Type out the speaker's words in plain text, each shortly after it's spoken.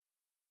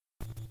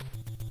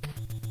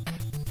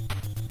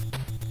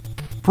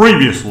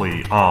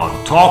Previously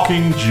on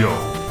Talking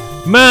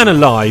Joe. Man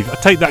alive, I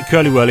take that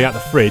Curly Wurly out the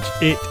fridge.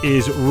 It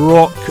is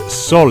rock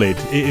solid.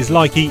 It is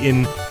like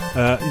eating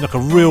like a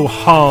real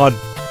hard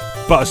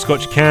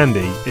butterscotch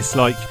candy. It's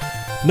like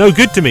no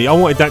good to me. I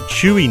wanted that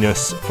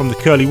chewiness from the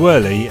Curly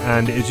Wurly,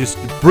 and it was just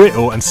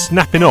brittle and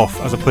snapping off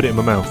as I put it in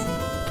my mouth.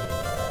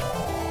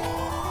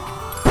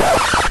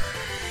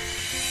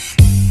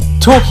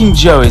 Talking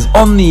Joe is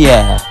on the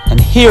air, and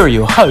here are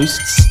your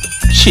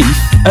hosts, Chief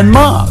and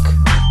Mark.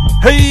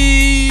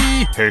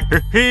 Hey, hey,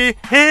 hey,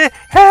 hey,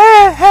 hey,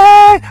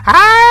 hey,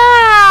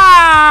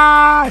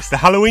 ah! It's the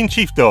Halloween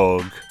Chief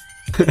Dog.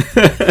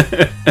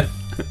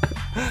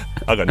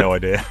 I got no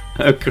idea.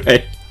 Oh,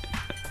 great.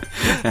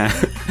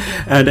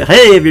 And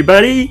hey,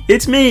 everybody,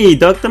 it's me,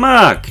 Dr.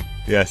 Mark.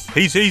 Yes,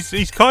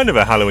 he's kind of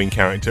a Halloween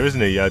character,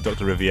 isn't he,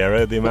 Dr.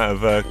 Riviera? The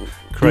amount of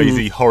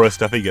crazy horror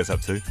stuff he gets up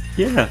to.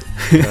 Yeah.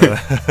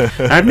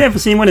 I've never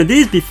seen one of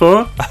these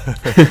before.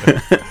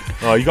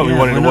 Oh, you got me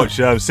wanting to watch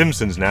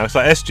Simpsons now. It's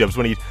like S-Jobs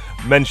when he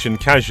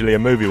mentioned casually a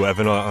movie or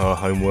whatever, and oh,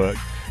 homework.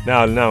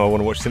 Now I want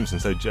to watch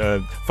Simpsons,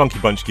 so Funky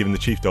Bunch giving the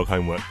Chief Dog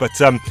homework. But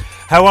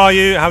how are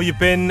you? How have you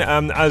been?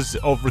 As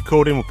of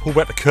recording, we'll pull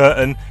back the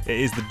curtain. It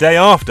is the day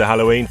after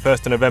Halloween,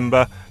 1st of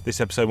November. This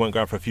episode won't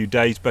go out for a few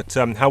days, but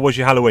how was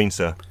your Halloween,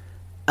 sir?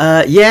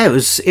 Yeah,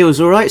 it was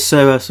all right.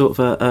 So sort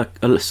of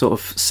a sort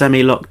of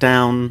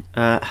semi-lockdown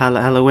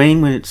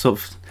Halloween, when it's sort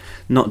of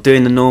not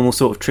doing the normal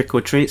sort of trick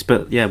or treats,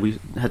 but yeah, we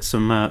had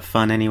some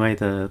fun anyway.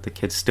 The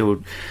kids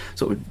still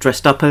sort of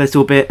dressed up a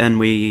little bit, and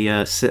we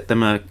set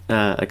them a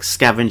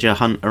scavenger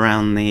hunt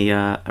around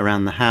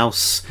the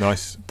house.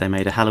 Nice. They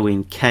made a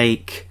Halloween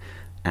cake,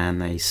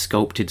 and they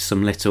sculpted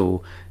some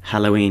little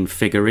Halloween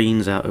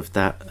figurines out of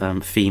that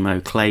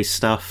Fimo clay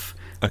stuff.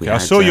 Okay, I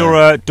saw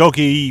your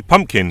doggy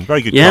pumpkin.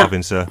 Very good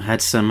carving, sir. I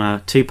had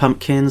some 2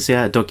 pumpkins.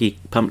 Yeah, a doggy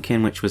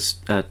pumpkin, which was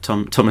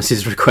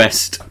Thomas's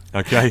request.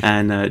 Okay.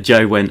 And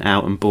Joe went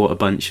out and bought a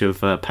bunch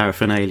of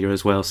paraphernalia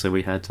as well. So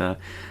we had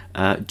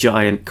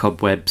giant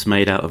cobwebs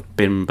made out of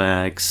bin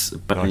bags,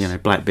 but nice.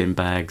 Black bin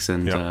bags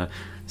and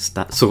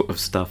that sort of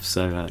stuff.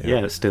 So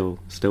it's still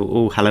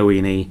all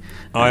Halloweeny.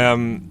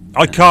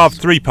 I carved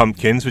 3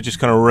 pumpkins with just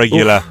kind of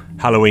regular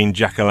Halloween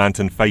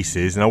jack-o'-lantern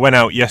faces, and I went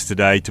out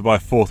yesterday to buy a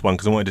 4th one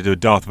because I wanted to do a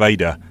Darth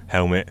Vader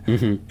helmet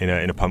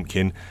in a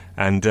pumpkin.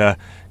 And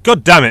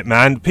God damn it,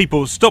 man!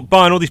 People stop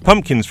buying all these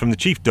pumpkins from the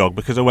Chief Dog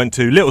because I went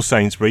to Little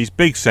Sainsbury's,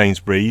 Big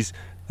Sainsbury's,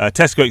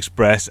 Tesco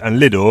Express, and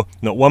Lidl.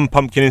 Not one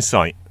pumpkin in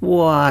sight.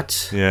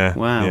 What? Yeah.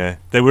 Wow. Yeah.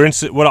 They were in.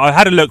 Well, I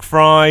had a look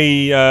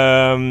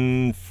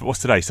what's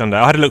today? Sunday.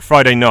 I had a look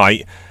Friday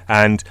night,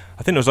 and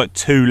I think there was like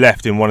 2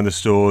 left in one of the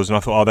stores, and I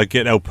thought,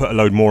 they'll put a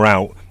load more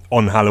out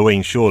on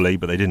Halloween, surely,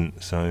 but they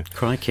didn't. So.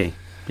 Crikey.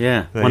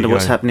 Yeah. There Wonder you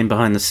what's go. happening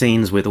behind the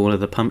scenes with all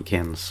of the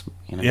pumpkins.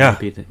 Yeah.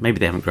 Maybe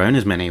they haven't grown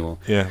as many.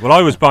 Yeah. Well,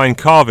 I was buying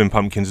carving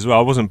pumpkins as well.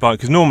 I wasn't buying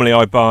because normally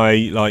I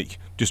buy like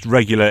just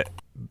regular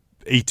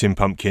eating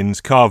pumpkins,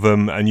 carve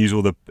them, and use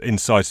all the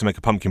insides to make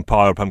a pumpkin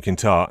pie or a pumpkin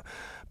tart.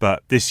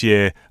 But this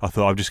year, I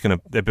thought they're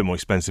a bit more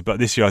expensive. But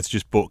this year, I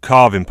just bought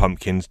carving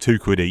pumpkins,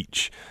 £2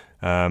 each.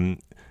 I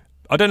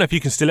don't know if you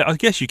can still. I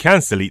guess you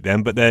can still eat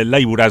them, but they're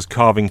labelled as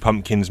carving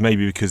pumpkins,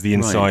 maybe because the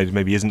inside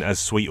maybe isn't as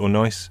sweet or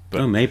nice.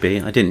 But. Oh, maybe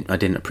I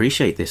didn't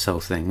appreciate this whole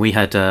thing. We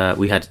had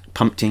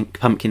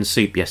pumpkin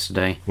soup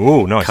yesterday.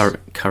 Oh, nice.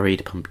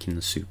 Curried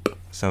pumpkin soup.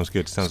 Sounds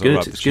good. Sounds good,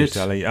 like the it's Chief good.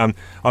 Dally.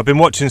 I've been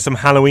watching some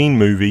Halloween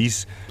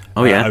movies.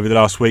 Over the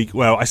last week.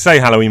 Well, I say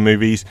Halloween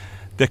movies.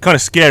 They're kind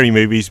of scary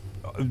movies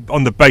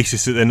on the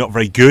basis that they're not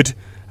very good,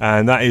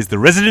 and that is the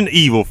Resident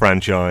Evil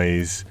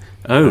franchise.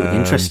 Oh,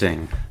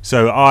 interesting.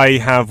 So I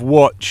have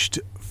watched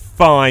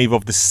 5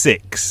 of the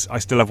 6. I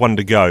still have 1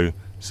 to go.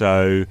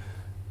 So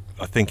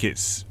I think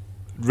it's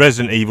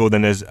Resident Evil,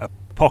 then there's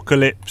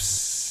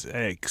Apocalypse,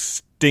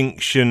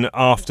 Extinction,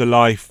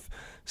 Afterlife,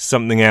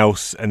 something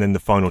else, and then the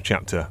final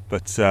chapter.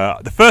 But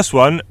the first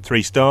one,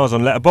 3 stars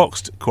on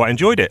Letterboxd, quite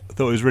enjoyed it. I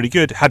thought it was really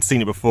good. Had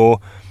seen it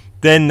before.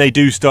 Then they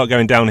do start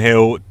going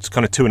downhill. It's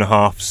kind of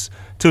 2.5s.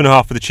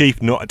 2.5 for the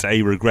Chief, not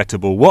a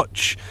regrettable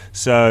watch.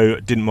 So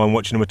didn't mind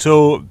watching them at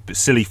all. But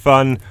silly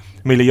fun.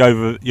 Mila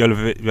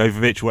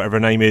Jovovich, whatever her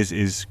name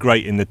is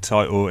great in the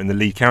title, in the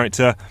lead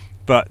character.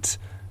 But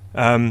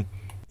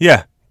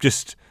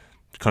just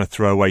kind of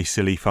throwaway,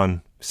 silly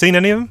fun. Seen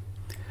any of them?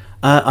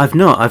 I've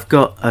not. I've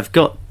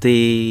got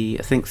the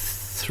I think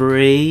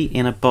 3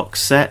 in a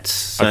box set.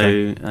 So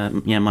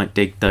okay. Might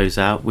dig those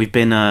out. We've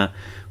been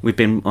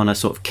on a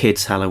sort of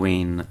kids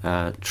Halloween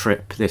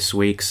trip this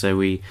week. So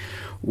we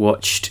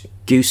watched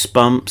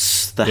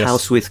Goosebumps, The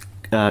House with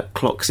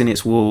Clocks in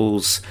Its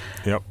Walls,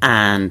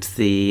 and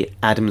the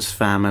Addams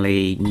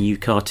Family new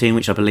cartoon,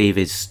 which I believe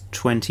is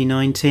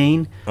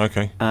 2019.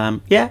 Okay.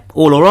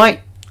 All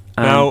right.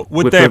 Now,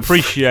 would we're they both-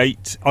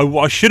 appreciate...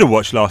 I should have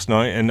watched last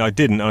night, and I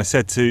didn't. I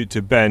said to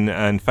Ben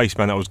and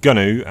Faceman I was going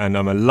to, and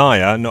I'm a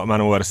liar, not a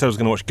man of word. I said I was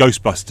going to watch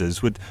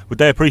Ghostbusters. Would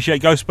they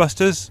appreciate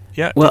Ghostbusters?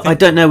 Yeah. Well, I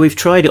don't know. We've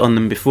tried it on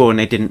them before, and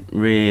they didn't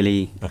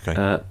really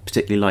Okay.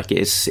 particularly like it.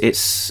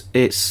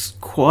 It's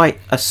quite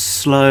a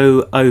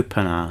slow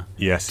opener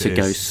Yes, to it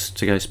is.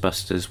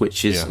 Ghostbusters,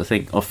 which is, Yeah. I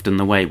think, often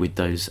the way with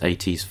those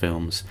 80s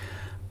films.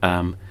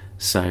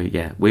 So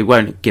yeah, we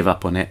won't give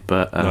up on it,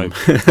 but No.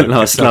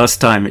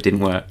 last time it didn't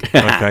work.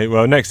 Okay,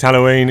 well, next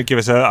Halloween, give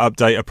us an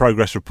update, a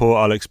progress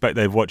report. I'll expect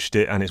they've watched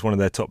it and it's one of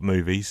their top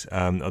movies.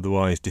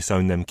 Otherwise,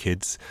 disown them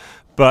kids.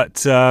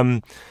 But,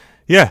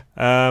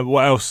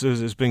 what else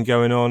has been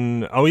going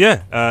on? Oh,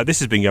 yeah, this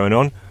has been going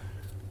on.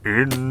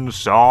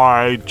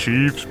 Inside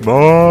Chief's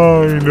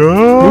mind.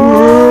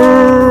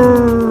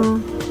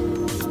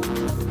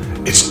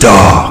 It's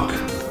dark.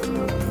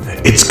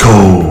 It's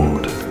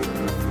cold.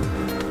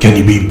 Can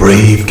you be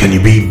brave? Can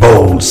you be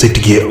bold? Say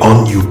to get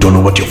on, you don't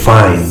know what you'll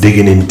find.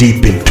 Digging in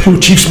deep into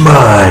Chief's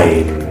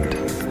mind.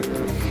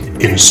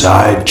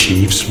 Inside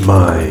Chief's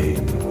mind.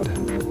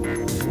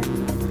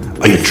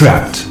 Are you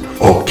trapped?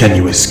 Or can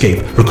you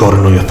escape?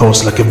 Recording all your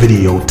thoughts like a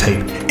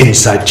videotape.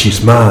 Inside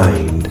Chief's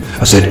mind.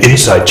 I said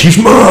inside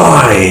Chief's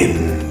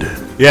mind.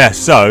 Yeah,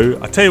 so,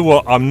 I tell you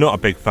what I'm not a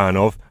big fan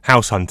of,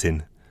 house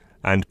hunting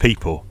and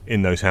people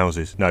in those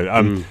houses.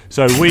 No,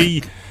 so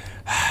we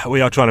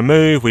are trying to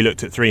move. We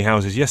looked at 3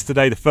 houses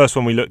yesterday. The first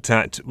one we looked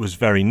at was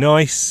very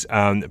nice,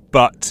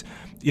 but,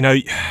 you know,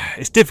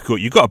 it's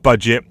difficult. You've got a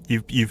budget,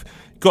 you've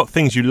got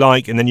things you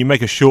like, and then you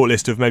make a short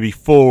list of maybe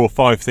 4 or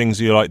 5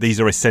 things you're like, these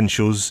are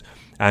essentials,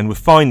 and we're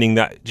finding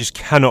that just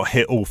cannot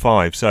hit all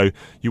 5. So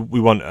we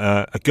want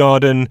a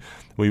garden,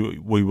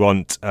 we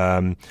want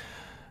a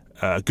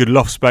good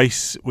loft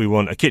space, we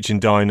want a kitchen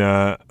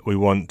diner, we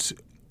want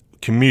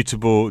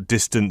commutable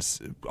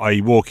distance,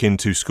 i.e. walk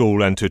into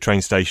school and to a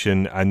train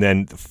station, and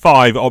then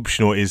 5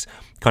 optional is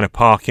kind of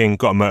parking,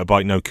 got a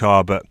motorbike, no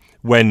car, but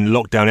when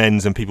lockdown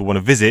ends and people want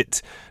to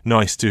visit,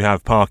 nice to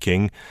have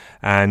parking.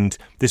 And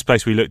this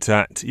place we looked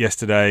at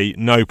yesterday,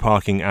 no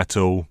parking at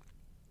all.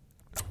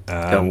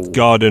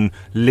 Garden,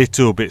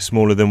 little bit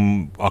smaller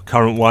than our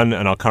current one,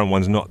 and our current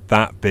one's not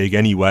that big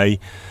anyway.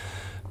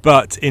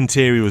 But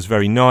interior was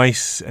very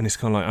nice, and it's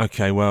kind of like,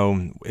 okay,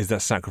 well, is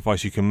that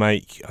sacrifice you can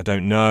make? I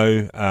don't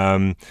know.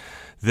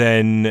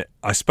 Then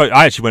I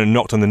actually went and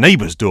knocked on the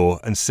neighbour's door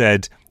and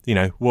said, you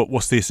know,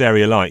 what's this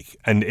area like?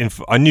 And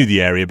I knew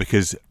the area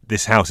because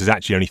this house is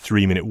actually only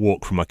 3-minute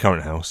walk from my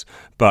current house.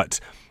 But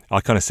I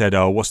kind of said,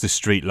 oh, what's this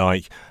street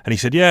like? And he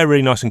said, yeah,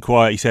 really nice and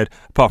quiet. He said,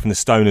 apart from the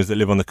stoners that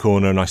live on the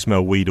corner and I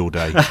smell weed all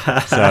day.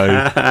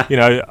 So, you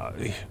know,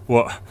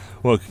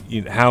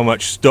 how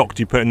much stock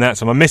do you put in that?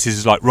 So my missus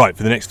is like, right,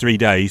 for the next 3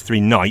 days,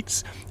 3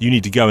 nights, you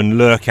need to go and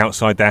lurk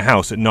outside their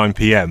house at 9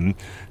 p.m.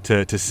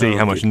 to see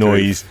how much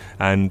noise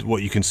and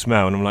what you can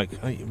smell. And I'm like,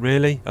 oh,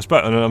 really?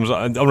 And I was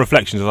like, on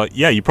reflections, I was like,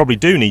 yeah, you probably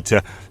do need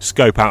to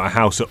scope out a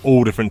house at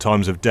all different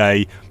times of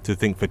day to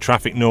think for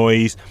traffic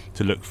noise,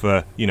 to look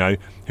for, you know,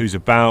 who's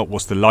about,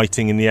 what's the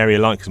lighting in the area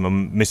like, because my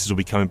missus will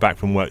be coming back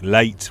from work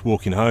late,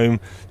 walking home.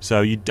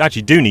 So you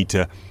actually do need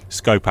to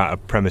scope out a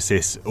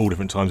premises all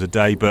different times of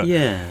day. But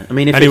yeah, I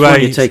mean, if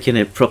anyway, you're taking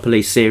it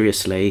properly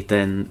seriously,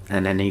 then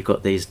you've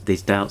got these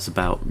doubts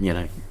about, you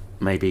know,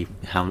 maybe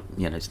how,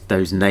 you know,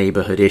 those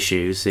neighbourhood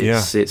issues.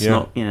 It's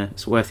not, you know,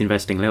 it's worth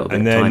investing a little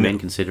bit of time in,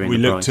 considering we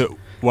the looked price. at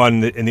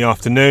one in the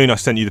afternoon. I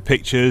sent you the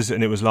pictures,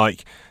 and it was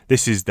like,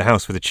 this is the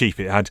house for the chief.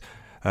 It had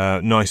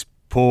nice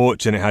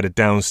porch, and it had a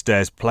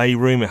downstairs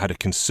playroom, it had a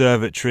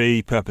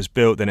conservatory, purpose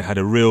built, then it had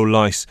a real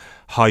nice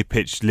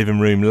high-pitched living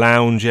room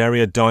lounge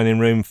area, dining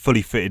room,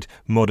 fully fitted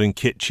modern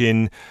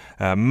kitchen,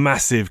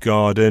 massive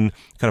garden,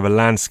 kind of a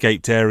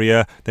landscaped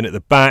area. Then at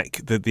the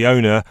back, the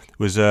owner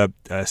was a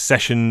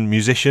session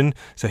musician,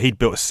 so he'd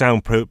built a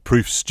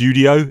soundproof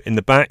studio in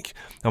the back.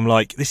 I'm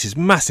like, this is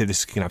massive.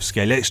 This can have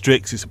scale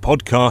electrics. It's a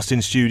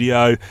podcasting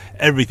studio.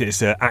 Everything.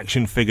 It's an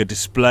action figure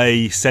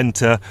display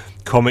center.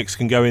 Comics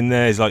can go in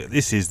there. It's like,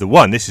 this is the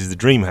one. This is the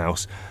dream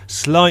house.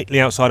 Slightly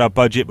outside our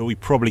budget, but we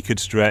probably could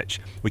stretch.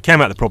 We came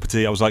out the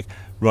property. I was like,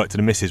 right to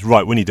the missus.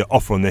 Right, we need to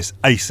offer on this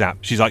ASAP.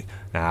 She's like,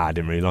 nah, I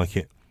didn't really like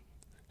it.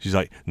 She's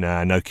like,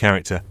 nah, no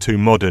character. Too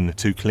modern.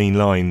 Too clean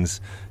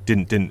lines.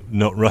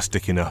 Not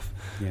rustic enough.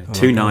 Yeah,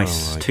 too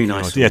nice. Too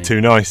nice. Yeah,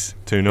 too nice.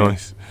 Too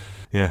nice.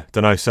 Yeah,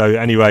 don't know. So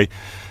anyway,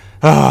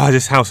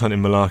 this house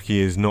hunting malarkey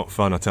is not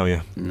fun, I tell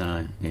you.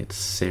 No, it's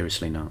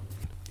seriously not.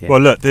 Yeah. Well,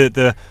 look,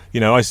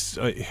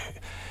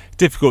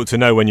 difficult to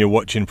know when you're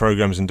watching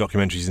programs and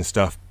documentaries and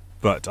stuff,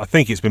 but I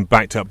think it's been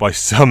backed up by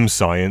some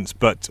science.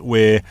 But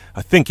we're,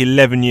 I think,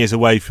 11 years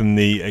away from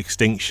the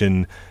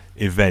extinction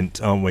event,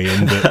 aren't we?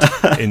 In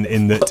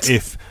that,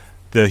 if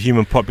the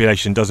human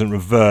population doesn't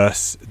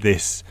reverse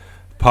this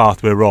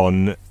path we're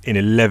on, in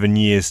 11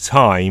 years'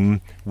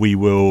 time, we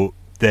will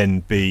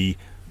then be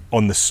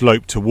on the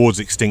slope towards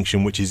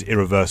extinction, which is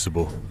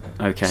irreversible.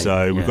 Okay.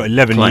 So we've got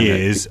 11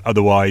 years,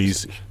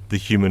 otherwise the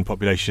human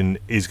population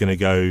is going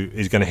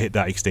to hit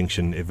that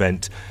extinction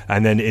event,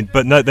 and then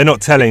but no, they're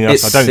not telling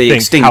us. It's I don't the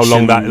think how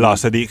long that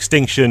lasts. So the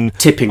extinction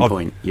tipping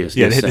point.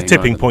 The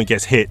tipping point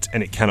gets hit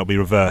and it cannot be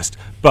reversed.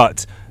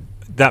 But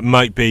that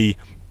might be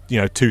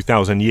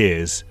 2,000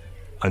 years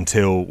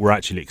until we're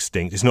actually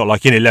extinct. It's not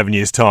like in 11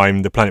 years'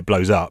 time the planet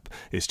blows up.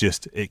 It's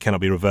just it cannot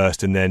be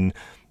reversed, and then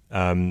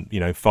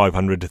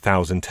 500,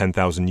 1,000,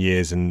 10,000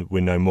 years and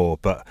we're no more.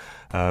 But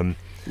I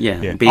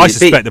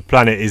suspect the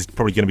planet is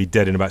probably going to be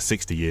dead in about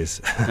 60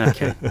 years.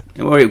 Okay.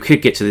 Or it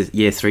could get to the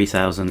year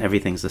 3000,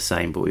 everything's the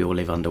same, but we all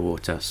live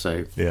underwater.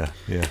 So you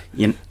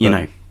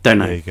know, don't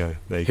know. There you go.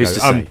 Who's to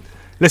say?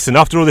 Listen,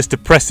 after all this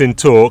depressing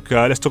talk,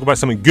 let's talk about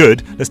something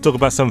good. Let's talk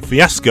about some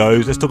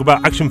fiascos. Let's talk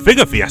about action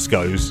figure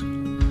fiascos.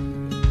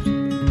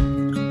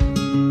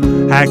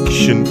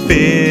 Action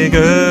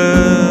figures.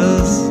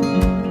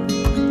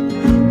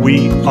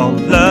 We all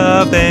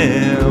love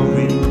them.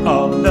 We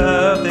all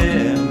love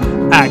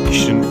them.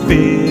 Action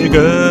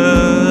figures.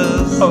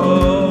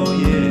 Oh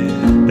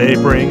yeah. They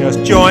bring us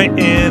joy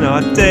in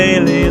our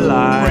daily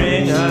lives.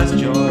 Bring us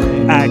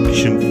joy.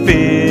 Action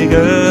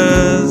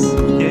figures.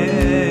 Yeah.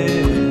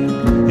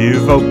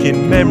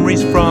 Evoking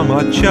memories from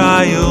our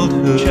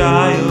childhood.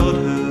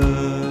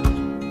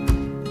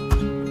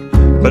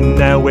 But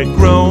now we're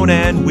grown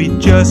and we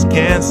just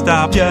can't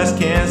stop.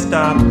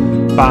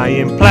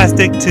 Buying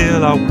plastic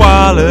till our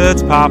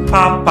wallets pop.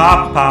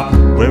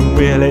 When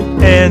will it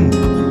end?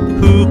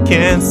 Who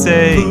can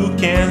say?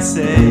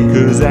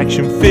 'Cause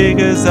action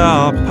figures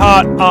are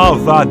part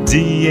of our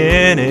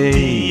DNA.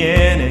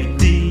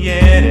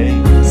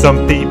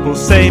 Some people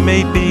say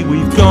maybe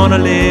we've gone a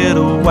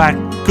little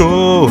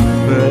wacko,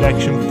 but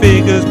action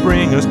figures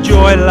bring us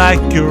joy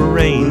like a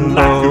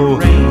rainbow.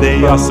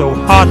 They are so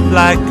hot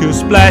like a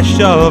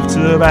splash of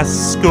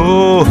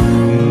Tabasco.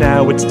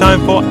 Now it's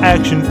time for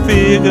action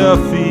figure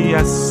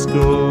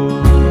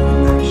fiasco.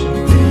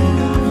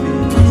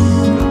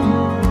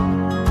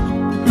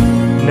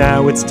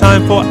 Now it's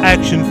time for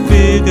action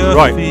figure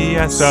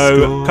fiasco.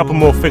 So a couple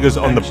more figures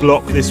on the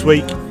block this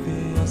week.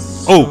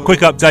 Oh, quick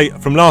update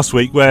from last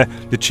week where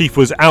the Chief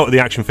was out of the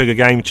action figure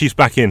game. Chief's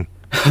back in.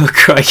 Oh,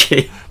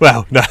 crikey.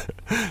 Well, no,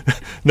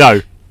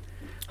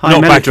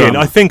 not back in.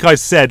 I think I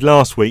said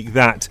last week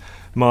that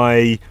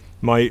my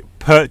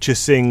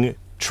purchasing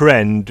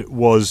trend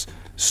was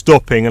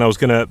stopping, and I was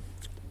going to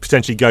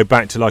potentially go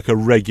back to like a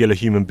regular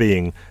human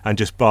being and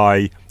just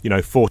buy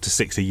 4 to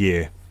 6 a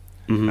year.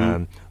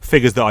 Mm-hmm.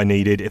 Figures that I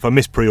needed. If I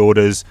miss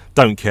pre-orders,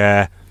 don't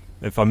care.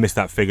 If I miss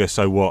that figure,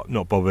 so what?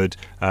 Not bothered.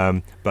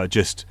 But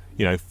just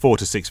 4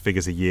 to 6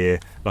 figures a year,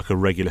 like a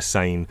regular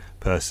sane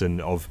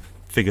person, of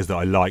figures that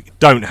I like.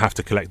 Don't have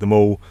to collect them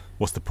all.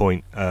 What's the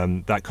point?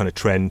 That kind of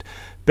trend.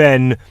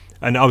 Ben,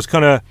 and I was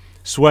kind of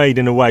swayed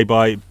in a way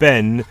by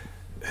Ben,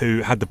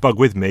 who had the bug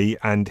with me,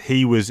 and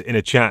he was in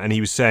a chat and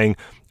he was saying,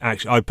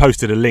 I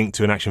posted a link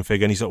to an action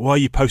figure, and he's like, why are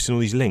you posting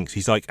all these links?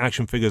 He's like,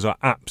 action figures are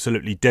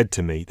absolutely dead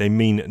to me. They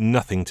mean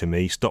nothing to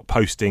me. Stop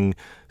posting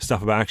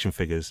stuff about action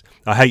figures.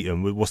 I hate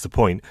them. What's the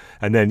point?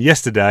 And then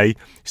yesterday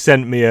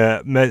sent me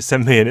a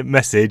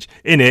message.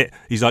 In it,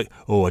 he's like,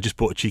 oh, I just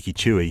bought a cheeky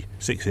Chewy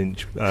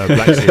 6-inch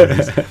Black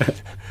Series.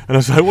 And I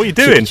was like, what are you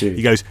doing?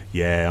 He goes,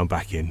 yeah, I'm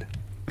back in.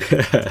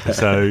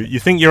 So you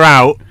think you're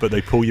out, but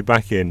they pull you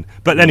back in.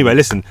 But anyway,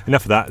 listen,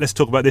 enough of that. Let's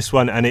talk about this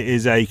one, and it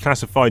is a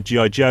classified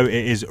G.I. Joe. It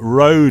is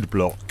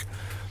Roadblock.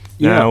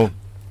 Yeah.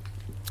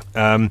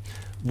 Now,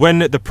 when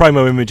the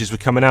promo images were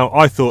coming out,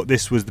 I thought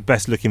this was the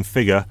best looking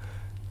figure,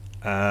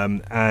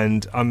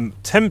 and I'm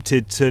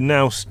tempted to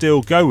now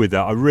still go with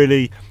that. I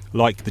really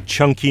like the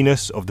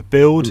chunkiness of the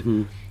build.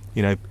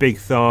 Mm-hmm. Big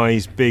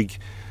thighs, big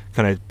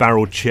kind of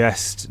barreled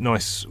chest,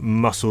 nice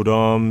muscled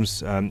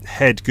arms,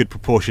 head good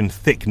proportion,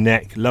 thick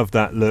neck, love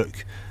that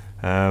look.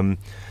 I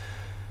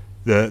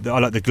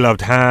like the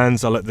gloved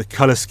hands. I like the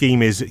colour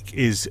scheme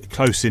is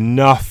close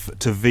enough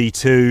to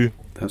V2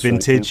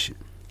 vintage. Right,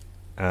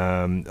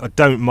 yeah. I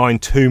don't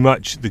mind too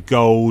much the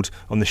gold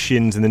on the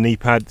shins and the knee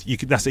pad.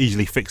 That's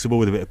easily fixable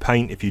with a bit of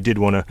paint if you did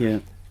want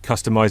to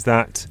customise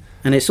that.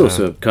 And it's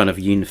also a kind of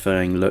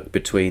unifying look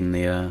between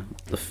the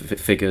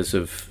figures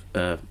of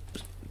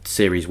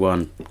Series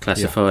 1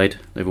 classified.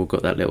 They've all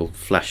got that little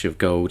flash of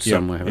gold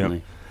somewhere,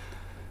 haven't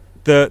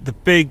they? The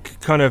big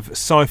kind of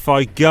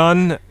sci-fi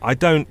gun, I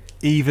don't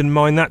even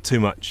mind that too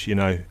much.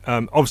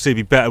 Obviously it'd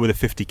be better with a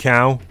 50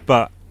 cal,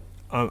 but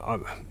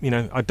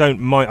I don't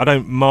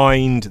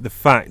mind the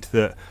fact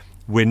that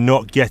we're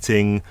not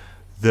getting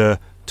the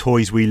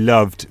toys we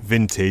loved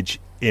vintage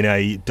in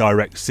a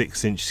direct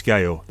 6-inch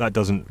scale. That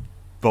doesn't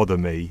bother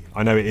me.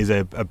 I know it is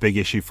a big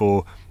issue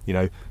for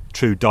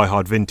true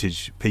diehard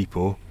vintage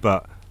people,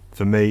 but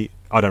for me,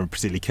 I don't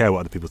particularly care what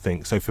other people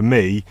think. So for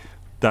me,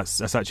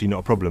 that's actually not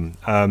a problem.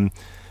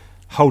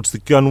 Holds the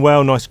gun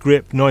well, nice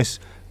grip, nice,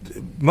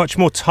 much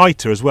more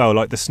tighter as well.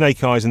 Like the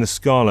Snake Eyes and the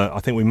Scarlet,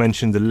 I think we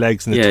mentioned the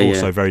legs and the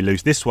torso very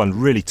loose. This one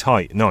really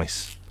tight,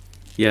 nice.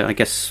 Yeah, I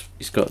guess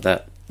he's got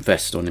that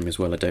vest on him as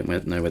well. I don't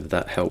know whether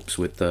that helps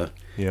with the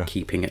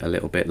keeping it a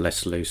little bit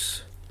less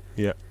loose.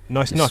 Yeah,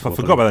 nice It's knife. I sort of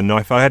forgot about the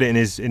knife. I had it in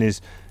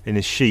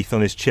his sheath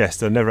on his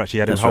chest. I never actually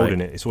had him That's holding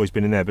right. it. It's always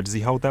been in there. But does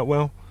he hold that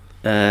well?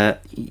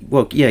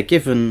 Well, yeah.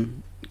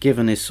 Given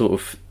his sort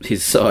of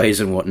his size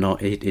and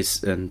whatnot, it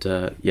is, and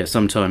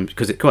sometimes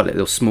because it's quite a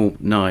little small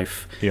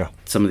knife. Yeah.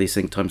 Some of these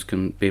things sometimes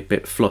can be a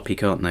bit floppy,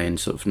 can't they, and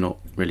sort of not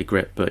really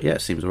grip. But yeah,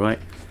 it seems all right.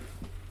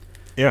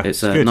 Yeah,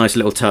 It's a good. nice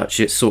little touch.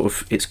 It's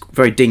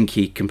very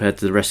dinky compared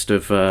to the rest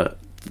of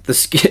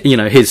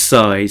his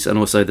size, and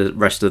also the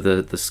rest of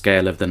the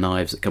scale of the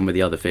knives that come with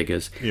the other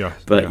figures. Yeah,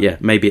 But yeah,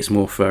 maybe it's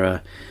more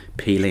for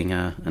peeling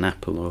an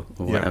apple or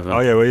whatever. Oh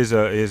yeah, well, he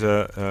is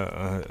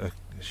a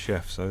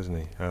chef, so isn't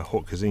he? A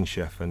haute cuisine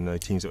chef, and he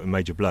teams up with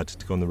Major Blood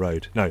to go on the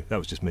road. No, that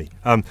was just me.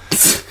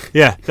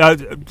 Yeah.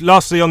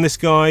 Lastly, on this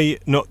guy,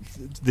 not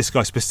this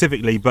guy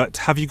specifically, but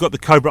have you got the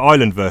Cobra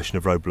Island version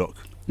of Roadblock?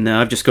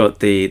 No, I've just got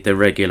the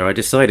regular. I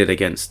decided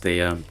against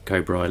the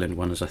Cobra Island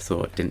one, as I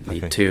thought I didn't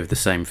need two of the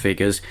same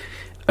figures.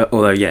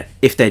 Although, yeah,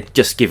 if they'd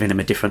just given him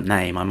a different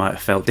name, I might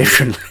have felt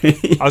differently.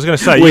 I was going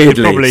to say, weirdly, you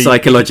could probably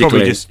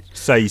psychologically, just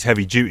say he's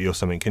heavy duty or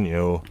something, couldn't you?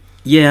 Or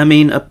yeah, I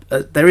mean,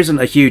 there isn't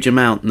a huge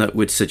amount that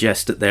would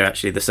suggest that they're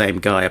actually the same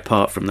guy,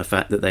 apart from the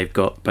fact that they've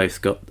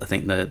both got, I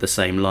think, the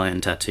same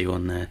lion tattoo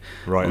on their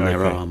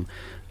arm.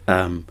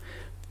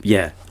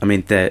 Yeah, I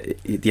mean,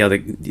 the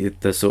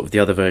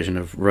other version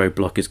of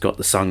Roadblock has got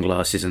the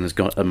sunglasses and has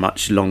got a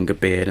much longer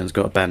beard and has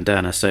got a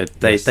bandana, so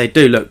they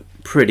do look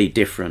pretty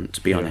different,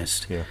 to be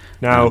honest. Yeah.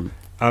 Now,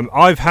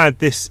 I've had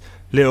this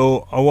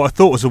little, what I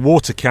thought was a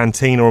water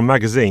canteen or a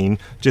magazine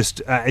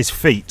just at his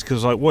feet, because I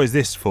was like, what is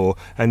this for?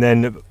 And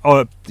then,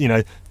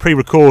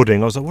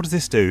 pre-recording, I was like, what does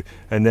this do?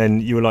 And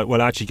then you were like,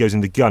 well, it actually goes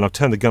in the gun. I've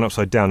turned the gun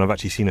upside down. I've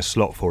actually seen a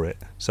slot for it.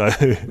 So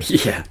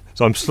yeah.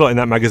 So I'm slotting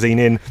that magazine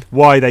in.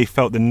 Why they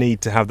felt the need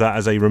to have that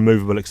as a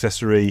removable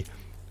accessory,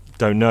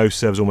 don't know.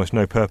 Serves almost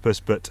no purpose.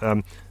 But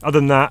other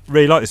than that,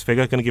 really like this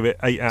figure. Going to give it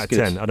 8 out of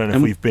 10. I don't know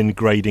if we've been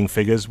grading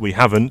figures. We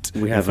haven't.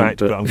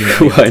 But I'm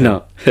giving it why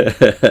not?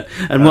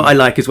 And what I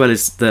like as well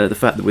is the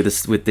fact that with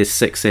this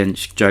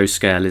 6-inch Joe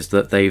scale is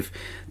that they've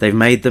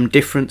made them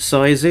different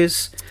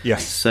sizes.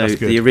 Yes. So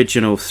the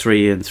original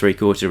 3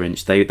 3/4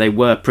 inch, they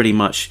were pretty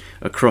much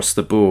across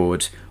the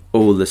board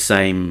all the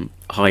same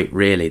height,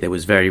 really. There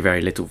was very, very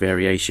little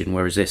variation,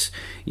 whereas this,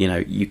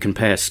 you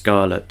compare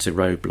Scarlet to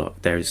Roadblock,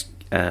 there's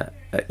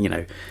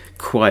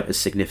quite a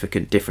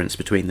significant difference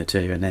between the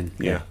two, and then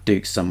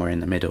Duke's somewhere in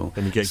the middle.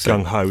 Then you get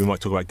Gung Ho. We might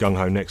talk about Gung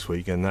Ho next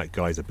week, and that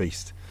guy's a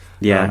beast.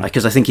 Yeah,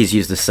 because I think they've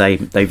used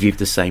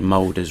the same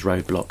mould as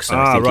Roadblock, so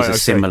I think he's a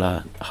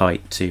similar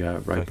height to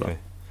Roadblock. Okay.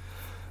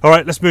 All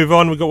right, let's move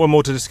on. We've got one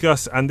more to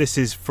discuss, and this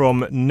is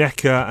from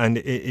NECA, and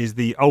it is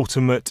the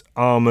Ultimate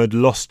Armoured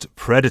Lost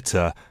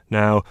Predator.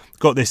 Now,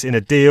 got this in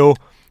a deal,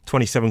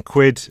 27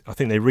 quid. I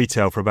think they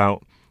retail for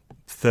about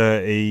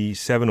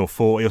 37 or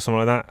 40 or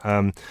something like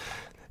that.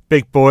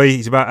 Big boy,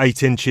 he's about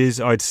 8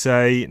 inches, I'd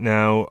say.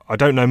 Now, I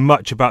don't know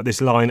much about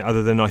this line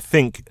other than I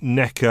think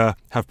NECA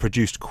have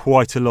produced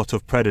quite a lot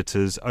of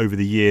Predators over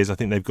the years. I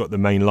think they've got the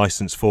main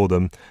license for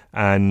them,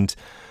 and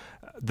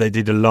they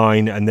did a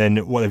line, and then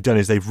what they've done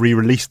is they've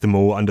re-released them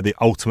all under the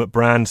Ultimate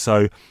brand.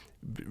 So,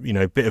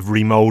 a bit of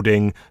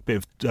remoulding,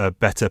 bit of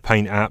better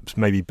paint apps,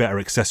 maybe better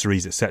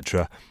accessories,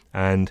 etc.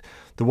 And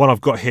the one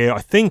I've got here, I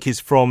think,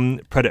 is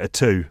from Predator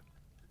 2.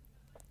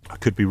 I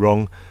could be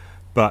wrong,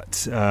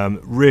 but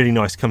really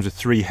nice. Comes with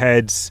 3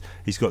 heads.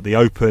 He's got the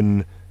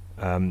open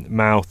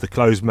mouth, the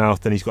closed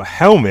mouth, and he's got a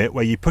helmet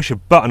where you push a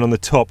button on the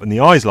top and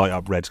the eyes light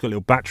up red. It's got a little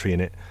battery in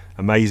it.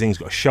 Amazing. He's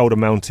got a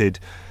shoulder-mounted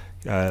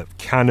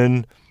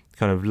cannon,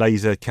 kind of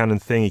laser cannon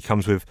thing. He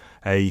comes with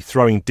a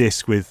throwing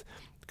disc with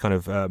kind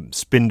of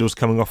spindles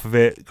coming off of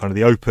it, kind of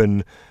the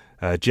open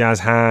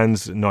jazz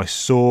hands, nice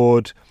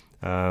sword.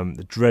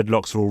 The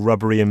dreadlocks are all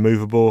rubbery and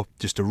movable.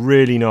 Just a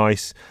really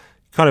nice,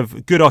 kind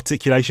of good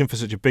articulation for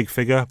such a big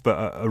figure,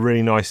 but a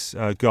really nice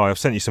guy. I've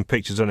sent you some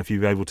pictures. I don't know if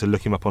you're able to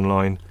look him up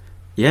online.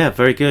 Yeah,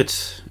 very good.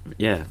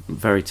 Yeah,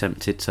 very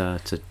tempted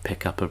to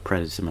pick up a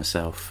Predator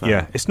myself.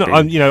 Yeah, it's not.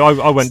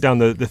 I went down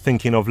the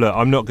thinking of, look,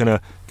 I'm not going to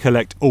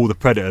collect all the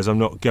Predators. I'm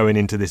not going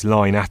into this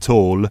line at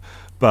all.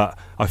 But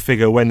I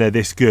figure when they're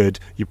this good,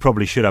 you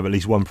probably should have at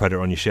least one Predator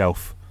on your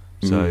shelf.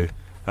 So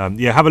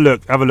have a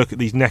look at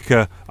these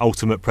NECA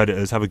Ultimate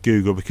Predators. Have a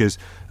Google, because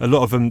a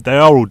lot of them, they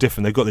are all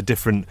different. They've got the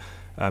different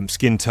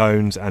skin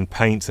tones and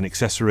paints and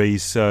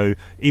accessories, so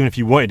even if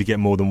you wanted to get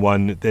more than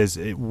one, there's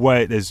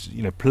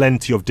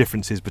plenty of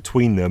differences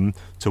between them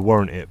to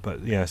warrant it. But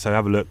so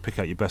have a look, pick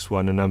out your best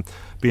one, and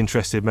be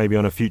interested maybe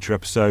on a future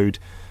episode.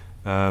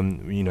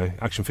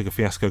 Action Figure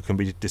Fiasco can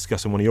be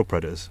discussing one of your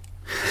Predators.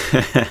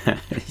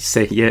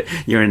 So you're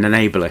an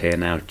enabler here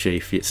now,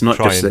 Chief. It's not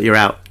just that you're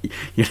out.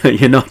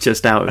 You're not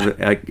just out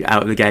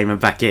of the game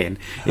and back in.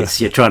 It's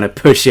you're trying to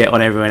push it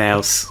on everyone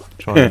else.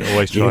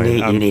 Always trying.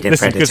 You need a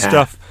Predator. Good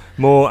stuff.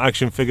 More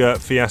Action Figure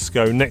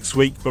Fiasco next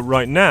week, but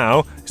right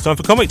now it's time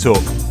for Comic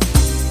Talk.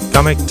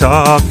 Comic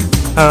Talk,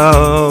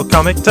 oh,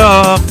 Comic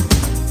Talk.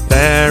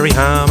 Barry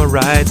Hammer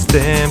writes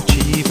them,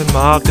 Chief and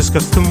Mark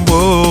discuss them,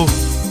 whoa.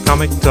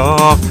 Comic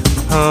Talk,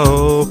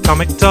 oh,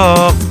 Comic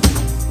Talk.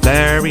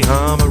 Larry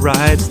Harmer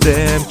writes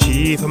them,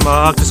 Chief and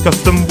Mark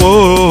discuss them.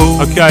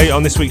 Whoa! Okay,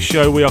 on this week's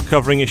show we are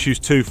covering issues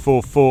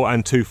 244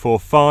 and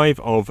 245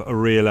 of A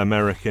Real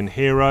American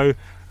Hero.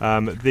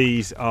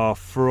 These are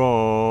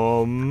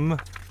from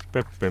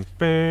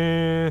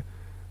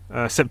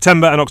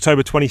September and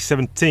October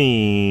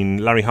 2017.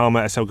 Larry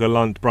Harmer, S.L.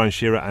 Gallant, Brian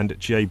Shearer and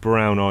Jay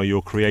Brown are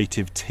your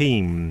creative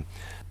team.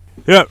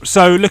 Yeah,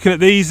 so looking at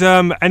these,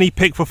 any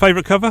pick for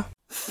favourite cover?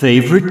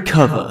 Favourite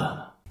cover?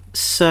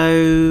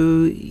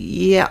 So,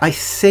 yeah, I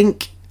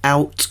think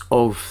out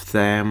of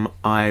them,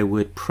 I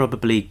would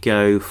probably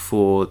go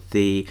for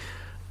the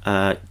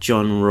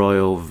John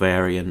Royal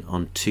variant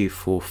on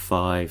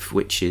 245,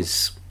 which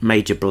is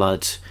Major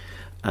Blood,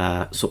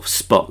 sort of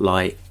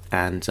spotlight,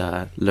 and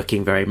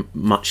looking very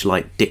much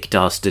like Dick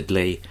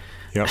Dastardly.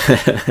 Yep.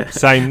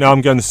 Same. No,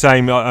 I'm going the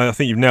same. I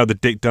think you've nailed the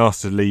Dick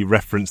Dastardly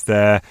reference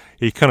there.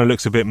 He kind of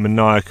looks a bit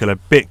maniacal, a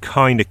bit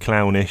kind of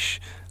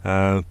clownish,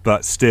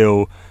 but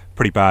still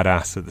pretty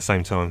badass at the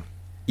same time.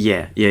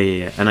 Yeah.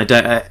 And I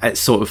don't.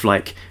 It's sort of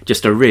like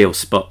just a real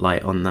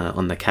spotlight on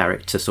the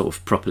character, sort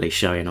of properly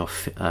showing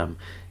off,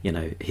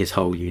 his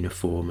whole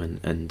uniform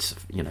and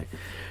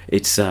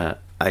it's.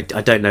 I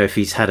don't know if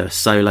he's had a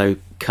solo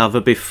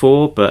cover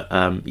before, but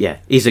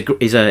is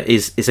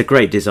a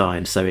great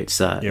design. So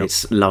it's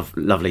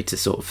lovely to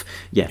sort of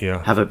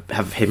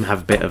have him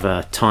have a bit of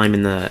a time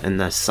in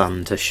the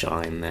sun to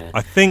shine there.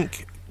 I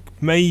think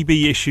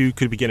maybe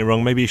could be getting it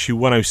wrong. Maybe issue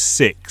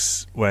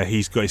 106 where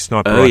he's got his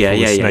sniper rifle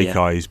with Snake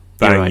Eyes,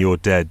 bang, right. You're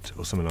dead,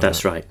 or something like that.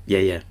 That's right.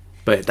 Yeah.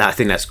 But I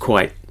think that's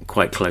quite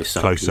close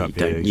up.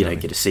 You don't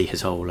get to see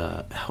his whole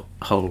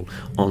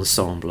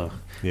ensemble.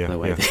 The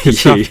way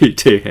that you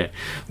do it.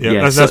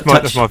 That's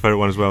my favourite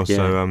one as well.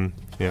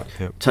 Yeah.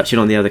 So touching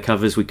on the other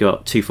covers, we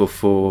got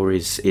 244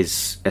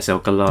 is S.L.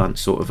 Gallant,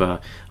 sort of a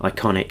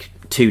iconic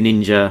Two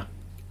Ninja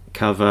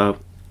cover.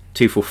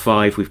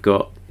 245 we've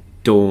got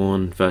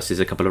Dawn versus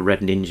a couple of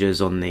Red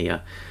Ninjas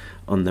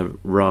on the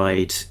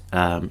ride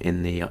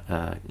in the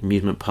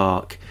amusement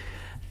park,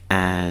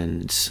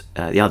 and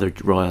the other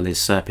Royal is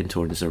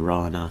Serpentor and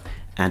Zorana,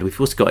 and we've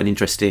also got an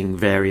interesting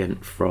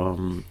variant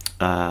from.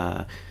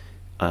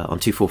 On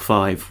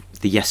 245,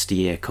 the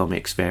Yesteryear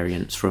Comics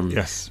variants from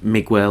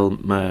Miguel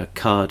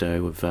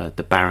Mercado of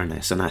the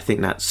Baroness, and I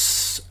think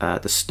that's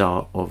the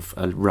start of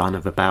a run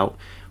of about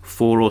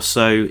 4 or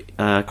so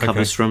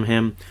covers from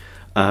him.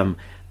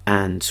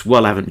 And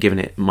while I haven't given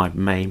it my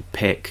main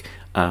pick,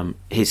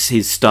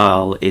 his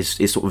style is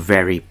sort of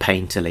very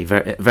painterly,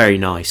 very very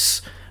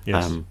nice.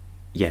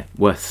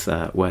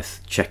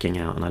 Worth checking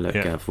out, and I look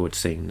forward to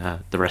seeing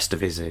the rest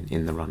of his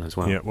in the run as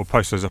well. Yeah, we'll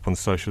post those up on the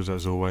socials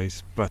as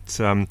always. But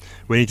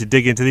we need to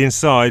dig into the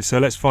inside, so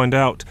let's find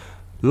out.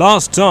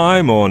 Last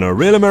time on A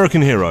Real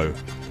American Hero,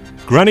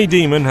 Granny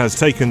Demon has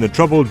taken the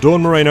troubled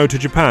Dawn Moreno to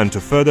Japan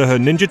to further her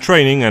ninja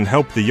training and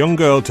help the young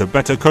girl to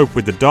better cope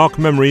with the dark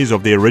memories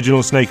of the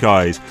original Snake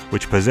Eyes,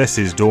 which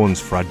possesses Dawn's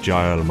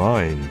fragile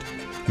mind.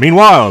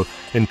 Meanwhile,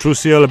 in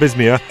Trucial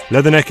Abysmia,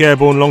 Leatherneck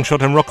Airborne,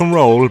 Longshot and Rock and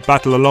Roll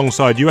battle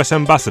alongside US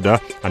Ambassador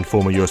and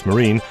former US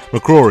Marine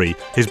McCrory,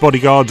 his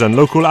bodyguards and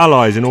local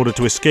allies in order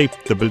to escape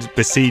the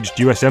besieged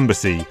US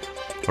Embassy.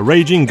 A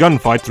raging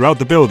gunfight throughout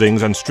the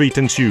buildings and street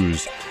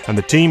ensues, and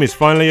the team is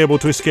finally able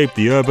to escape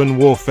the urban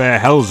warfare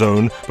hell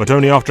zone, but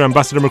only after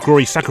Ambassador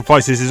McCrory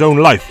sacrifices his own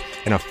life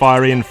in a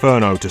fiery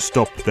inferno to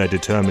stop their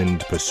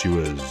determined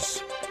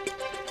pursuers.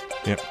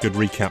 Yep, good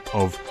recap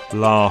of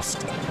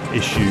last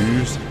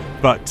issues.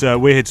 But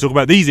we're here to talk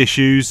about these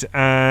issues,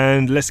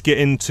 and let's get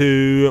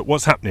into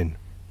what's happening.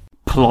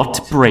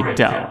 Plot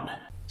breakdown.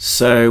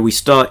 So we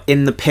start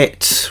in the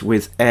pit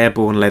with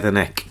Airborne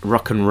Leatherneck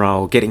Rock and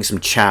Roll getting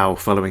some chow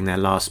following their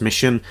last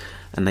mission,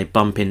 and they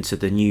bump into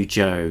the new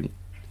Joe,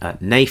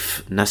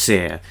 Naif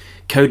Nasir,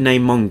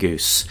 codename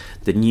Mongoose,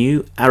 the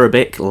new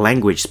Arabic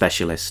language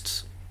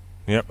specialist.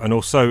 Yep, and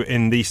also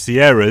in the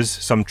Sierras,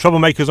 some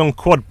troublemakers on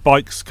quad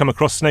bikes come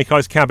across Snake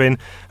Eyes' cabin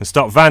and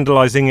start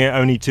vandalising it,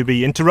 only to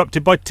be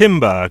interrupted by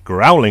Timber,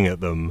 growling at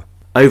them.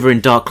 Over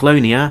in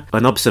Darklonia,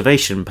 an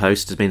observation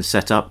post has been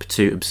set up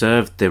to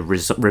observe the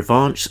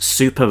Revanche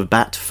Super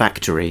Bat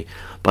Factory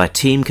by a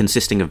team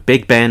consisting of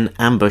Big Ben,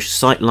 Ambush,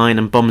 Sightline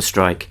and Bomb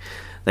Strike.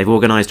 They've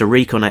organised a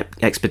recon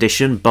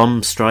expedition.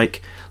 Bomb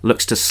Strike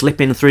looks to slip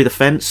in through the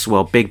fence,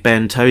 while Big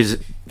Ben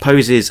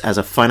poses as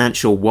a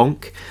financial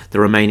wonk. The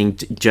remaining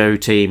Joe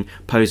team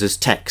poses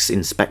techs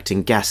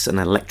inspecting gas and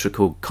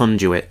electrical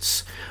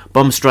conduits.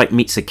 Bomb Strike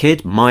meets a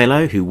kid,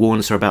 Milo, who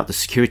warns her about the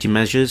security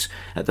measures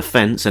at the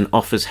fence and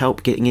offers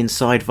help getting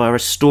inside via a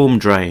storm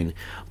drain.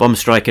 Bomb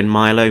Strike and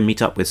Milo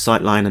meet up with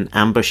Sightline and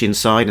Ambush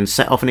inside and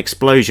set off an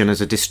explosion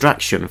as a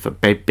distraction for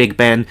Big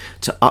Ben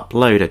to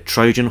upload a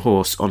Trojan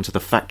horse onto the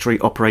factory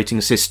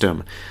operating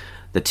system.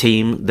 The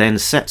team then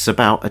sets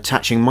about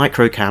attaching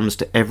microcams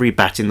to every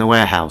bat in the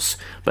warehouse,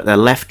 but they're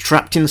left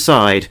trapped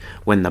inside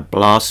when the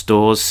blast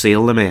doors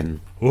seal them in.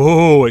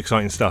 Oh,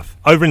 exciting stuff.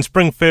 Over in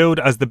Springfield,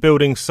 as the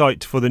building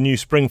site for the new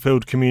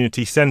Springfield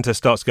Community Centre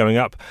starts going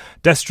up,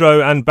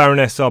 Destro and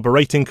Baroness are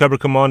berating Cobra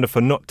Commander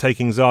for not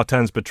taking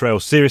Zartan's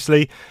betrayal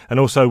seriously, and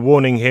also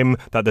warning him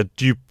that the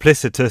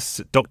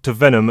duplicitous Dr.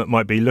 Venom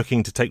might be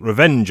looking to take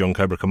revenge on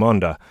Cobra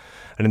Commander.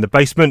 And in the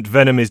basement,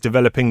 Venom is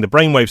developing the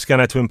brainwave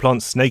scanner to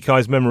implant Snake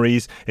Eyes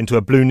memories into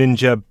a Blue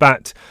Ninja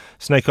bat.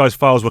 Snake Eyes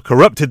files were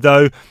corrupted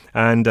though,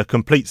 and a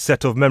complete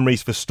set of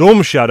memories for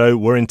Storm Shadow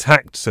were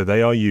intact, so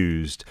they are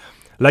used.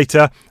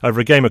 Later, over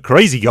a game of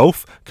Crazy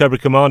Golf, Cobra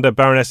Commander,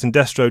 Baroness and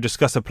Destro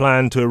discuss a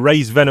plan to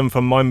erase Venom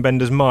from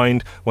Mindbender's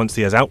mind once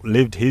he has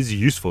outlived his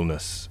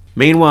usefulness.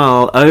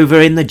 Meanwhile, over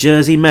in the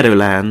Jersey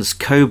Meadowlands,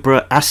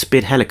 Cobra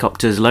Aspid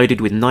helicopters loaded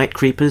with night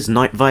creepers,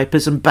 night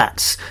vipers and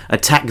bats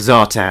attack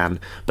Zartan,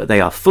 but they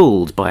are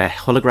fooled by a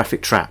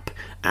holographic trap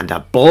and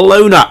are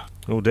blown up.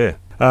 Oh dear.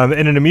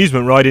 In an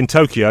amusement ride in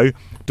Tokyo,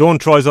 Dawn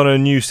tries on a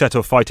new set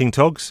of fighting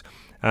togs,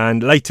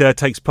 and later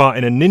takes part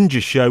in a ninja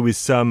show with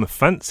some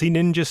fancy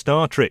ninja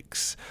star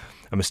tricks.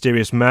 A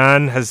mysterious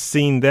man has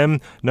seen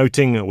them,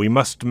 noting, "We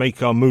must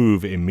make our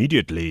move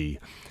immediately."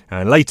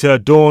 And later,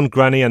 Dawn,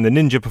 Granny and the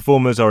ninja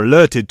performers are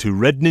alerted to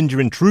Red Ninja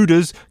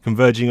intruders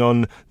converging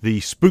on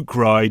the spook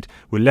ride.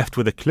 We're left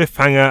with a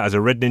cliffhanger as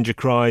a Red Ninja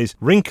cries,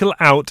 "Wrinkle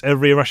out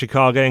every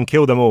Arashikage and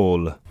kill them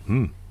all."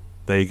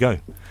 There you go.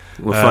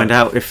 We'll find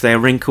out if they're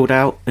wrinkled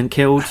out and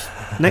killed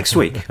next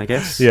week, I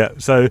guess. Yeah,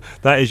 so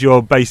that is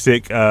your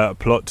basic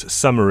plot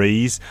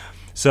summaries.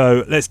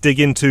 So let's dig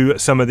into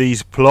some of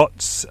these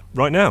plots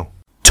right now.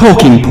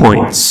 Talking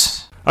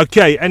points.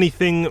 Okay,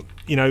 anything,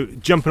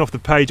 jumping off the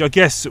page. I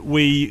guess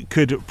we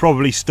could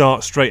probably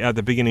start straight at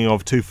the beginning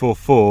of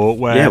 244,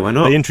 where why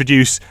not? they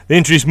introduce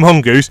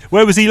Mongoose.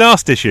 Where was he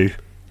last issue?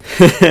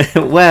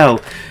 Well,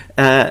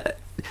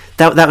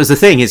 that was the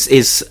thing.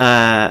 Is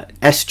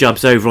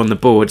S-Jubs over on the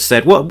board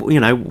said, "What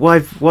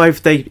why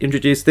have they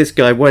introduced this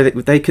guy? Why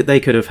they could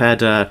have had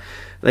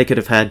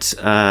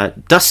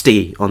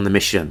Dusty on the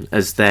mission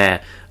as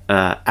their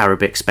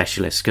Arabic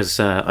specialist, because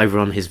over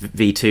on his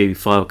V2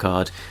 file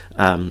card,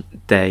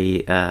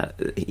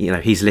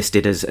 he's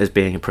listed as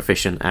being a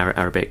proficient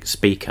Arabic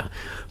speaker,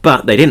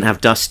 but they didn't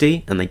have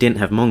Dusty and they didn't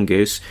have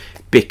Mongoose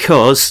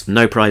because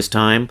no prize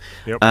time.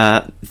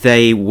 Yep.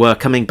 They were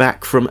coming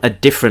back from a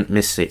different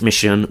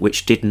mission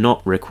which did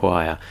not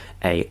require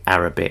a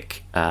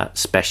Arabic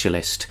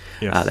specialist.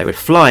 Yes. They were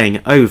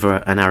flying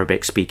over an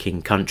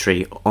Arabic-speaking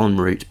country en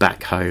route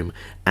back home,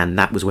 and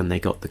that was when they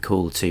got the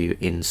call to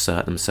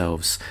insert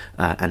themselves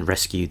and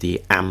rescue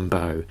the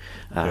Ambo,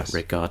 Yes.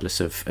 regardless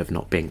of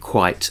not being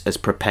quite as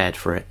prepared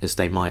for it as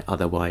they might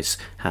otherwise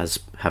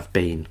have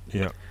been.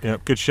 Yeah,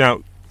 good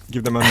shout.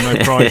 Give them a no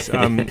prize.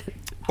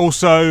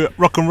 Also,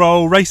 rock and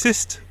roll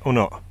racist or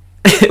not?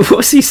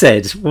 What's he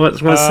said?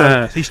 What's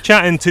He's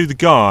chatting to the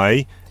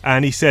guy,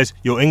 and he says,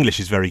 "Your English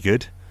is very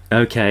good."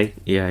 Okay,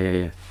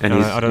 yeah. And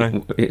I don't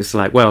know. It's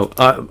like, well,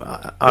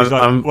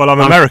 I'm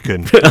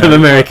American. I'm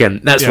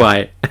American. That's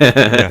why.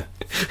 Yeah.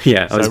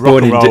 Yeah, I was So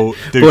born rock and roll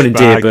in douchebag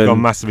Dearborn.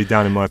 gone massively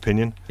down, in my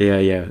opinion.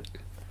 Yeah.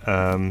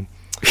 I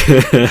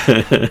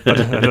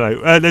don't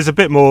know. There's a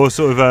bit more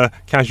sort of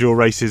casual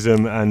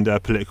racism and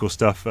political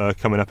stuff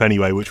coming up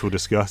anyway, which we'll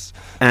discuss.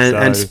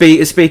 And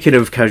speaking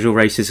of casual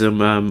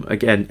racism,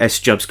 again,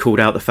 S-Jubs called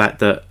out the fact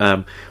that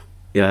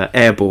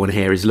Airborne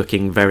here is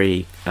looking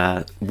very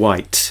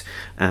white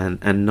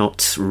and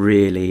not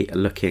really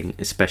looking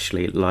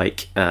especially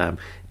like a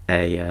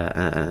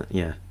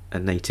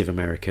Native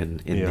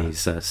American in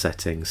these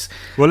settings.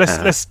 Well,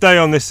 let's stay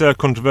on this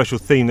controversial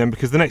theme then,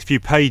 because the next few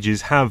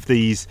pages have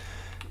these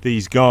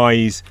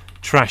guys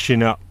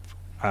trashing up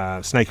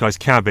Snake Eyes'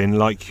 cabin,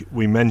 like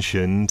we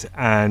mentioned,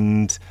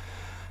 and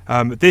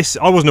this,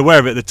 I wasn't aware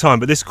of it at the time,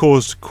 but this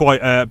caused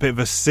quite a bit of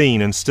a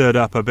scene and stirred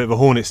up a bit of a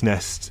hornet's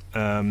nest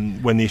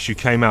when the issue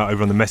came out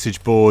over on the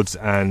message boards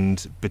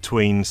and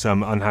between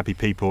some unhappy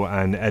people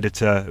and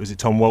editor. Was it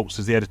Tom Waltz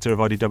was the editor of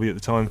IDW at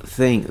the time? I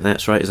think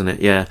that's right, isn't it?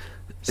 Yeah.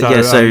 So,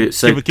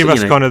 give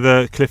us kind of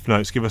the cliff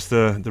notes. Give us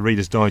the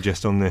Reader's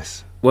Digest on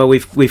this. Well,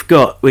 we've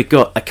got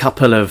a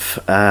couple of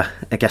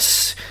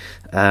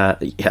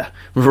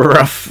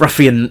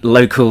ruffian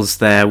locals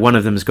there. One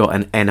of them's got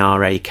an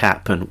NRA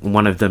cap, and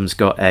one of them's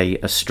got a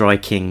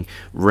striking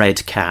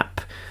red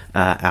cap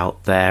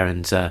out there,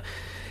 and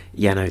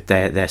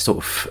they're sort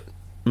of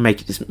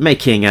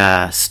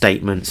making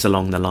statements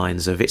along the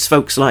lines of it's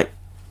folks like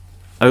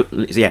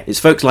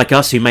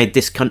us who made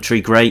this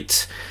country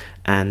great.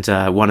 And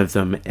one of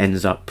them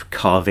ends up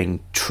carving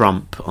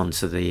Trump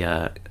onto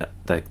the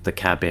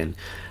cabin,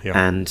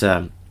 and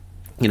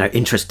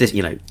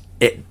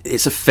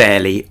it's a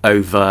fairly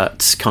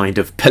overt kind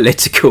of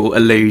political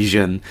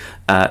allusion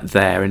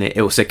there, and it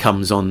also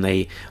comes on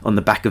the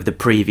back of the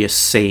previous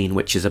scene,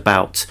 which is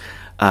about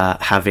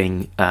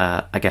having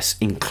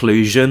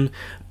inclusion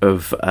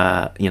of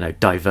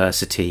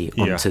diversity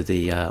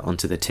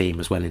onto the team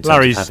as well. In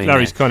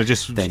Larry's kind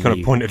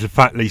of pointed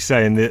factly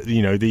saying that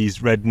these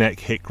redneck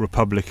hick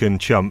Republican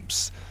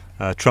chumps,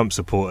 Trump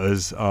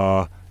supporters,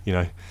 are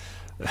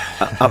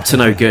up to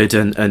no good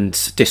and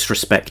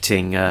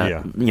disrespecting,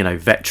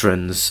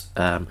 veterans,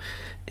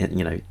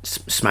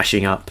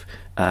 smashing up,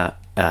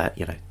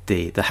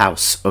 the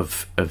house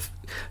of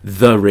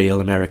the real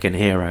American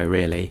hero,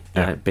 really,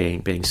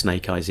 being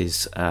Snake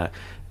Eyes'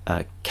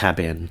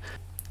 cabin.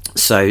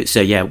 So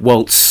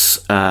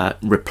Waltz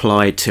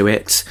replied to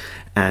it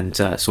and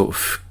sort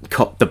of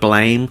copped the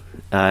blame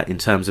in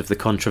terms of the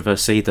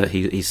controversy, that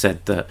he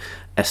said that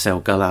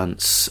S.L.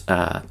 Gallant's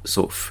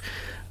sort of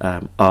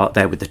art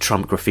there with the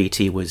Trump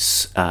graffiti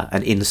was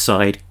an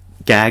inside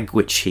gag,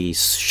 which he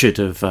should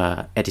have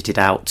edited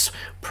out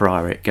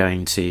prior it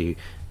going to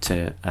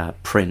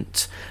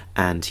print.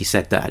 And he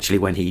said that actually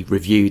when he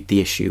reviewed the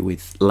issue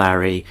with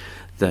Larry,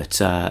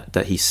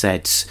 that he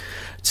said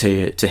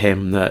to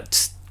him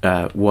that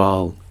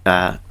while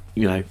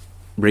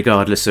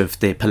regardless of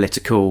the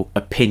political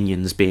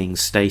opinions being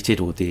stated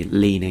or the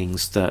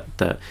leanings, that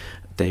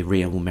the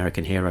Real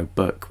American Hero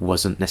book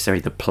wasn't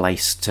necessarily the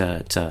place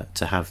to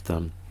have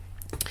them.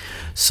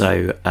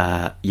 So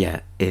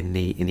in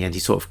the end he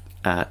sort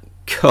of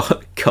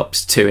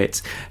cops to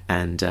it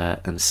and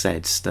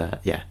said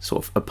that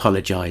sort of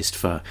apologised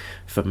for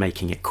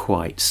making it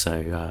quite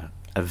so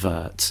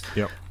overt.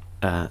 Yep.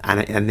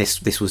 And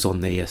this was on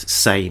the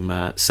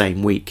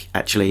same week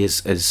actually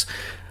as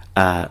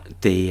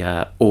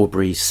the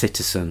Aubrey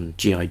Citizen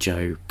G.I.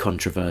 Joe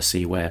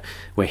controversy, where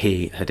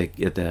he had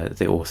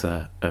the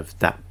author of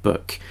that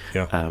book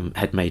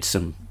had made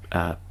some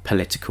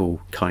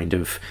political kind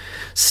of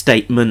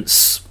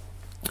statements,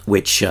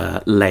 which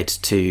led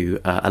to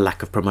a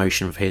lack of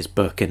promotion of his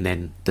book, and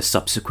then the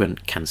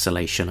subsequent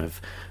cancellation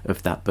of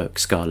that book,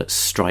 Scarlet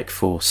Strike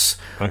Force.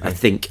 Okay. I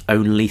think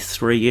only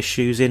 3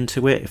 issues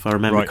into it, if I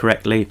remember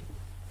correctly.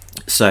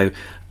 So,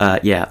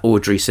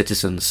 Audrey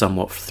Citizen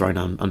somewhat thrown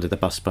under the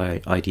bus by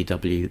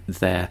IDW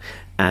there.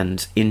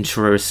 And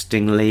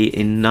interestingly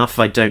enough,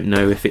 I don't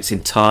know if it's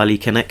entirely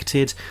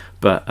connected,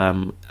 but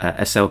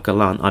S.L.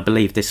 Gallant, I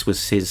believe this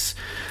was his,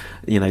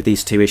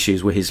 these 2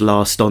 issues were his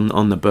last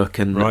on the book,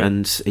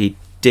 and he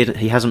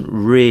hasn't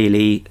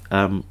really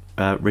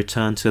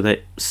returned to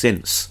it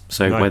since.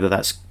 So whether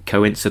that's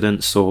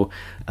coincidence or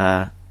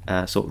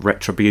sort of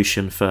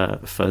retribution for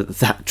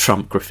that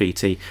Trump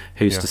graffiti,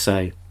 who's to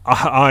say?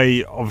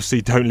 I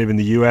obviously don't live in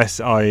the US.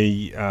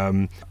 I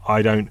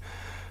don't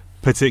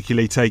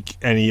particularly take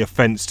any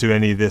offence to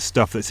any of the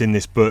stuff that's in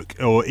this book,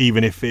 or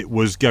even if it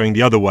was going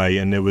the other way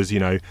and there was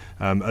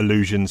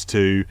allusions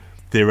to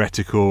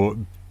theoretical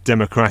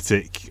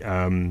Democratic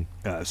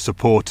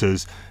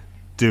supporters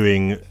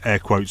doing air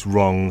quotes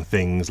wrong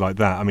things like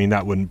that. I mean,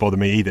 that wouldn't bother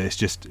me either. It's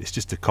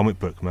just a comic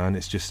book, man.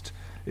 It's just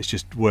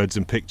words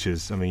and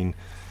pictures. I mean,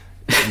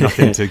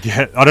 nothing to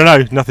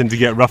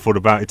get ruffled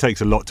about. It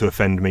takes a lot to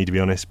offend me, to be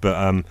honest,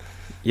 but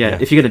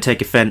if you're going to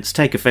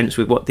take offence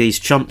with what these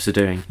chumps are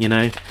doing,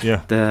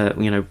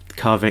 the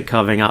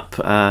carving up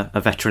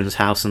a veteran's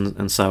house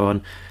and so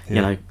on.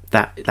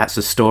 That's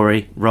a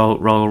story.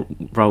 Roll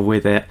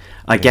with it.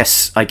 I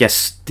guess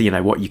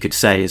what you could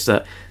say is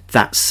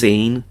that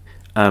scene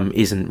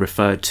isn't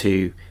referred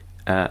to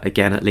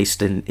again, at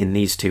least in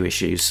these 2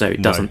 issues, so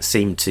it doesn't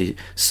seem to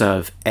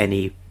serve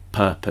any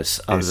purpose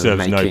other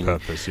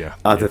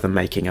than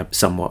making a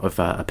somewhat of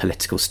a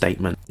political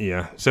statement.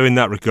 So in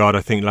that regard,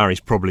 I think Larry's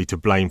probably to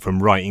blame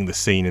from writing the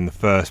scene in the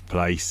first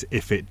place.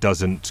 If it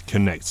doesn't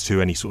connect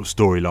to any sort of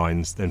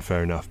storylines, then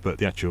fair enough, but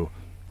the actual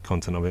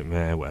content of it,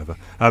 whatever.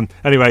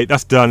 Anyway,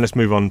 that's done. Let's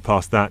move on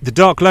past that. The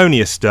Dark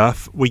Lonia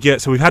stuff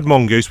we've had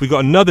Mongoose. We've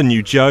got another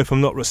new Joe, if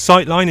I'm not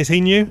Sightline. Is he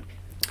new?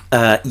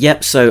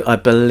 Yep, so I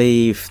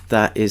believe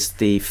that is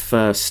the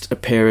first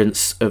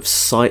appearance of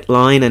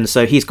Sightline, and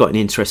so he's got an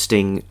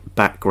interesting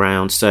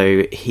background.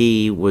 So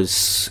he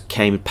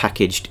came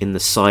packaged in the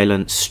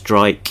Silent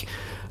Strike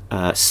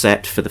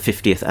set for the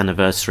 50th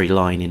anniversary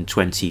line in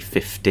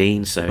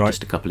 2015, so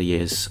just a couple of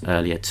years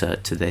earlier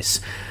to this,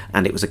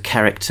 and it was a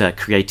character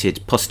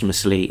created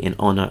posthumously in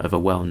honour of a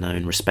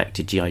well-known,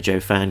 respected G.I. Joe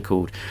fan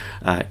called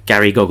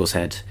Gary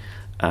Goggleshead.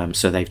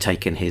 So they've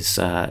taken his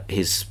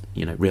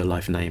real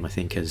life name, I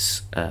think,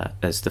 as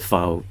the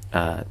file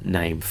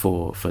name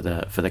for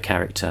the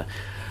character,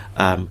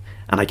 and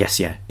I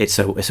guess it's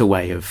a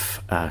way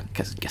of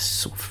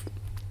sort of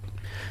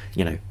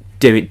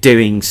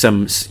doing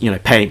some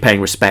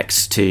paying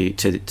respects to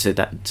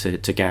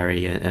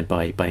Gary, and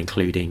by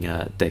including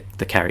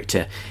the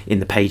character in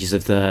the pages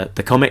of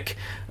the comic.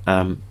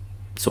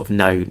 Sort of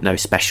no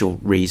special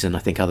reason, I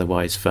think,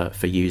 otherwise for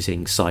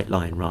using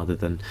Sightline rather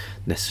than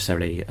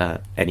necessarily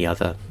any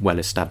other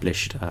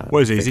well-established.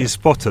 What is he? Is he a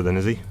spotter then?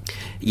 Is he?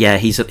 Yeah,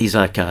 he's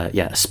like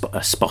a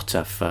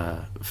spotter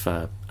for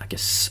I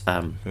guess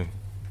a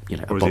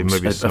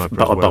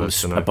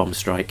bomb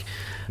strike.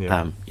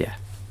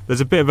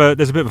 There's a bit of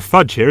a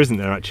fudge here, isn't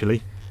there?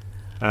 Actually.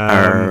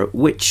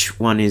 Which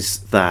one is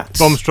that?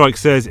 Bomb Strike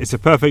says it's a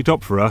perfect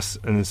op for us,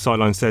 and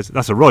Sightline says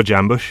that's a Rog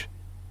ambush.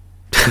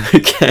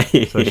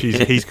 Okay. So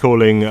he's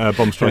calling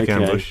Bomb Strike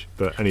ambush,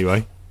 but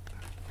anyway.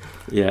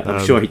 Yeah,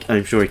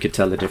 I'm sure he could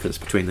tell the difference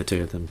between the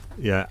two of them.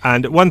 Yeah,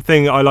 and one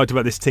thing I liked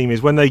about this team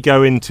is when they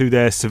go into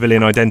their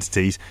civilian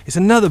identities, it's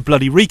another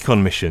bloody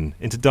recon mission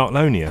into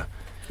Darklonia.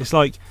 It's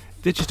like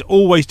they're just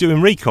always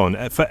doing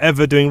recon,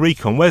 forever doing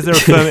recon. Where's their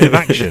affirmative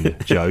action,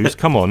 Joes?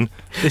 Come on,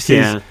 this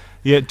is.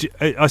 Yeah,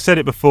 I said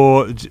it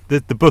before.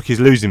 The book is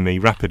losing me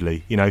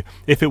rapidly. You know,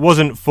 if it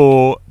wasn't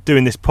for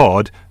doing this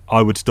pod,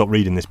 I would stop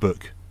reading this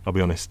book. I'll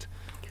be honest.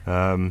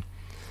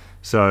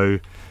 So,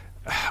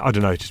 I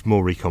don't know, just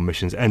more recon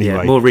missions. Anyway,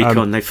 yeah, more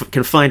recon. They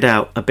can find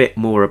out a bit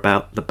more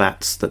about the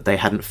bats that they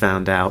hadn't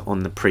found out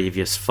on the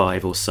previous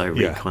 5 or so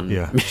recon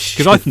missions.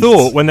 Because I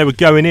thought when they were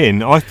going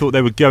in, I thought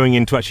they were going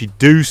in to actually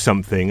do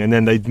something, and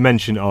then they'd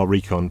mention our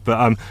recon. But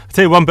I'll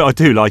tell you one bit I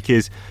do like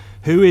is,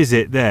 who is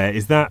it there?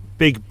 Is that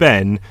Big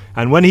Ben?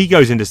 And when he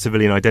goes into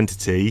civilian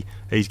identity,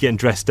 he's getting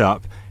dressed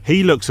up.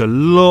 He looks a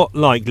lot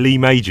like Lee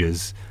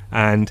Majors.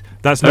 And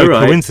that's no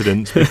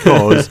coincidence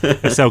because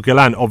S.L.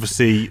 Gallant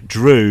obviously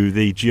drew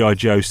the G.I.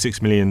 Joe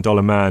 $6 Million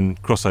Man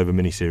crossover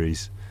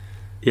miniseries.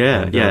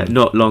 Yeah, and,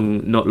 not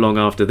long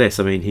after this.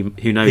 I mean,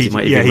 who knows? He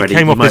might have been ready. He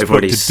came off this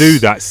book to do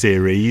that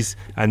series,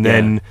 and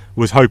then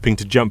was hoping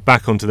to jump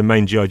back onto the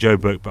main G.I. Joe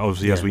book, but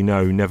obviously, as we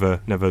know, never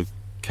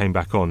came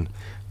back on.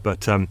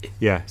 But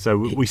so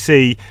we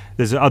see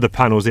there's other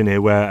panels in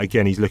here where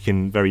again he's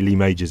looking very Lee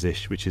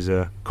Majors-ish, which is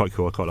quite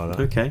cool. I quite like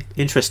that. Okay,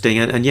 interesting,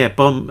 and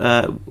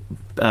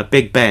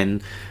Big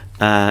Ben,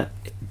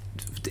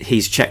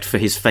 he's checked for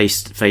his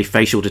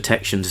facial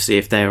detection to see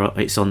if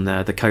it's on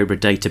the Cobra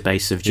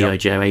database of G.I.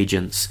 Joe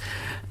agents.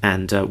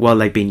 And while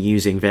they've been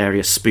using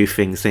various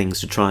spoofing things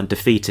to try and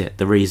defeat it,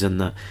 the reason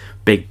that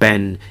Big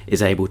Ben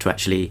is able to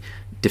actually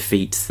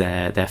defeat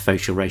their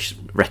facial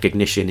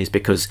recognition is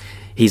because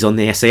he's on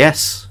the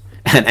SAS,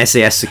 and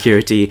SAS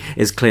security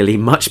is clearly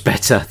much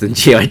better than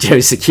G.I.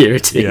 Joe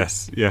security.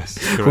 Yes,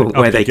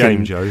 where they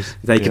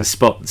can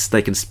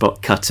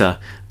spot Cutter,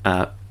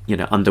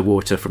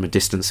 underwater from a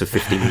distance of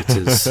 50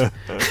 meters.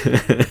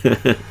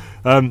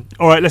 All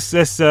right, let's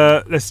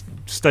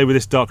stay with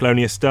this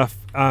Darklonia stuff.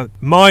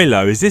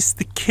 Milo, is this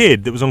the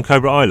kid that was on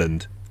Cobra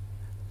Island?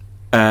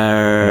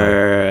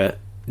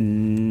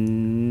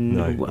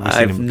 No, I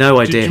have no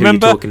idea who you're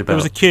talking about. There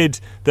was a kid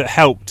that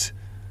helped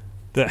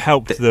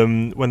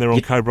them when they were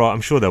on Cobra.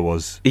 I'm sure there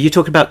was. Are you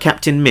talking about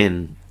Captain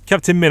Min?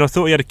 Captain Min, I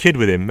thought he had a kid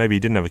with him. Maybe he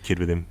didn't have a kid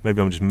with him. Maybe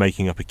I'm just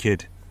making up a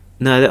kid.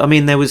 No, I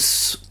mean there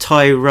was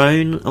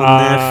Tyrone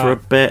on there for a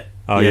bit.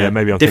 Oh yeah,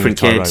 maybe I'm different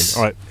thinking of kids.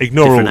 Tyrone. All right,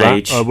 ignore all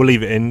that. We'll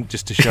leave it in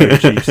just to show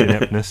Chief's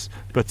ineptness.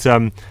 But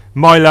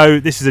Milo,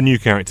 this is a new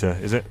character,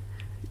 is it?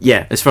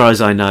 Yeah, as far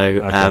as I know.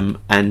 Okay.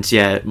 And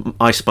yeah,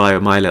 I Spy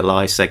or My Little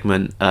Eye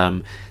segment.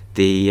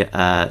 The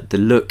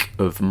look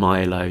of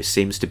Milo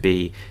seems to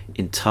be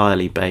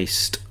entirely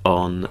based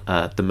on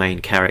the main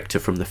character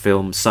from the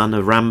film Son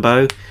of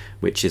Rambo,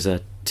 which is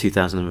a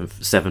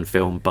 2007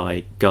 film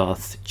by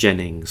Garth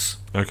Jennings.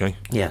 Okay.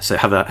 Yeah, so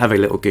have a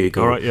little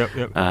Google. All right.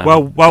 Yep.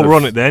 Well, while we're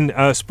on it, then,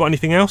 spot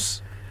anything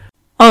else?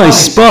 I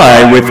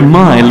spy with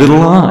my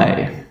little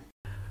eye.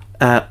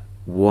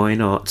 Why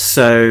not?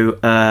 So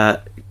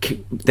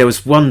there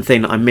was one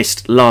thing that I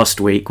missed last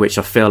week, which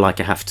I feel like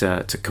I have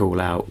to call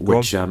out,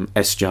 which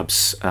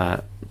S-Jubs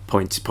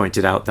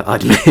pointed out that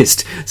I'd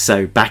missed.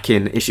 So back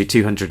in issue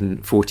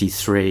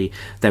 243,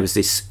 there was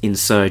this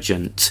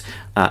insurgent,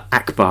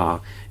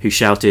 Akbar, who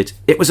shouted,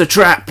 "It was a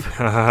trap!"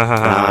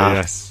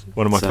 Yes,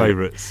 one of my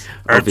favourites.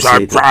 It's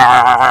a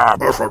trap!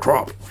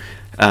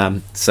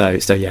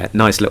 So yeah,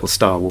 nice little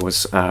Star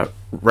Wars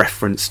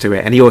reference to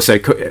it. And he also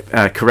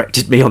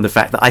corrected me on the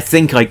fact that I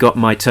think I got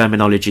my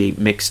terminology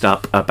mixed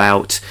up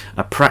about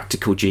a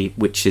practical Jeep,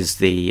 which is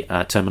the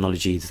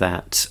terminology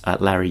that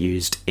Larry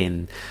used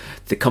in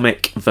the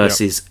comic,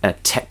 versus a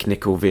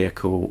technical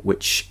vehicle,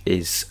 which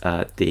is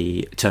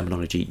the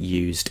terminology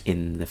used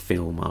in the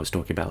film I was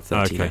talking about,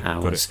 13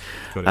 Hours.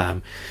 Got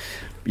it.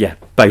 Yeah,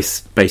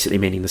 both basically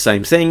meaning the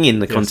same thing in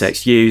the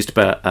context used,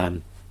 but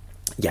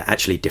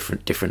actually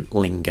different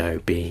lingo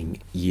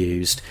being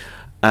used.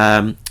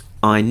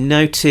 I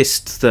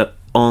noticed that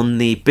on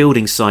the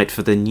building site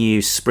for the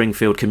new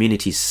Springfield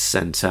Community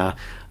Centre,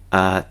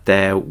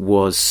 there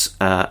was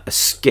a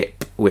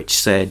skip which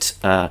said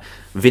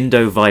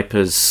Vindo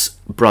Vipers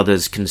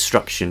Brothers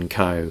Construction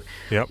Co.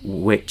 Yep.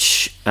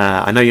 Which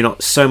I know you're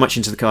not so much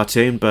into the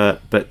cartoon,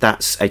 but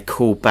that's a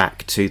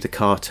callback to the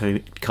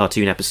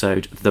cartoon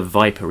episode The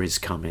Viper is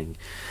Coming.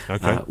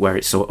 Okay. Where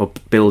it's sort of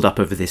build up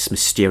over this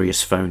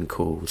mysterious phone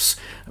calls,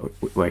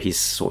 where he's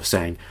sort of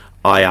saying,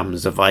 "I am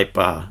the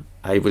Viper.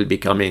 I will be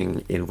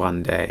coming in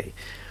one day."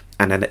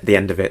 And then at the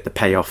end of it, the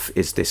payoff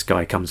is this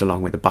guy comes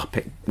along with a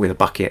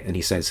bucket, and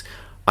he says,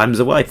 "I'm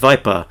the White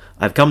Viper.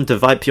 I've come to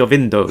wipe your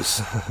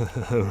windows."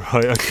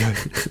 Right. Okay.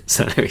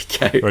 So there we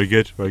go. Very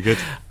good.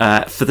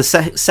 For the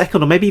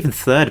second or maybe even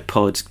third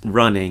pod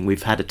running,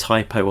 we've had a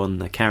typo on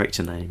the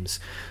character names.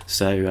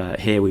 So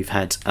here we've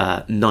had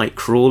Night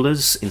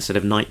Crawlers instead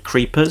of Night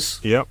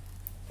Creepers. Yep.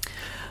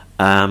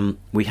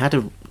 We had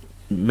a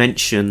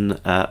mention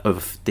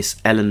of this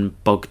Ellen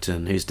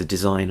Bogdan, who's the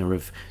designer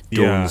of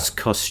Dawn's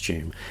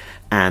costume,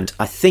 and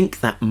I think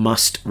that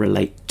must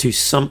relate to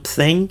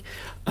something.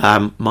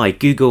 My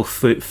Google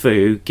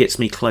foo gets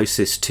me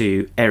closest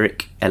to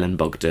Eric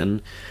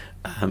Ellenbogdan,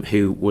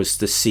 who was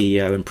the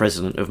CEO and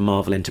president of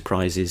Marvel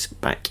Enterprises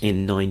back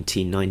in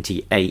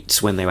 1998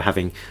 when they were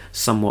having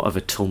somewhat of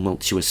a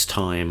tumultuous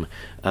time,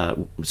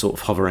 sort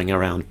of hovering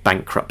around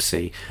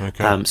bankruptcy.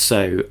 Okay. And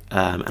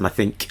I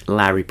think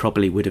Larry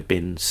probably would have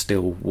been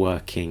still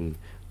working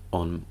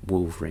on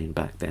Wolverine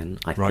back then,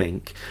 I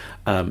think.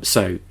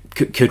 So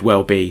could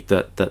well be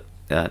that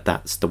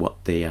that's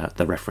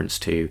the reference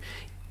to,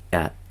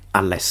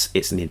 unless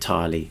it's an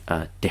entirely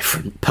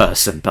different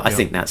person. But I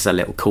think that's a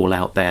little call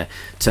out there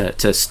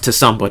to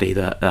somebody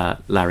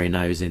that Larry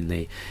knows in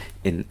the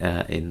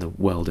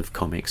world of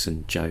comics,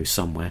 and Joe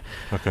somewhere.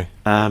 Okay.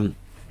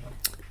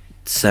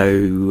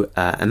 So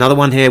another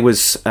one here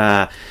was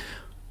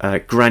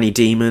Granny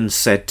Demon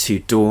said to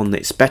Dawn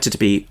that it's better to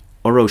be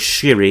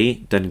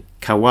Oroshiri than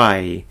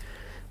kawaii.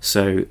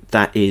 So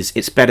that is,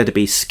 it's better to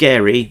be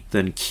scary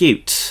than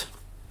cute.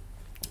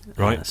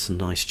 Right. Some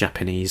nice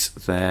Japanese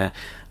there.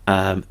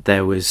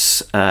 There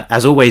was,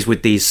 as always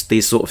with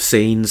these sort of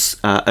scenes,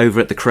 over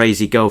at the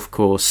crazy golf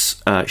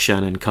course,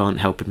 Shannon can't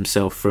help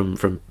himself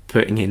from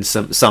putting in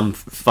some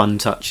fun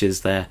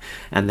touches there,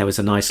 and there was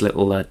a nice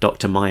little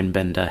Dr.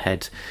 Mindbender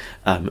head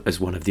as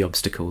one of the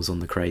obstacles on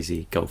the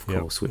crazy golf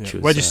course, which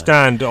was... Where do you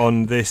stand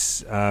on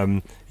this?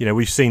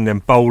 We've seen them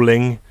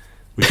bowling,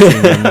 we've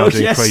seen them now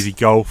doing crazy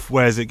golf.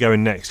 Where's it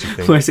going next, do you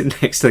think? Where's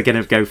it next? They're going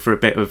to go for a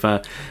bit of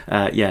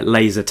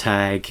laser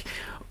tag,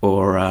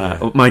 or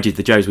mind you,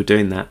 the Joes were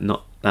doing that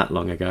not that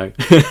long ago.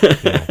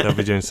 They'll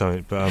be doing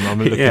something, but I'm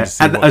looking to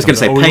see. And I was going to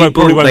say,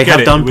 paintball. They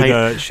have done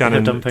with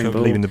Shannon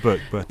leaving the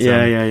book, but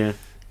yeah.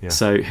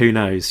 So who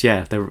knows?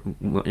 Yeah,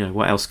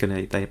 what else can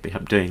they be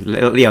doing?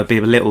 It'll be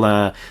a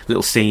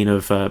little scene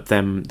of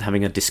them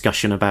having a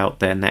discussion about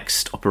their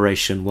next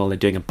operation while they're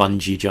doing a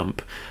bungee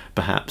jump,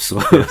 perhaps.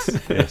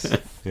 Yes.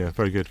 Yeah,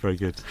 very good, very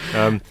good.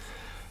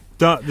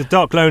 The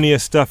Darklonia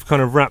stuff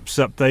kind of wraps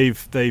up.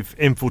 They've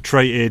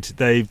infiltrated.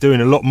 They're doing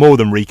a lot more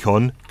than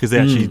recon, because they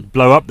actually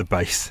blow up the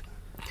base.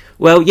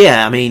 Well,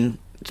 yeah, I mean,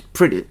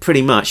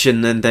 pretty much.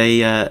 And then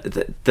they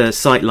the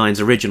Sightline's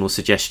original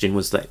suggestion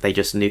was that they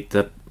just nuked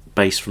the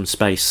base from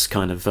space,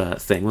 kind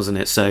of thing, wasn't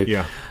it? So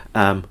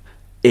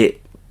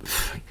it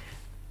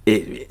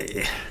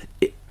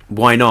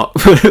why not?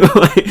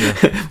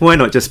 Why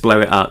not just blow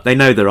it up? They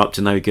know they're up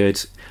to no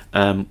good.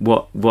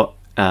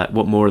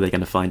 What more are they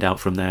going to find out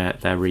from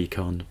their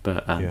recon?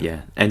 But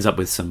ends up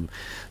with some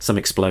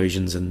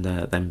explosions and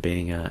them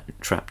being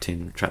trapped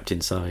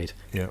inside.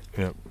 Yeah.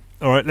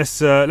 All right, let's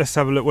have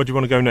a look. Where do you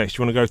want to go next?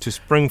 Do you want to go to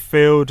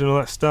Springfield and all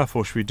that stuff,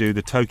 or should we do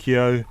the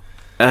Tokyo?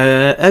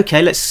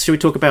 Okay, should we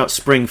talk about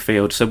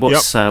Springfield? So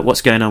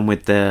what's going on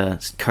with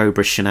the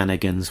Cobra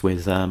shenanigans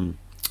with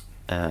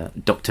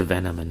Dr.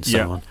 Venom and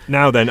so on?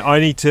 Now then, I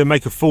need to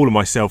make a fool of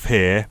myself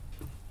here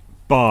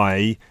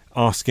by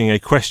asking a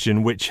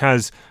question which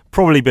has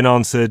probably been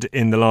answered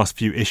in the last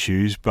few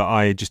issues, but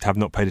I just have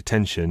not paid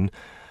attention.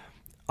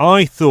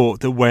 I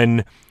thought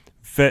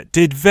that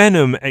did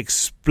Venom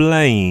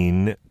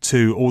explain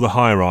to all the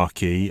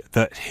hierarchy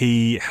that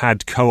he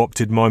had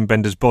co-opted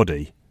Mindbender's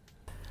body?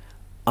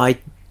 I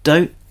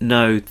don't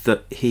know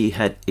that he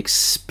had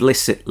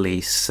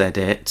explicitly said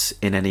it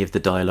in any of the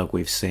dialogue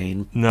we've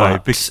seen. No,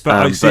 but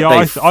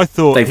I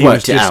thought they've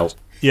worked it out.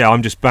 Yeah,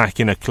 I'm just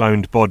back in a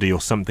cloned body or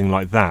something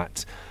like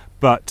that.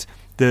 But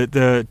the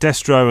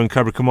Destro and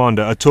Cobra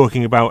Commander are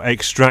talking about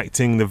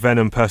extracting the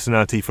Venom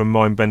personality from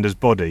Mindbender's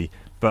body.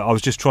 But I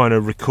was just trying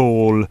to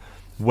recall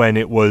when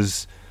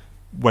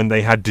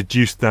they had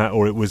deduced that,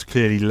 or it was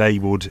clearly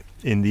labelled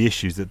in the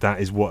issues that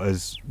is what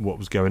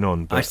was going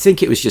on. But I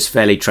think it was just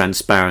fairly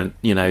transparent,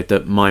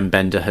 that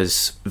Mindbender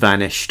has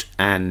vanished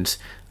and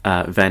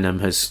Venom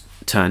has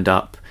turned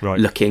up,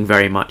 looking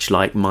very much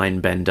like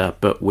Mindbender,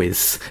 but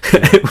with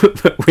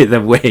with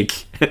a wig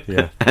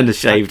and a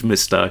shaved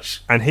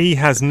moustache. And he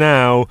has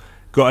now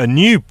got a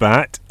new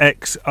bat,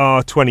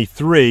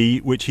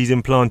 XR23, which he's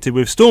implanted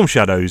with Storm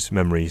Shadow's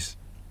memories.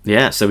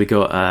 Yeah, so we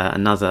got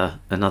another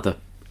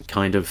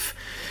kind of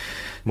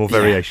more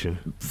variation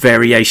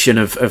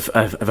of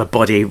a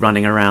body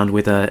running around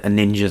with a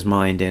ninja's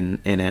mind in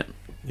it.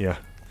 Yeah.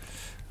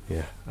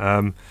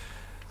 I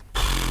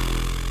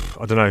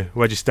don't know.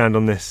 Where do you stand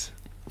on this?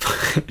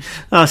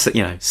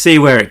 See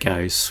where it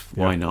goes.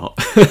 Why not?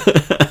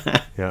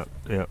 Yeah.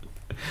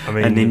 I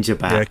mean, a ninja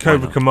bat. Yeah,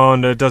 Cobra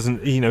Commander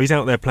doesn't. He's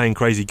out there playing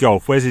crazy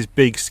golf. Where's his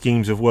big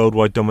schemes of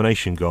worldwide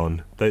domination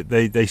gone?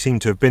 They seem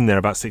to have been there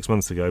about 6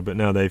 months ago, but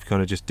now they've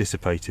kind of just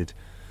dissipated.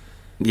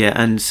 Yeah,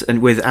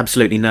 and with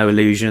absolutely no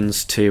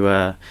allusions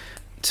to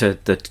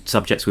the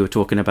subjects we were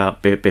talking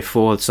about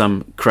before.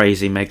 Some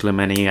crazy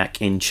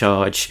megalomaniac in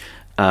charge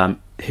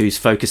who's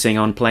focusing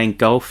on playing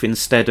golf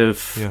instead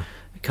of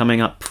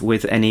coming up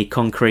with any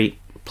concrete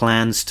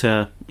plans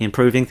to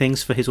improving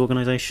things for his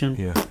organisation.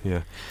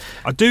 Yeah.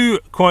 I do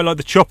quite like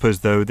the choppers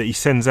though that he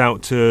sends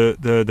out to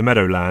the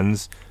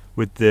Meadowlands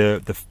with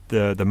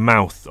the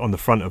mouth on the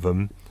front of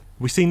them.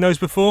 Have we seen those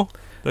before?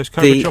 Those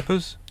Cobra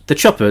choppers? The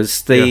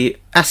choppers, the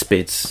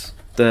aspids,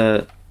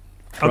 the...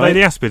 Are they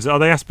the aspids? Are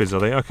they aspids, are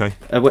they? Okay.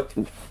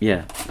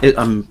 Yeah.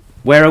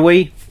 Where are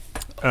we?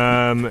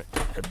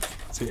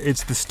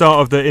 It's the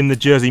start of in the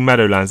Jersey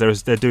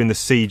Meadowlands. They're doing the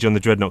siege on the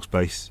Dreadnoks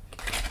base.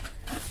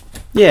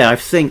 Yeah, I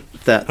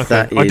think that is...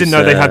 I didn't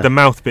know they had the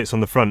mouth bits on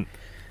the front.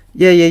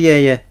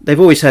 Yeah. They've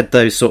always had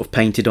those sort of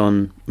painted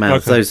on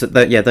mouths.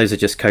 Okay. Those are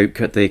just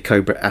the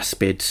Cobra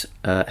Aspid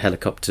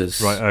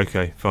helicopters. Right.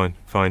 Okay.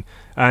 Fine.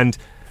 And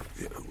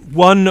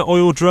one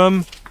oil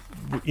drum,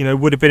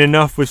 would have been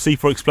enough with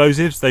C4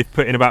 explosives. They've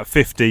put in about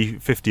 50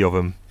 of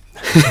them.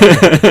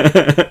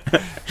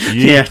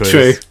 Yeah,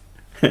 true.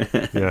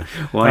 Yeah.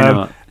 Why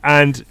not?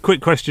 And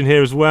quick question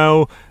here as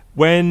well.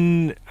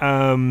 When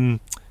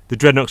the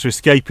Dreadnoks are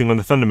escaping on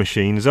the Thunder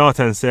Machine,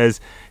 Zartan says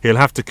he'll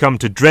have to come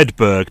to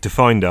Dreadburg to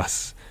find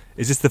us.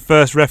 Is this the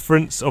first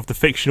reference of the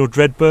fictional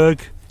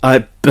Dreadburg?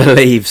 I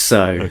believe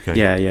so. Okay.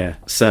 Yeah.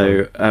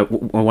 So I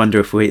wonder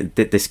if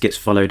this gets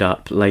followed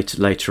up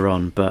later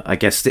on. But I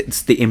guess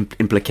it's the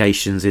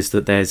implications is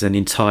that there's an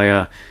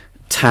entire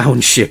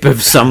township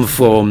of some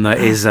form that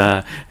is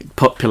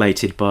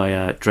populated by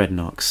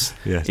Dreadnoks.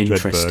 Yes,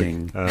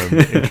 interesting.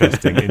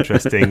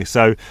 Interesting.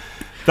 So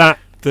that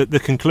the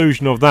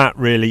conclusion of that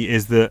really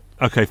is that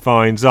okay,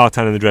 fine,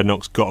 Zartan and the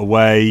Dreadnoks got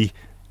away,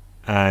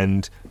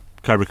 and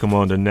Cobra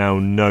Commander now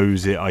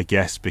knows it, I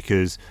guess,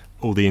 because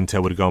all the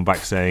intel would have gone back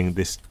saying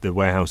the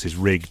warehouse is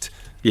rigged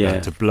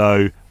to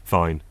blow.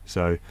 Fine.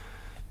 So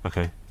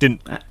okay,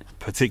 didn't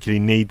particularly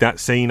need that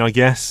scene, I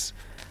guess.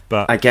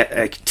 But I get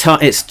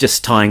it's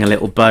just tying a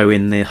little bow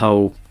in the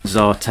whole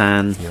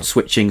Zartan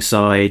switching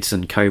sides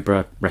and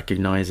Cobra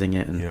recognising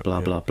it and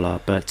blah blah.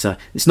 But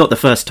it's not the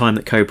first time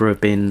that Cobra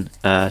have been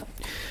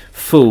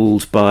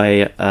fooled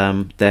by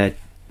their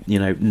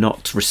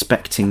not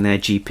respecting their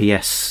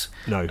GPS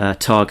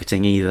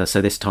targeting either.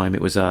 So this time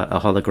it was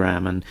a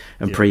hologram,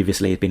 and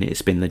previously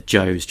it's been the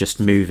Joes just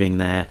moving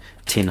their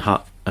tin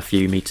hut a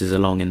few meters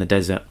along in the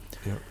desert.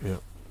 Yeah.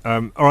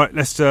 All right,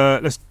 let's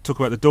talk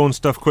about the Dawn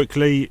stuff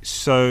quickly.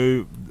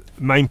 So,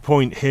 main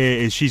point here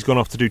is she's gone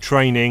off to do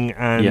training,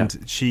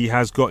 and she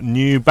has got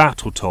new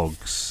battle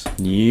togs.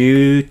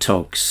 New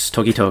togs,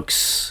 Toggy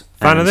togs.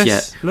 Fan of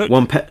this? Yeah, look,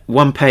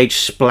 one page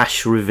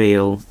splash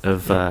reveal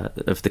of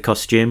the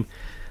costume.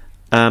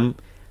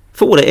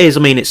 For what it is, I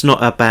mean, it's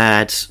not a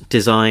bad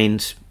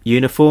designed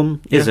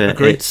uniform, is it?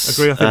 Agree. I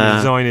think the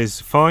design is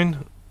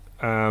fine.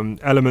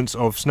 Elements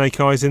of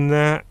Snake Eyes in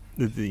there.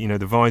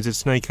 The visored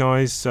Snake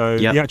Eyes. So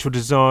the actual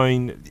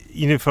design,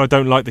 even if I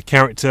don't like the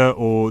character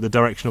or the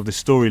direction of the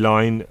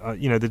storyline,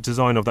 the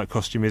design of that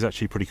costume is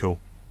actually pretty cool.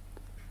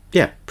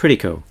 Yeah, pretty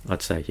cool,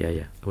 I'd say. Yeah,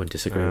 I wouldn't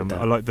disagree with that.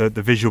 I like the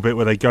visual bit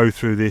where they go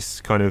through this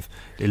kind of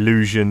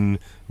illusion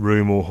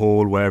room or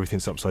hall where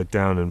everything's upside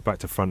down and back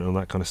to front and all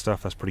that kind of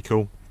stuff. That's pretty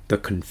cool. The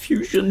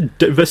confusion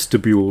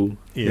vestibule.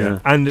 Yeah.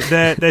 And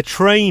they're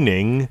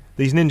training.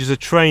 These ninjas are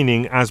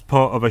training as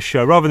part of a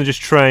show, rather than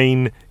just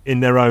train in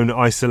their own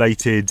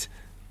isolated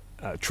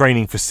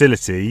training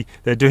facility.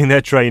 They're doing their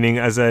training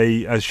as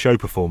show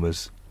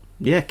performers.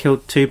 Yeah,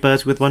 killed two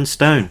birds with one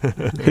stone.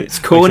 It's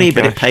corny,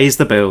 but it pays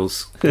the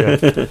bills.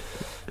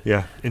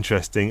 Yeah,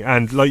 interesting.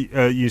 And like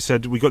you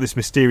said, we got this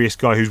mysterious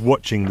guy who's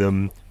watching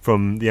them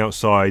from the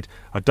outside.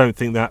 I don't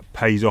think that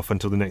pays off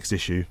until the next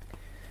issue.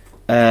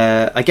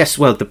 I guess.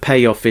 Well, the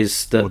payoff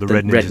is that the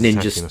Red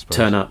Ninjas attacking,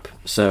 turn up.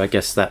 So I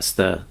guess that's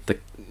the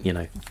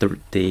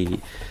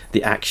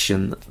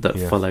action that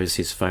follows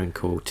his phone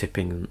call,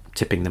 tipping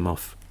them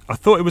off. I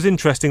thought it was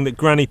interesting that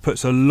Granny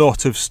puts a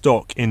lot of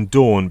stock in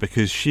Dawn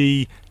because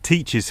she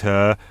teaches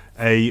her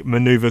a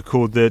manoeuvre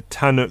called the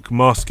Tanuki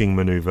masking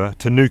manoeuvre,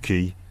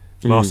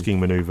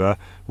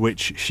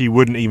 which she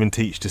wouldn't even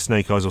teach to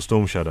Snake Eyes or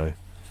Storm Shadow.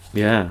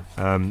 Yeah.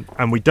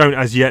 And we don't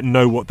as yet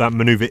know what that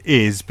manoeuvre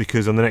is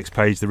because on the next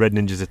page the Red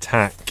Ninjas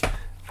attack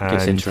and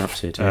gets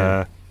interrupted.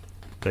 Yeah.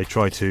 They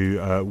try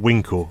to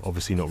winkle,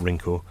 obviously not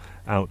wrinkle,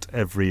 out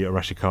every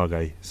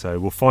Arashikage. So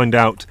we'll find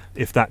out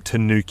if that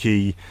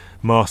Tanuki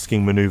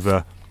masking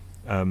manoeuvre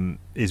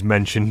is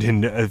mentioned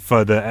in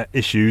further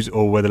issues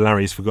or whether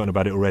Larry's forgotten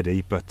about it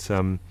already. But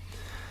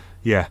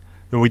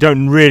we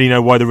don't really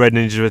know why the Red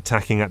Ninjas are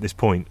attacking at this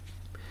point.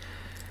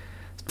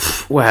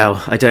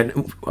 Well, I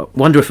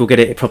wonder if we'll get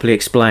it properly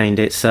explained.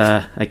 It's,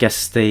 I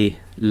guess, the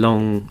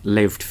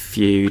long-lived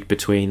feud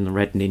between the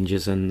Red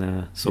Ninjas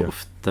and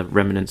of the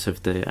remnants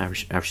of the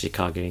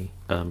Arashikage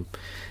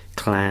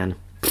clan.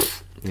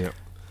 Yeah.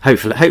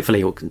 Hopefully,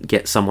 it'll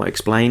get somewhat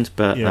explained.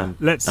 But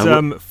let's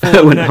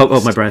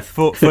hold my breath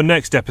for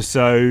next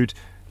episode.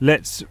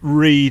 Let's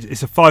read.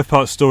 It's a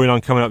 5-part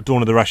storyline coming up,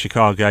 Dawn of the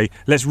Arashikage.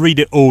 Let's read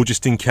it all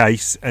just in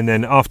case, and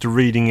then after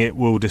reading it,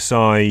 we'll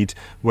decide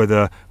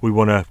whether we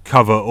want to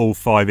cover all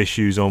 5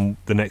 issues on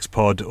the next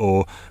pod,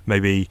 or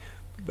maybe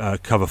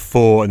cover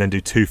 4 and then do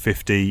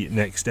 250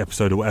 next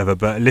episode or whatever.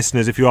 But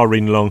listeners, if you are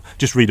reading along,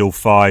 just read all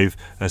 5,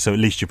 so at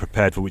least you're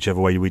prepared for whichever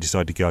way we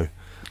decide to go.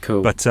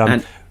 Cool. But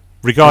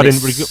regarding,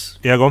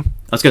 go on.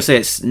 I was going to say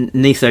it's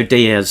Nitho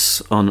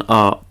Diaz on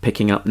art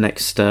picking up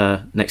next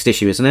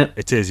issue, isn't it?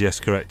 It is, yes,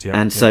 correct. Yeah,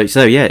 and so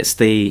it's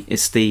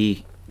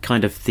the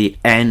kind of the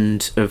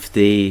end of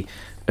the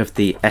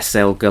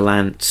SL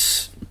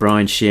Gallant,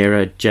 Brian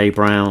Shearer, Jay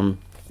Brown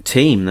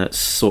team that's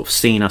sort of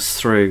seen us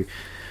through,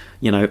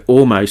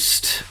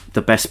 almost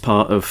the best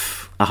part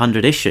of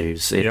 100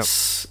 issues.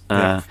 It's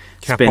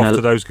cap been off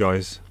to those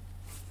guys.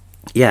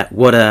 Yeah,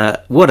 what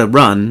a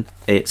run!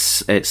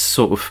 It's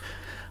sort of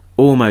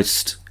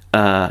almost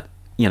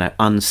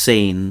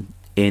unseen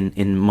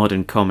in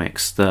modern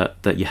comics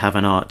that you have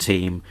an art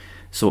team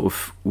sort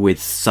of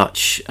with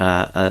such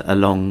a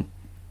long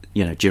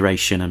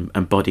duration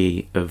and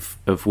body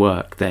of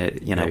work. There,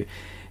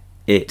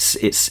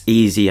 it's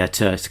easier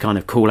to kind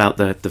of call out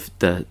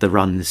the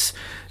runs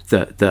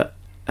that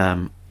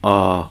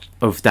are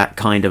of that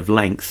kind of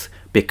length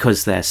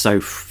because they're so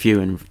few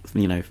and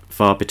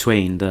far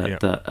between.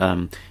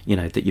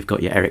 That you've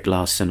got your Eric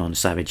Larson on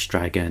Savage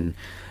Dragon.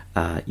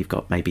 You've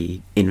got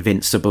maybe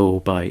Invincible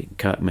by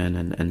Kirkman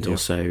and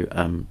also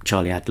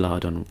Charlie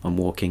Adlard on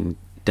Walking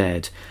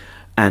Dead,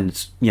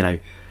 and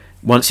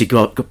once you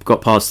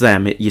got past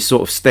them, you're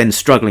sort of then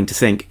struggling to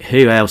think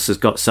who else has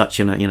got such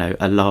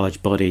a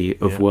large body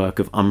of work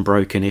of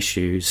unbroken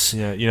issues.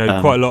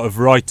 Yeah, quite a lot of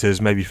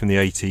writers maybe from the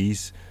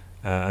 80s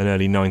and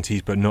early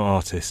 90s, but not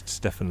artists,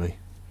 definitely.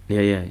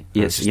 Yeah.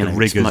 It's just the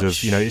rigours of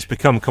it's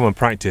become common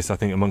practice, I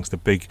think, amongst the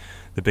big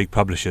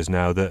publishers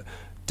now that.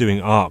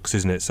 Doing arcs,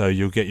 isn't it? So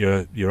you'll get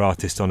your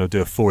artist on, he'll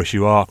do a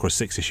 4-issue arc or a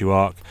 6-issue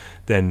arc,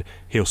 then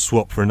he'll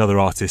swap for another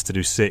artist to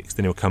do 6,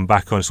 then he'll come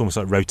back on. It's almost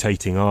like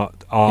rotating art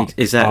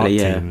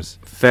exactly. Art teams.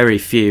 Very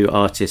few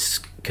artists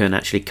can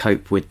actually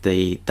cope with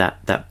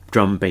that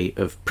drumbeat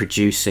of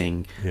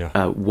producing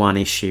one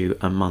issue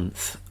a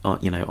month,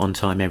 on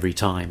time every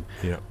time.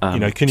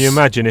 Yeah. Can you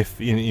imagine if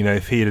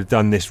if he had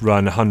done this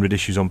run 100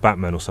 issues on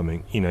Batman or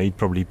something? He'd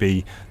probably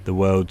be the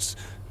world's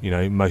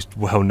most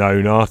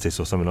well-known artist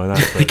or something like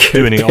that. But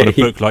doing it on a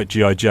book like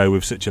G.I. Joe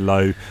with such a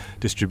low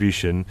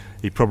distribution,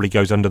 he probably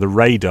goes under the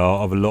radar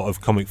of a lot of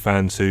comic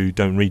fans who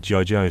don't read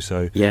G.I. Joe.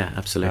 So yeah,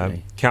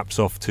 absolutely. Caps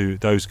off to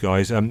those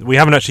guys. We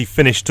haven't actually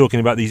finished talking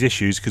about these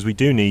issues because we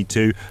do need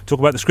to talk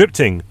about the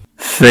scripting.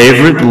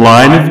 Favourite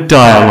line of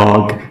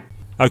dialogue?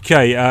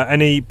 Okay,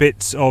 any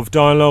bits of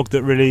dialogue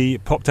that really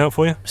popped out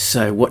for you?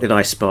 So what did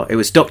I spot? It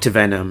was Dr.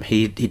 Venom.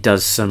 He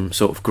does some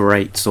sort of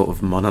great sort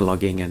of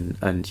monologuing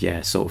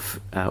and sort of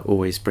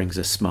always brings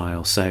a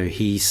smile. So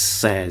he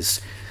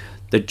says,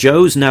 "The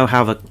Joes now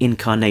have an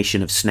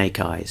incarnation of Snake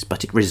Eyes,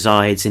 but it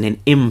resides in an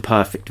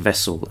imperfect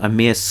vessel, a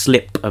mere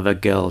slip of a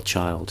girl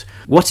child.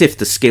 What if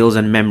the skills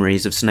and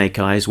memories of Snake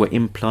Eyes were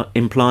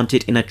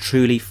implanted in a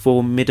truly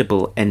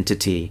formidable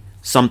entity?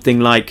 Something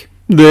like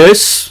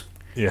this?"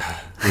 Yeah,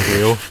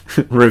 reveal.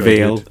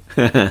 Reveal.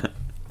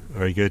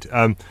 Very good.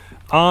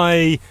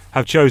 I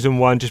have chosen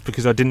one just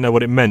because I didn't know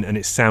what it meant and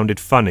it sounded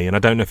funny, and I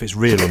don't know if it's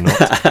real or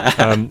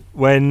not.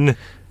 When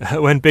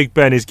Big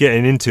Ben is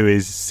getting into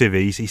his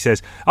civvies, he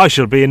says, "I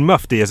shall be in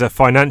Mufti as a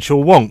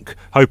financial wonk,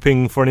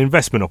 hoping for an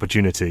investment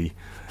opportunity."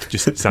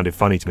 Just sounded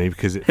funny to me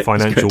because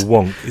financial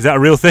wonk. Is that a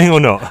real thing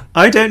or not?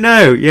 I don't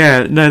know.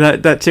 Yeah, no,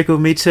 that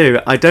tickled me too.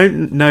 I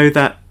don't know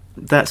that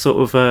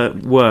sort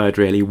of word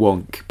really,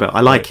 wonk, but I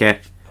like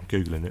it.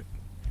 Googling it.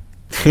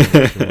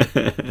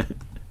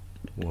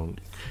 Wonk.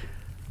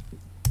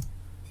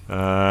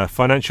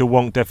 Financial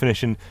wonk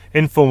definition: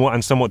 informal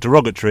and somewhat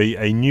derogatory,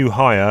 a new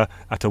hire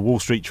at a Wall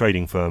Street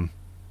trading firm.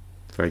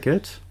 Very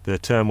good. The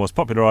term was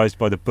popularised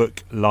by the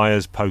book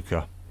Liar's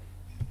Poker.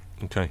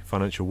 Okay,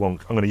 financial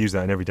wonk. I'm going to use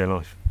that in everyday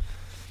life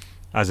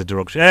as a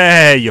derogatory.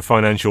 Hey, you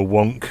financial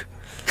wonk.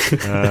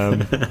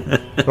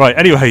 Right,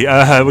 anyway,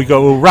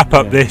 we'll wrap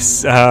up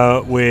this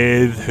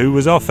with who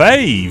was our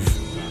fave.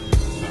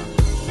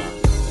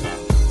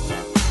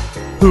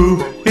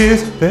 Who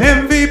is the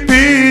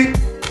MVP?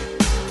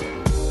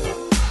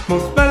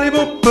 Most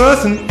valuable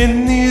person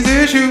in these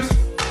issues.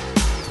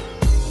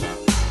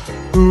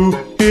 Who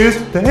is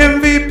the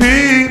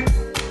MVP?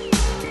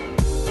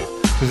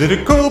 Is it a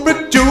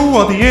Cobra Joe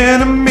or the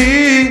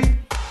enemy?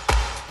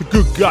 The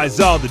good guys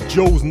are the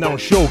Joes now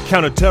show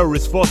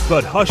counter-terrorist force,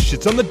 but hush,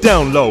 it's on the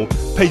down low.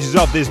 Pages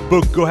of this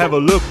book, go have a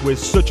look. We're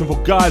searching for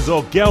guys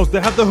or gals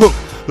that have the hook.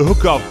 The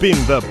hook of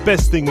being the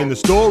best thing in the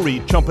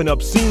story, chomping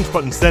up scenes,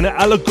 front and center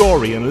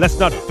allegory. And let's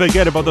not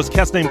forget about those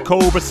cats named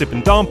Cobra,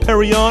 sipping Dom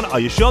Perignon. Are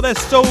you sure they're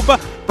sober?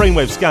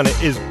 Brainwave Scanner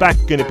is back,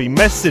 gonna be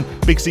messing.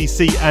 Big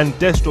CC and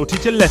Destro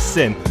teach a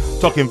lesson.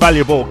 Talking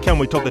valuable, can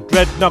we talk the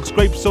dreadnoughts,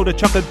 grape soda,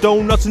 chocolate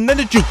donuts, and then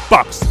the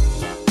jukebox?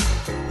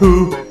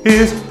 Who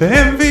is the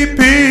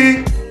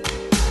MVP?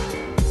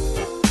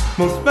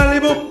 Most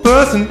valuable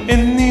person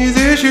in these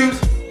issues.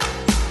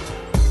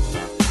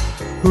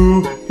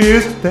 Who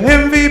is the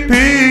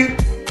MVP?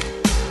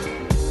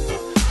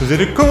 Is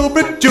it a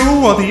Cobra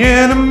Joe or the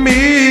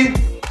enemy?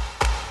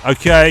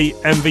 Okay,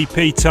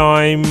 MVP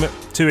time.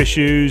 2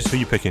 issues. Who are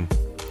you picking?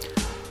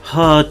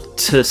 Hard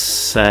to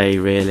say,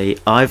 really.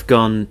 I've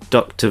gone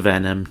Dr.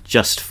 Venom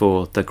just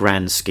for the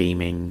grand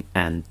scheming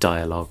and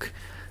dialogue.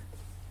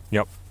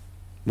 Yep.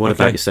 What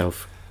about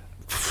yourself?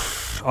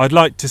 I'd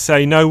like to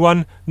say no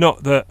one.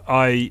 Not that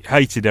I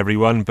hated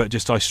everyone, but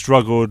just I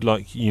struggled,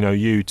 like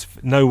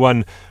no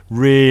one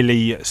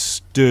really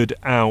stood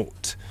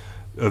out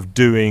of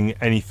doing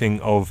anything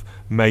of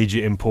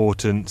major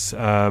importance.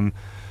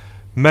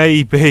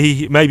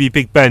 Maybe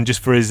Big Ben,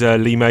 just for his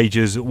Lee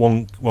Majors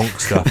wonk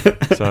stuff.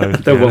 So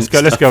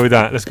let's go with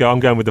that. Let's go. I'm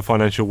going with the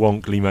financial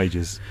wonk Lee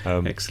Majors.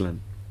 Excellent.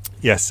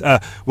 Yes,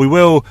 we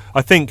will.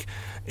 I think,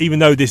 even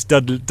though this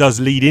does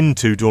lead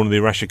into Dawn of the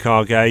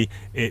Arashikage,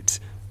 it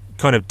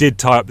kind of did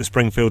tie up the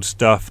Springfield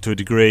stuff to a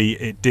degree.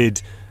 It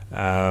did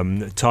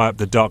tie up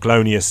the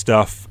Darklonia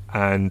stuff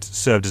and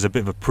served as a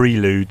bit of a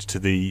prelude to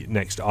the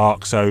next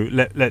arc. So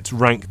let's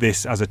rank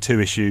this as a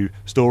 2-issue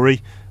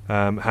story.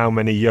 How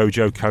many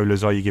Yojo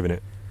Colas are you giving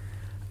it?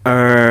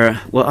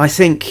 Well, I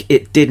think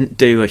it didn't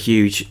do a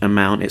huge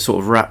amount. It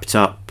sort of wrapped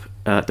up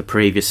the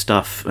previous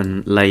stuff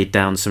and laid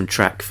down some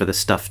track for the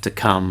stuff to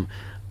come.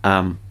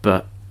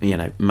 But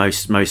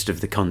most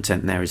of the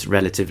content there is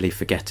relatively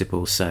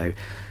forgettable. So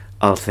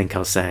I'll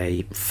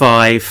say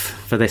 5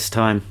 for this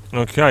time.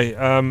 Okay.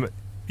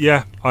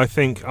 Yeah, I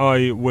think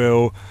I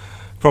will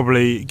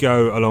probably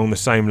go along the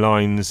same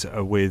lines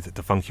with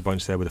the Funky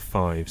Bunch there with a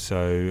 5.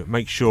 So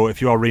make sure,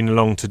 if you are reading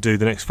along, to do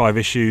the next 5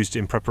 issues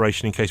in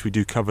preparation in case we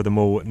do cover them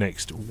all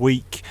next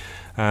week.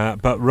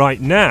 But right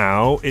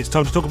now, it's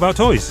time to talk about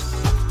toys.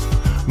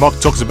 Mark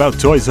talks about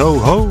toys, ho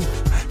ho.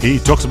 He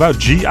talks about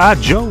G.I.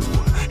 Joe.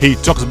 He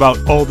talks about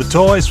all the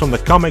toys from the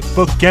comic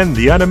book and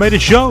the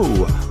animated show.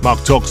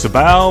 Mark talks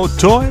about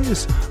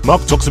toys.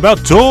 Mark talks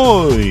about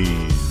toys.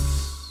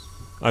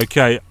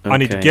 Okay. I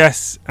need to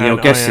guess. Your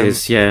guess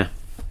is, yeah.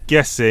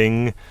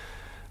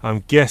 I'm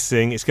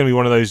guessing it's going to be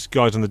one of those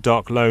guys on the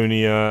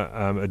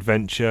Darklonia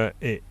adventure.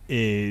 It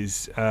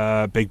is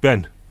Big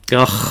Ben.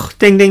 Oh,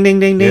 ding, ding,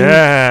 ding, ding, ding.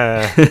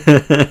 Yeah.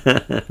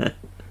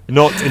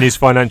 Not in his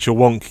financial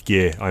wonk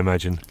gear, I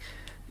imagine.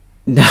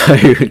 No,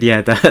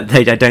 yeah,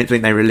 I don't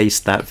think they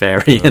released that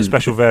variant.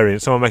 Special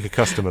variant. Someone make a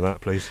custom of that,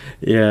 please.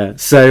 Yeah,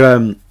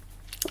 so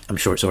I'm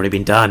sure it's already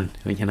been done,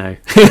 I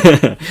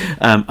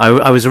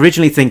was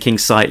originally thinking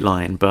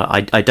Sightline, but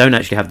I don't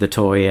actually have the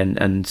toy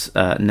and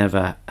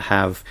never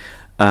have.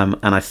 And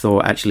I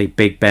thought actually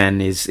Big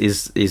Ben is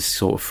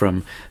sort of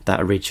from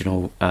that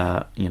original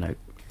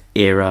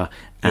era,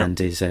 and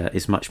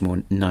is much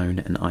more known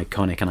and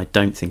iconic, and I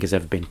don't think has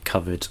ever been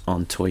covered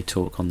on Toy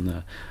Talk on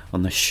the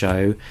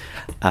show,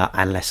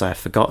 unless I have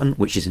forgotten,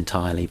 which is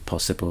entirely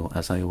possible,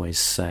 as I always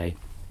say.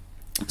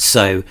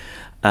 So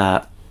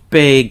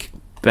Big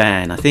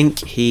Ben, I think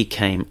he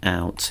came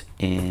out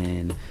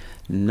in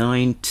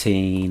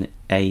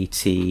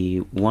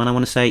 1981, I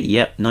want to say.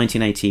 Yep,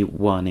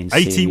 1981 in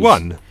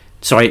 81?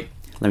 Sorry,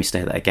 let me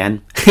say that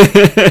again.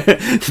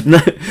 No,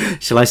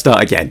 shall I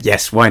start again?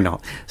 Yes, why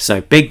not?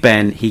 So Big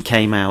Ben, he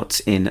came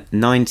out in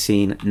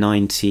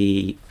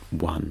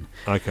 1991.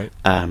 Okay.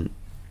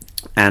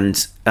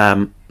 And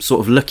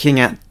sort of looking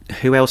at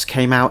who else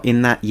came out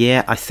in that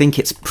year, I think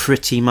it's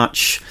pretty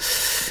much,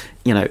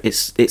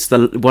 it's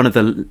one of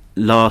the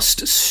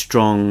last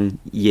strong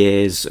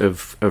years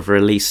of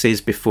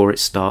releases before it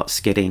starts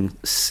getting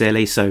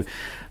silly. So,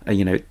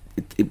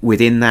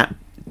 within that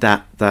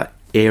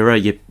era,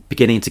 you're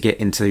beginning to get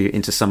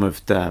into some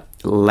of the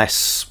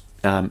less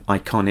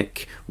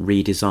iconic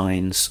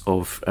redesigns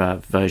of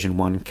version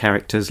 1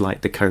 characters,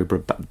 like the Cobra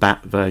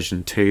Bat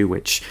version 2,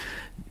 which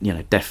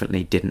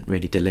definitely didn't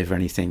really deliver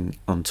anything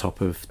on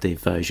top of the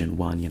version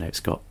 1. It's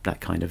got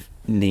that kind of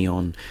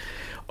neon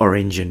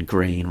orange and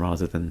green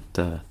rather than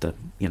the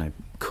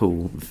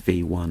cool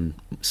V1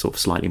 sort of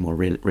slightly more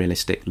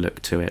realistic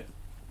look to it.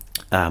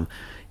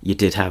 You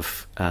did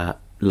have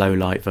Low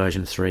Light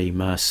version 3,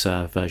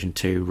 Mercer version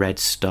 2, Red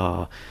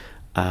Star,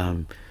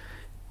 so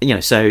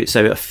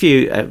a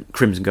few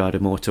Crimson Guard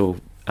Immortal,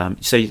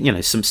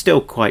 some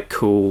still quite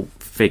cool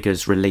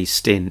figures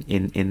released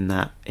in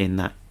that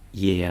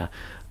year,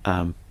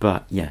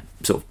 but yeah,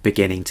 sort of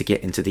beginning to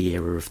get into the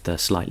era of the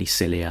slightly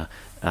sillier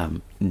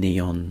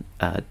neon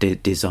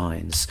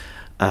designs.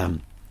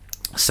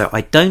 So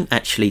I don't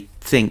actually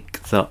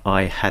think that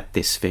I had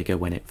this figure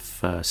when it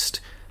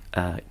first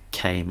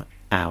came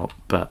out,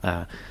 but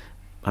I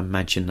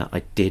imagine that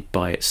I did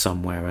buy it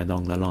somewhere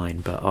along the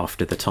line, but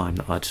after the time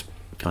that I'd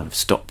kind of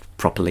stopped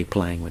properly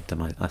playing with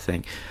them, I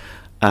think.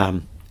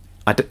 I'm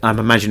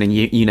imagining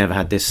you never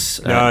had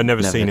this. No, I've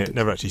never seen it.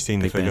 Never actually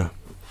seen the figure.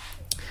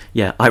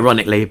 Yeah,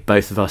 ironically,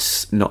 both of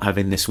us not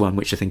having this one,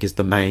 which I think is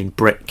the main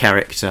Brit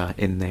character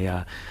in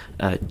the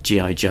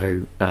G.I.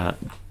 Joe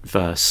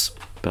verse.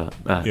 But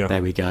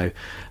there we go.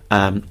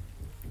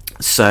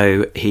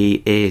 So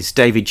he is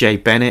David J.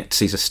 Bennett.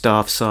 He's a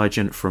staff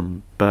sergeant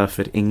from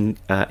Burford,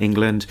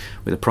 England,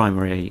 with a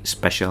primary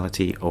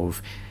speciality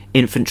of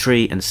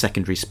infantry and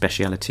secondary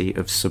speciality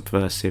of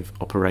subversive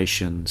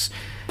operations.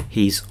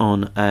 He's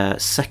on a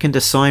second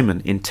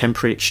assignment in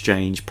temporary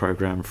exchange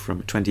program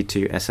from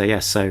 22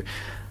 SAS. So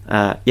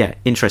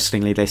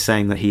interestingly, they're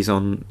saying that he's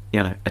on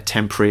a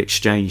temporary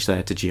exchange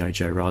there to G.I.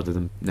 Joe rather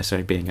than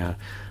necessarily being a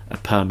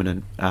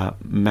permanent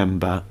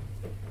member.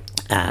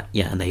 And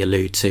they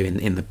allude to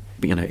in the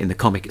in the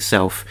comic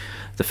itself,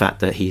 the fact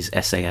that he's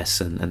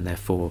SAS and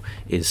therefore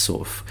is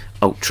sort of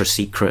ultra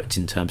secret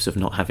in terms of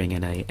not having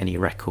any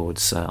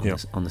records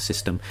on the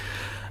system.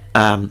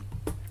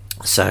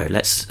 So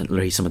let's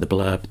read some of the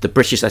blurb. The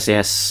British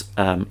SAS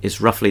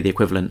is roughly the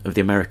equivalent of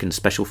the American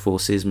Special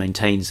Forces,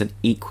 maintains an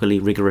equally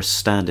rigorous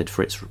standard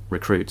for its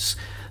recruits.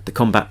 The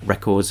combat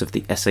records of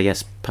the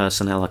SAS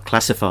personnel are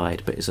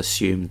classified, but it's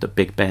assumed that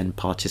Big Ben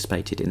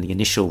participated in the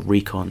initial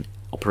recon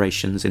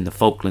operations in the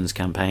Falklands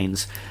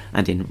campaigns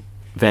and in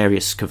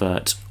various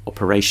covert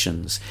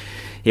operations.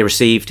 He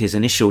received his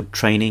initial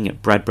training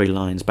at Bradbury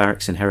Lines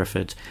Barracks in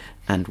Hereford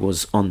and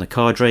was on the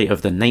cadre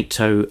of the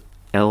NATO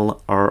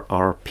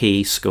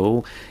LRRP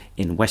school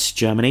in West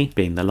Germany,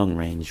 being the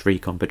long-range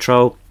recon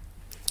patrol.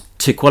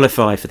 To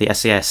qualify for the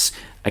SAS,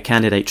 a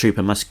candidate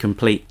trooper must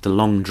complete the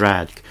Long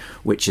Drag,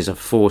 which is a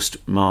forced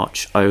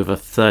march over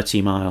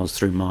 30 miles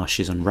through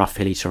marshes and rough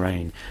hilly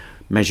terrain,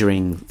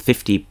 carrying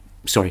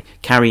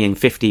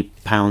 50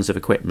 pounds of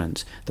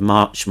equipment. The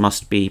march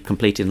must be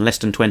completed in less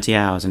than 20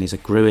 hours and is a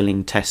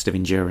grueling test of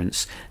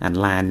endurance and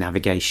land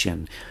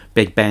navigation.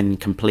 Big Ben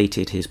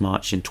completed his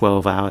march in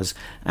 12 hours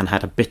and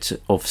had a bit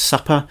of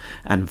supper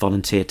and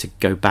volunteered to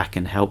go back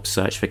and help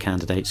search for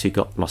candidates who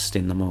got lost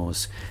in the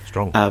moors.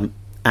 Strong.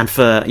 And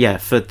for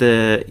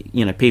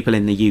the people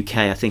in the UK,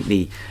 I think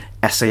the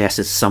SAS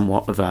is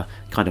somewhat of a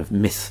kind of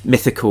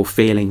mythical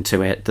feeling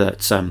to it,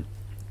 that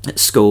at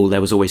school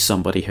there was always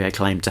somebody who had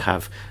claimed to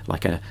have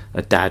like a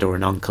dad or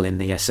an uncle in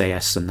the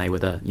SAS, and they were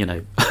the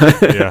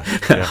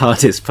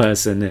hardest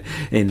person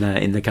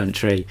in the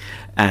country.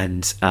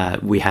 And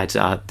we had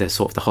the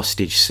sort of the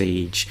hostage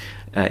siege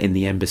in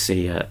the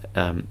embassy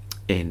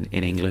in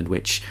England,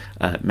 which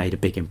made a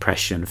big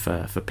impression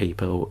for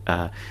people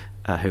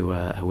who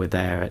were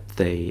there at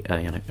the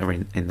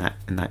in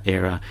that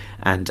era.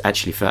 And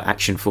actually for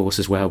Action Force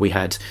as well, we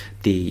had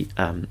the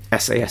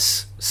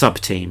SAS sub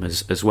team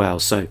as well.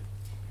 So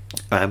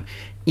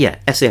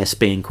SAS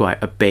being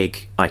quite a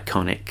big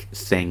iconic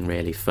thing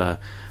really for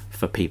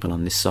people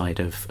on this side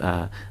of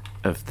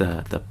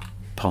the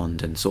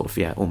pond, and sort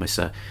of almost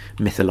a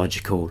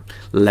mythological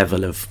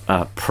level of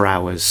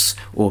prowess,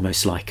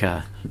 almost like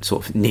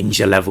sort of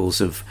ninja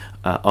levels of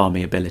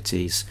army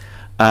abilities.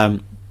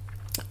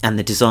 And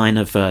the design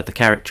of the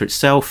character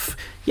itself,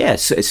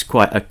 it's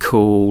quite a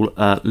cool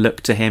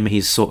look to him.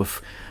 He's sort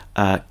of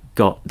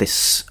got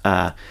this,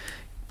 I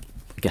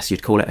guess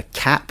you'd call it a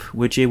cap,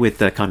 would you, with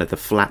the kind of the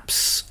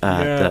flaps?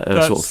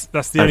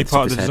 That's the only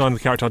part of the design of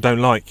the character I don't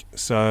like.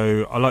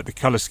 So I like the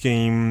colour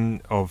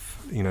scheme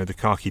of the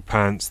khaki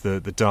pants, the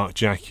dark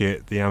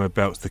jacket, the ammo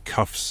belts, the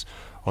cuffs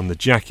on the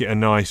jacket are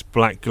nice.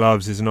 Black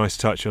gloves is a nice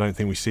touch. I don't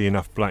think we see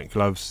enough black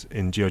gloves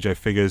in G.I. Joe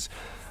figures.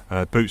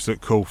 Boots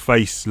look cool.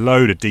 Face,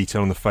 load of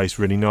detail on the face,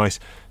 really nice.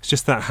 It's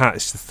just that hat,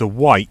 it's just the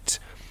white.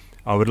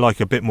 I would like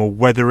a bit more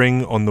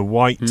weathering on the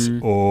white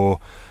or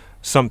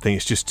something.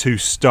 It's just too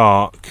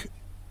stark,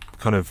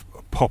 kind of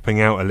popping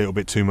out a little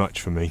bit too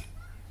much for me.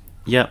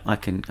 Yeah, I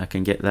can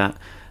get that.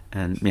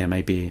 And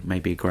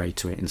maybe grey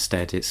to it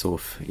instead. It's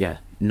sort of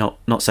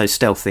not so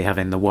stealthy,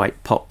 having the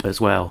white pop as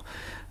well.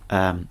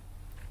 And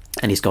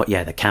he's got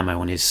the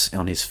camo on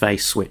his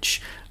face, which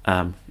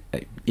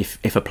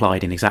if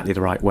applied in exactly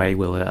the right way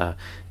will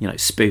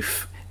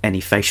spoof any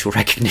facial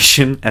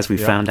recognition, as we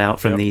found out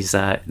from these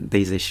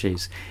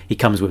issues. He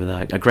comes with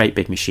a great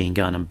big machine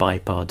gun and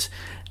bipod,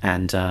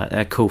 and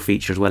a cool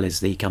feature as well is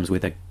that he comes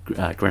with a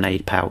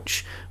grenade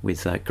pouch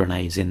with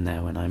grenades in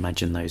there, and I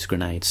imagine those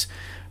grenades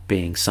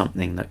being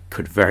something that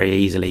could very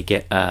easily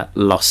get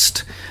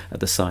lost at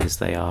the size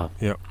they are.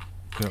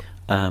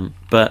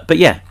 But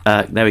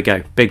there we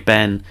go. Big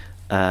Ben,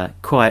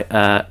 quite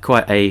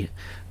a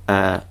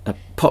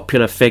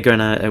popular figure,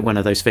 and one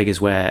of those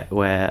figures where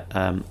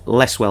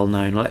less well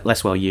known,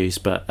 less well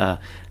used, but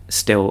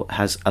still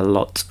has a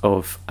lot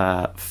of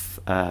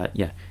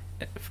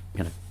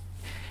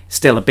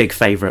still a big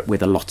favourite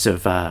with a lot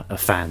of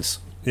fans.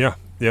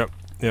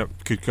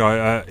 Good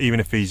guy. Even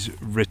if he's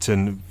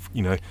written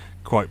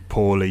quite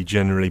poorly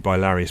generally by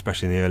Larry,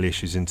 especially in the early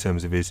issues, in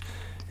terms of his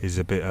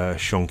a bit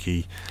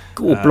shonky.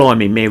 God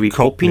blimey, Mary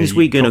Poppins,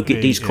 we're going to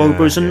get these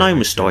cobras and no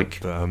mistake.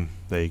 But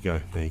there you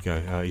go.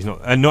 He's not,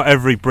 and not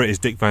every Brit is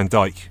Dick Van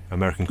Dyke.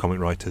 American comic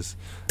writers,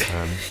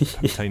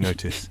 take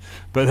notice.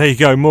 But there you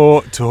go.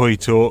 More toy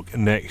talk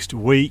next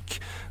week.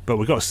 But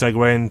we've got to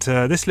segue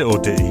into this little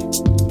ditty.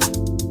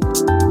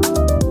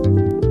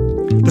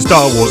 The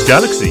Star Wars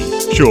galaxy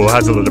sure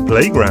has a lot of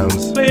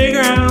playgrounds.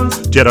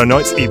 Jedi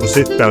Knights, evil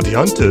Sith, bounty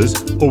hunters,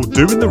 all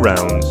doing the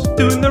rounds.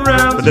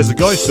 But there's a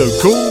guy so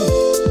cool,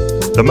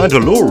 the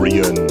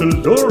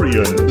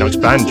Mandalorian. Now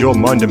expand your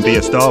mind and be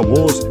a Star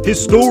Wars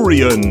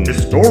historian.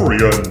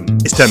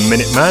 It's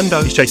 10-Minute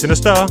Mando. He's chasing a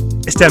star.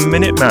 It's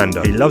 10-Minute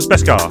Mando. He loves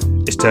Beskar.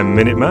 It's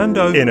 10-Minute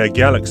Mando in a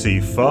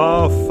galaxy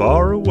far,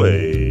 far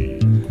away.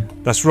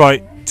 That's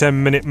right.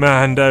 10-Minute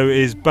Mando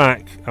is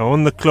back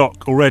on the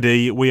clock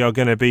already. We are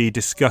going to be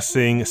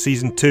discussing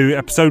Season 2,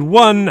 Episode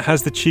 1.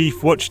 Has the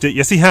Chief watched it?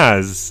 Yes, he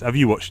has. Have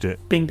you watched it?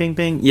 Bing, bing,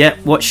 bing. Yeah,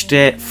 watched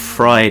it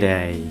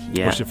Friday.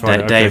 Yeah, watched it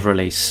Friday. Day of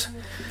release.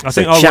 I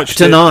think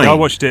chapter 9. I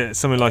watched it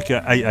something like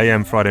at 8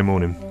 a.m. Friday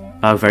morning.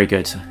 Oh, very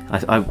good.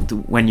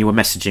 When you were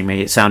messaging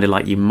me, it sounded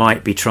like you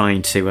might be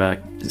trying to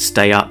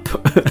stay up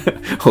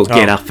or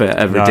get up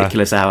at a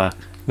ridiculous hour.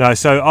 No,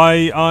 so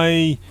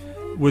I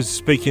was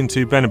speaking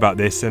to Ben about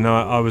this, and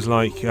I was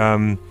like,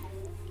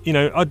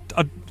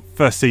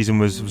 first season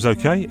was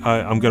okay.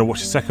 I'm going to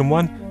watch the second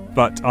one,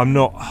 but I'm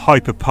not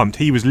hyper pumped.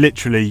 He was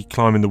literally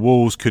climbing the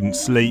walls, couldn't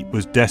sleep,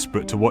 was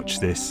desperate to watch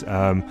this,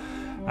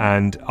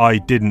 and I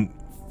didn't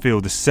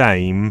feel the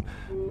same.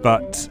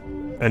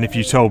 And if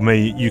you told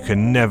me you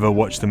can never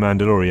watch The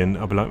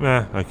Mandalorian, I'd be like,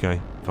 okay,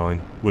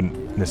 fine.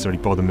 Wouldn't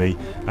necessarily bother me.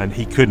 And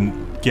he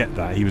couldn't get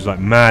that. He was like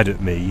mad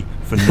at me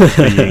for not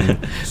being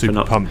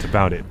super pumped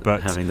about it.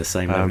 But having the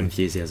same level of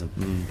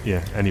enthusiasm.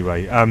 Yeah,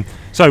 anyway.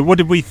 So what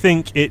did we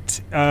think?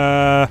 It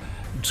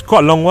was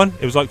quite a long one.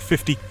 It was like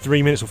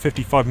 53 minutes or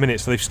 55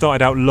 minutes. So they've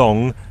started out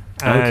long.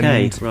 And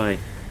okay, right.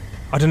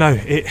 I don't know.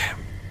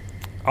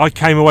 I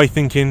came away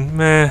thinking,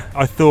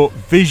 I thought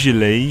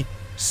visually,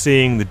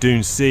 seeing the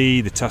Dune Sea,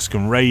 the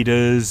Tusken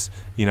Raiders,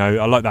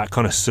 I like that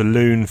kind of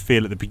saloon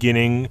feel at the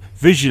beginning.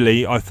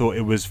 Visually, I thought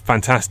it was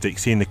fantastic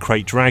seeing the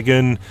Krayt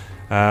Dragon,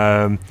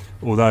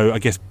 although I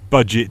guess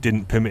budget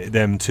didn't permit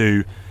them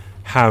to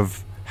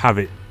have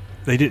it.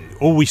 They did.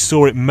 All we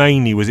saw it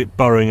mainly was it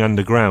burrowing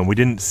underground. We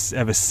didn't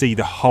ever see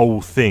the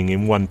whole thing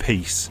in one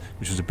piece,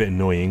 which was a bit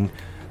annoying.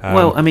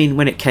 Well, I mean,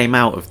 when it came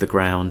out of the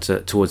ground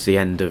towards the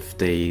end of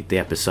the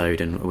episode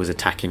and was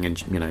attacking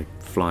and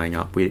flying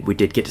up, we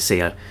did get to see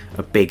a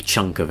big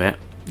chunk of it.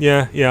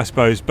 Yeah, I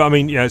suppose. But I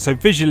mean, so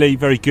visually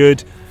very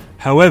good.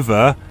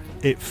 However,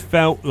 it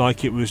felt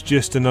like it was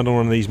just another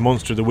one of these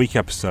Monster of the Week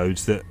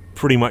episodes that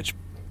pretty much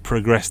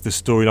progressed the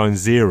storyline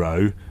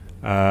zero,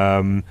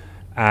 and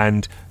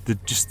the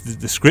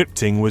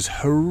scripting was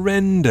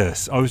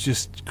horrendous. I was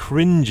just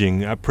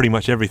cringing at pretty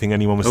much everything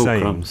anyone was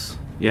saying. Crumbs.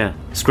 Yeah,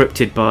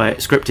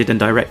 scripted and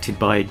directed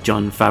by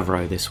Jon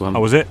Favreau. This one. Oh,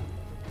 was it?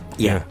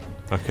 Yeah.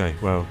 Okay,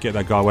 well, get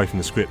that guy away from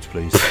the script,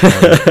 please.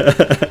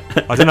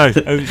 I don't know.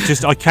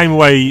 I came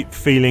away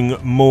feeling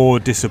more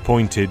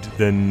disappointed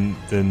than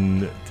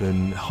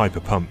hyper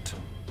pumped.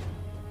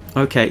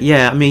 Okay,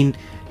 yeah. I mean,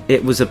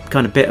 it was a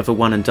kind of bit of a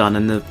one and done,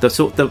 and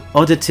the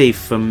oddity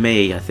for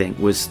me, I think,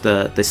 was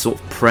the sort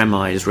of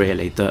premise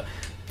really that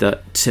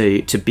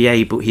to be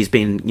able, he's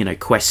been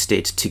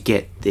quested to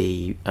get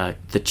the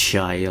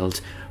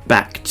child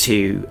back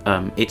to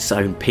its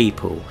own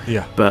people.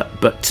 Yeah.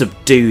 But to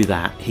do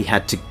that, he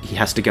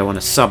has to go on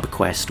a sub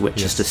quest,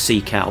 which is to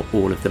seek out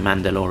all of the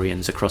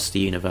Mandalorians across the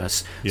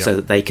universe, so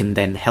that they can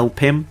then help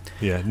him.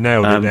 Yeah,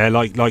 nailed it there.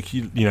 Like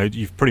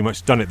you've pretty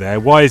much done it there.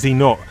 Why is he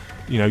not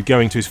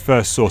going to his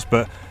first source?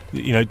 But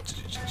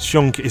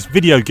Sean, it's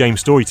video game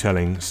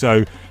storytelling,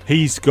 so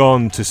he's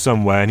gone to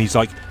somewhere and he's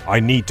like, I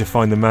need to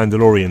find the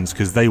Mandalorians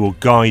because they will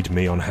guide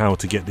me on how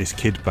to get this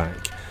kid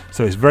back.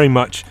 So it's very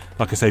much,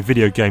 like I say,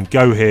 video game,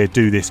 go here,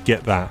 do this,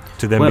 get that,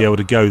 to then be able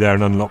to go there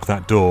and unlock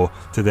that door,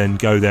 to then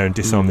go there and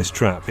disarm this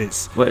trap.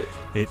 It's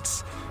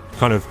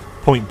kind of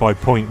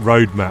point-by-point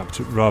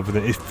road-mapped, rather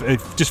than... It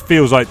just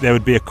feels like there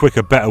would be a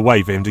quicker, better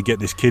way for him to get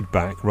this kid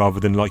back, rather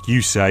than, like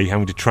you say,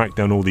 having to track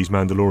down all these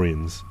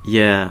Mandalorians.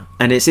 Yeah,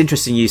 and it's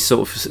interesting you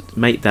sort of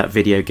make that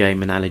video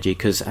game analogy,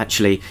 because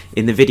actually,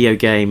 in the video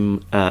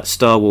game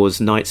Star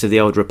Wars Knights of the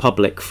Old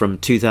Republic from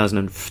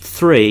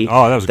 2003...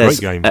 Oh, that was a great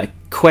game. A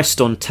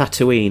quest on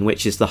Tatooine,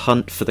 which is the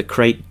hunt for the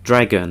Krayt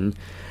Dragon,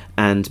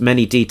 and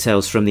many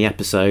details from the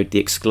episode, the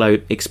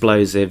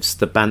explosives,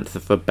 the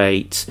bantha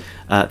bait,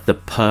 the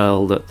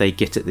pearl that they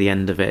get at the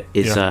end of it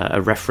is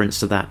a reference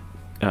to that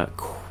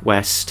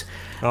quest.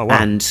 Oh, wow.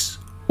 And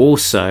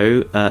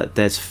also,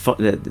 there's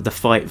the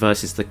fight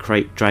versus the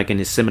Krayt Dragon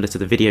is similar to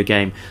the video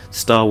game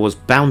Star Wars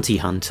Bounty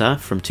Hunter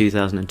from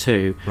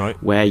 2002, right,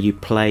 where you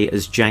play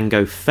as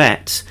Jango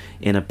Fett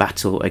in a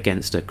battle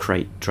against a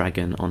Krayt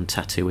Dragon on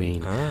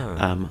Tatooine.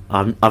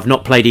 I've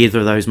not played either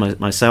of those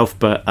myself,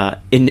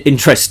 but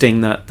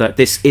interesting that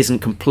this isn't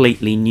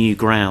completely new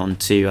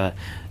ground to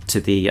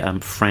the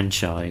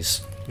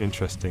franchise.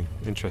 Interesting.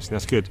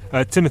 That's good.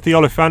 Timothy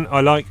Olyphant,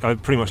 I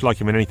pretty much like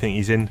him in anything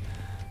he's in.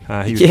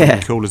 He was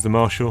pretty cool as the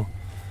Marshal.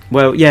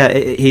 Well, yeah,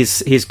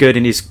 he's good,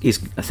 and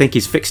I think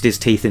he's fixed his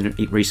teeth in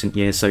recent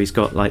years, so he's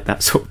got like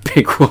that sort of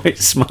big white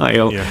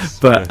smile. Yes,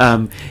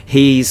 but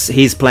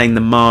he's playing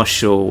the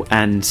Marshal,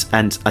 and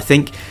I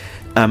think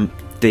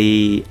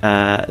the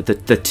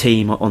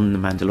team on the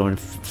Mandalorian,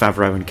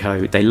 Favreau and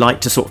co, they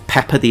like to sort of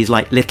pepper these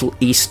like little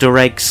Easter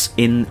eggs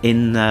in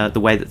the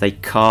way that they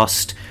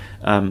cast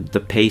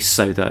the piece,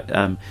 so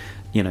that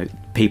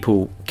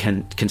people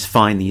can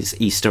find these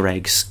Easter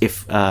eggs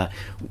if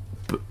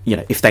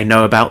they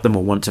know about them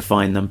or want to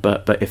find them,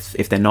 but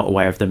if they're not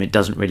aware of them, it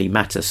doesn't really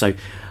matter. So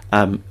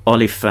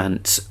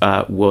Olyphant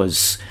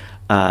has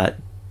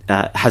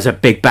a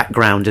big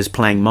background as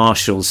playing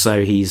Marshal,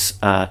 so he's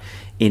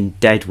in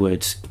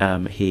Deadwood,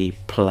 he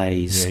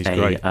plays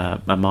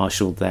a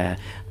Marshal there,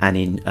 and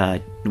in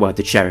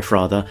the Sheriff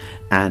rather,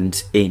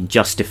 and in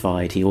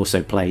Justified he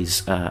also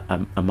plays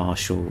a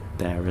Marshal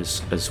there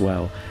as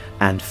well.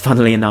 and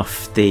funnily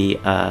enough, the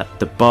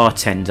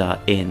bartender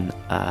in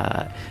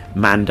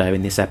Mando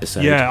in this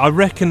episode. Yeah, I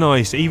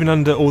recognised, even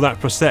under all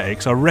that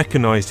prosthetics, I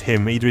recognised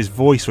him, either his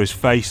voice or his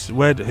face.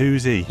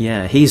 Who's he?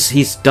 Yeah,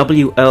 he's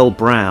W. Earl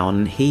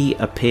Brown. He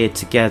appeared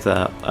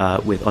together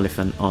with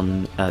Oliphant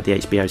on the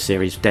HBO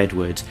series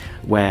Deadwood,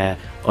 where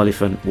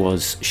Oliphant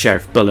was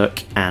Sheriff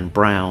Bullock and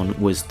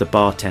Brown was the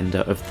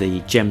bartender of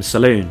the Gem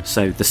Saloon.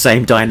 So the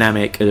same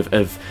dynamic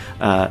of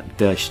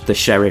the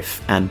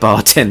sheriff and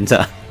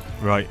bartender.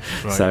 Right.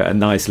 So a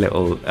nice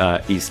little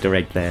Easter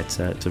egg there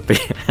to be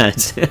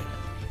had.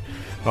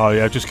 Oh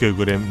yeah, I've just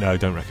googled him. No,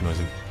 don't recognise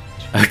him.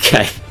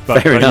 Okay,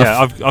 But fair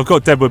enough. yeah, I've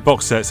got Deadwood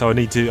box set, so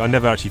I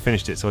never actually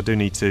finished it, so I do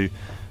need to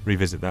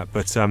revisit that.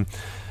 But I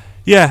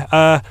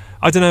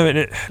don't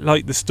know,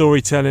 like the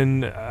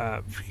storytelling.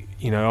 I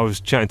was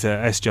chatting to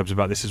S-Jubs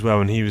about this as well,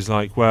 and he was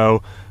like,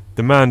 well,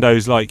 the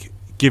Mando's like,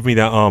 give me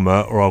that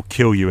armour or I'll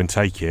kill you and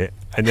take it.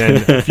 And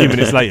then a few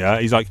minutes later,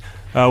 he's like,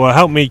 well,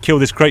 help me kill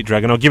this crate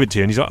dragon, I'll give it to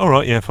you. And he's like, all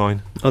right, yeah,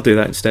 fine. I'll do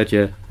that instead,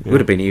 yeah. It would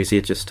have been easier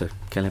just to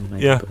kill him,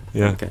 maybe. Yeah.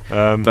 Okay.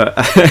 But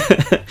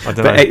I don't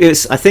know.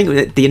 I think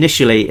that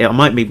initially, I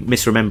might be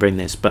misremembering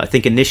this, but I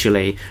think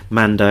initially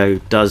Mando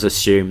does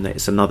assume that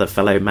it's another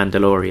fellow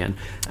Mandalorian,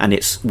 and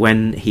it's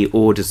when he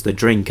orders the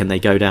drink and they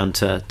go down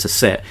to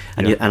sit,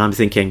 and I'm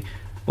thinking,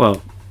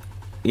 well,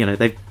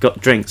 they've got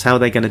drinks, how are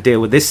they going to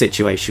deal with this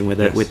situation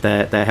with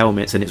their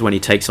helmets? And it's when he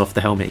takes off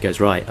the helmet, he goes,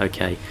 right,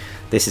 okay,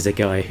 this is a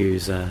guy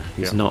who's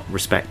not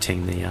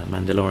respecting the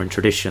Mandalorian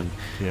tradition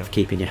of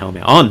keeping your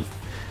helmet on.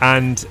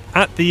 And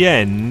at the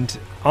end,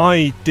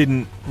 I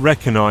didn't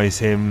recognise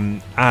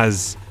him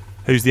as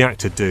who's the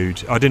actor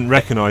dude. I didn't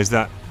recognise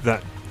that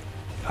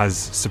as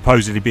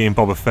supposedly being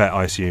Boba Fett,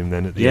 I assume,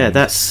 then at the end. Yeah,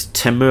 that's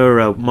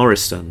Temuera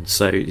Morrison.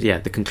 So yeah,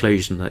 the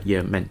conclusion that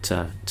you're meant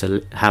to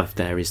have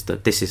there is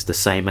that this is the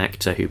same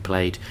actor who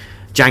played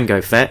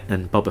Jango Fett,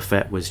 and Boba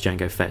Fett was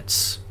Jango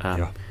Fett's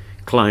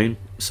clone.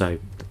 So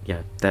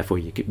yeah, therefore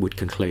you would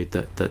conclude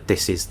that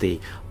this is the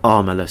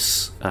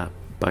armorless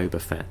Boba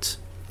Fett.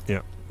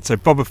 Yeah. So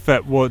Boba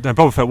Fett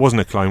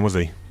wasn't a clone, was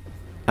he?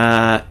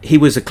 He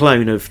was a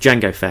clone of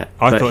Jango Fett,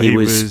 but he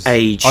was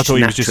aged I thought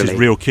he was naturally. just his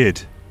real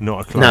kid,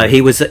 not a clone. No,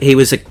 he was a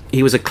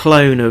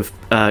clone of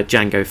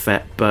Jango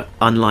Fett, but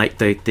unlike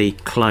the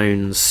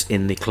clones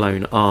in the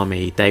clone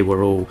army, they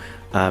were all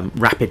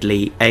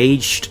rapidly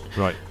aged.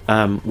 Right.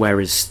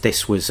 Whereas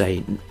this was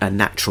a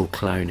natural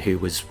clone who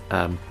was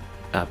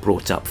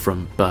brought up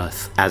from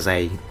birth as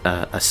a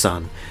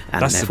son,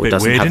 and That's therefore a bit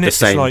doesn't weird, have isn't the it?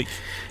 same It's like,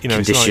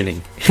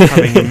 conditioning. It's like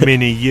having a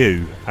mini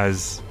you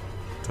as,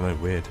 I don't know,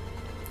 weird.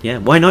 Yeah,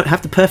 why not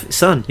have the perfect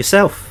son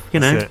yourself?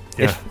 That's it,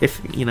 yeah.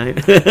 If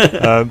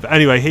But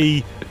anyway,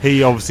 he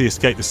obviously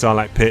escaped the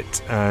Sarlacc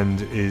pit and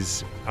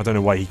is, I don't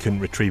know why he couldn't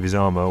retrieve his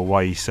armor, or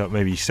why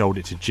maybe he sold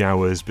it to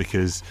Jawas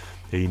because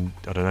he,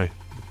 I don't know,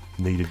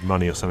 needed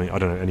money or something. I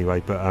don't know.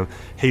 Anyway, but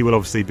he will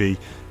obviously be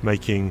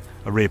making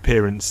a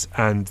reappearance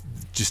and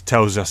just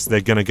tells us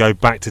they're going to go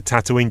back to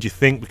Tatooine. Do you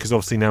think? Because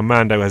obviously now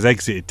Mando has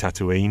exited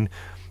Tatooine,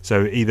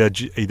 so either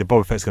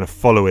Boba Fett's going to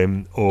follow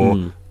him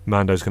or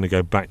Mando's going to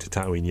go back to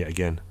Tatooine yet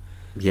again.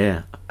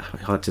 Yeah,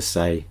 hard to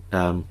say.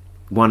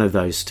 One of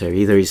those two.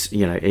 Either he's,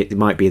 it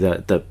might be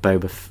the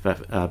Boba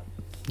Fett.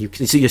 You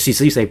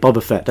say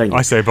Boba Fett, don't you?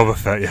 I say Boba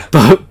Fett, yeah.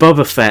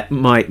 Boba Fett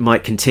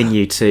might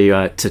continue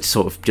to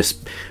sort of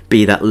just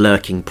be that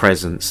lurking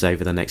presence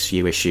over the next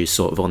few issues,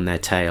 sort of on their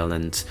tail,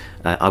 and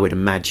I would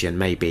imagine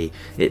maybe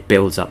it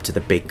builds up to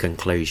the big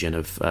conclusion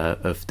of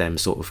them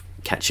sort of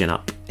catching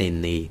up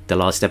in the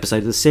last episode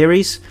of the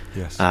series.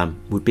 Yes,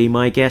 would be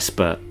my guess,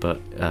 but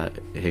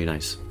who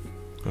knows?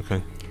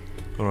 Okay,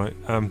 all right.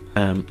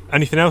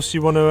 Anything else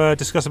you want to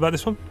discuss about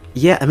this one?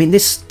 Yeah, I mean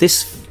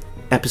this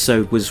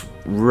episode was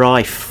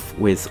rife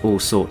with all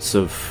sorts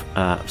of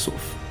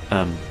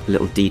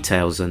little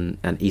details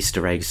and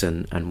Easter eggs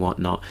and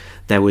whatnot.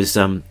 There was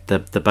the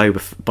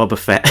Boba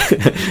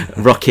Fett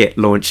rocket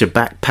launcher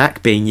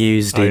backpack being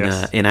used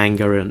in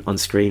anger and on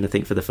screen, I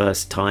think, for the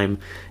first time.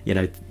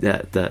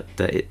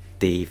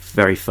 The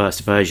very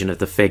first version of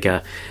the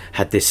figure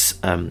had this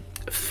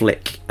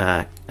flick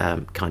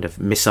kind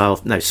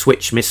of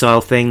switch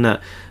missile thing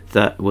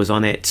that was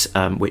on it,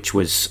 which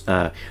was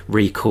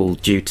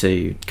recalled due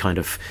to kind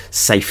of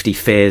safety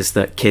fears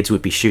that kids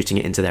would be shooting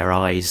it into their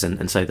eyes,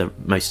 and so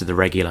most of the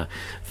regular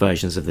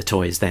versions of the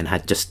toys then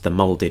had just the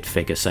moulded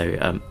figure,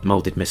 so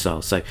moulded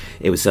missile. So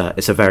it's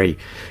a very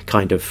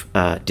kind of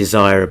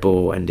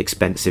desirable and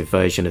expensive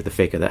version of the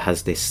figure that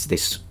has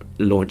this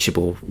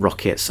launchable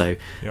rocket. So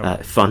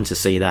fun to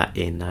see that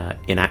in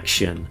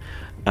action.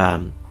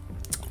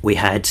 We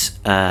had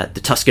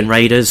the Tusken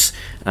Raiders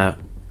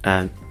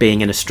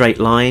being in a straight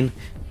line,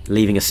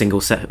 leaving a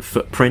single set of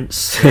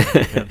footprints,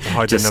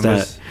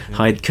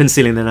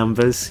 concealing the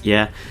numbers.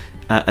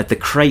 At the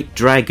Crate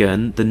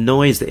Dragon, the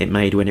noise that it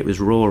made when it was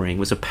roaring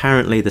was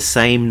apparently the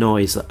same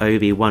noise that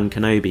Obi-Wan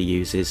Kenobi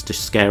uses to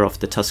scare off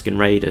the Tusken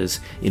Raiders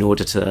in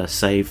order to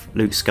save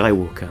Luke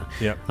Skywalker.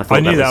 Yeah, I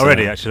knew that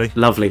already, actually.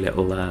 Lovely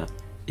little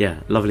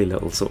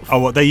sort of. Oh,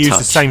 what, they used touch.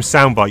 the same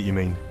soundbite, you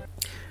mean?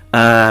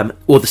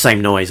 Or the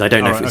same noise. I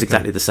don't know if Alright, it's okay.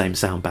 exactly the same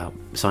sound but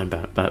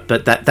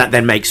that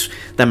then makes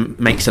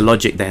a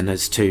logic then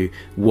as to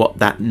what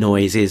that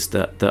noise is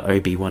that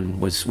Obi-Wan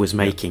was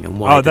making, and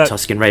why the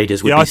Tusken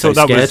Raiders would be so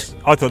scared.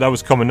 I thought that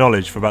was common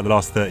knowledge for about the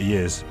last 30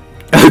 years.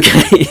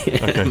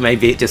 Okay.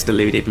 Maybe it just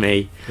eluded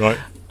me. Right.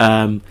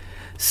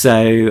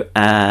 So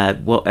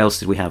what else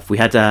did we have? We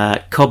had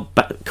Cobb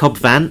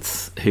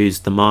Vanth, who's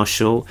the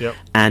Marshal, Yep.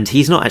 and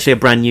he's not actually a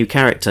brand new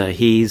character.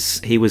 He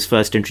was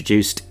first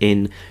introduced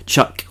in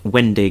Chuck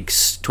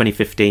Wendig's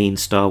 2015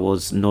 Star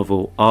Wars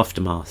novel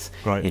Aftermath,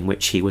 Right. in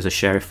which he was a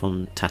sheriff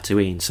on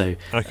Tatooine. So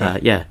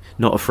Okay.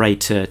 not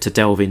afraid to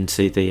delve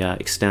into the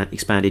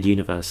expanded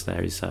universe.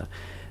 There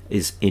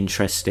is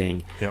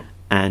interesting. Yep.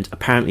 And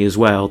apparently as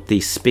well,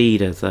 the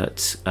speeder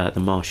that the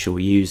Marshal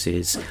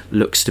uses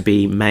looks to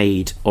be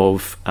made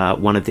of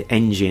one of the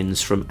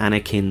engines from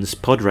Anakin's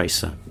pod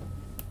racer.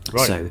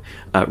 Right. So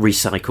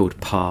recycled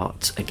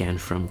part again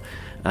from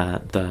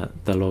the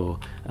lore.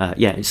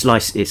 It's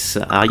nice. It's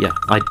I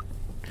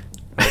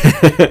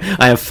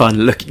I have fun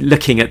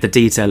looking at the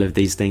detail of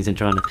these things and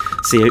trying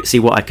to see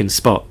what I can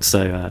spot.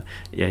 So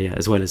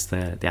as well as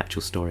the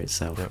actual story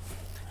itself. Yep.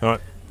 All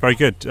right. Very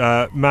good.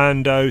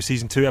 Mando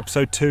Season 2,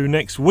 Episode 2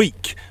 next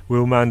week.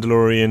 Will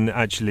Mandalorian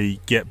actually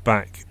get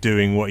back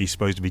doing what he's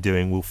supposed to be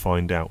doing? We'll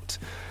find out.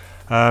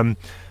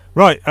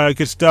 Right,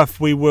 good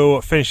stuff. We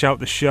will finish out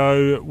the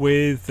show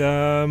with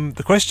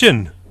the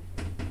question.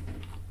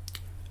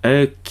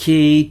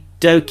 Okie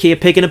dokie, a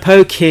pig and a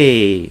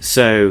pokey.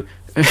 So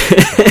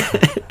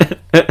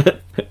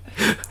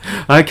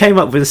I came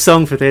up with a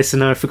song for this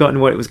and I've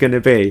forgotten what it was going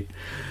to be.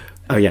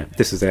 Oh yeah,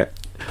 this is it.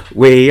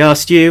 We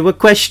asked you a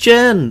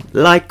question,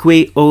 like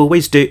we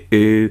always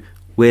do.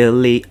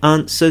 Will the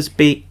answers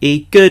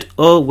be good,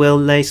 or will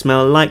they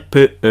smell like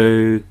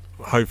poo?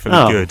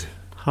 Hopefully good.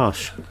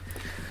 Harsh.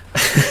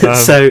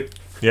 So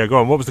yeah, go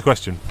on. What was the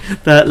question?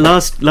 The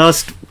last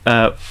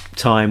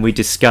time we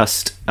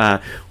discussed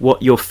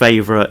what your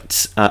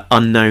favourite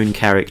unknown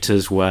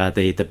characters were,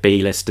 the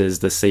B-listers,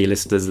 the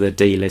C-listers, the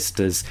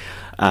D-listers.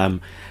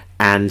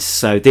 And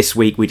so this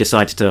week we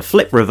decided to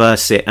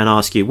reverse it and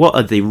ask you, what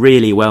are the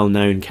really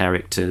well-known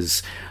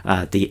characters,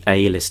 the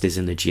A-listers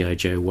in the G.I.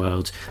 Joe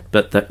world,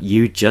 but that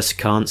you just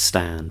can't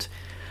stand?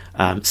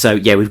 So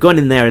yeah, we've gone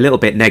in there a little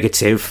bit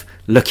negative,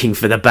 looking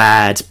for the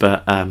bad,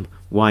 but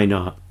why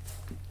not?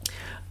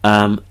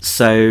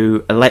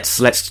 So let's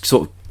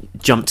sort of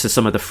jump to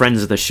some of the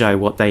friends of the show,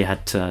 what they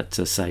had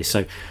to say.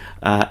 So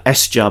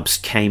S-Jubs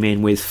came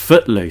in with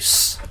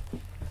Footloose.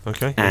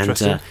 Okay, and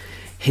interesting.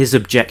 His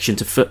objection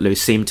to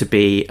Footloose seemed to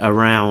be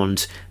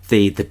around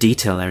the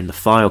detail there in the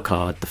file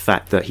card, the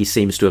fact that he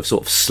seems to have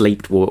sort of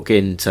sleepwalked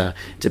into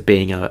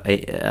being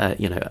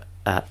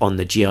on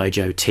the G.I.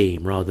 Joe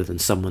team, rather than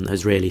someone that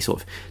has really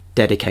sort of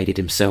dedicated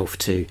himself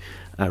to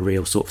a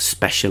real sort of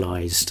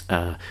specialised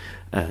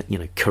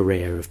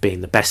career of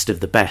being the best of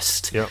the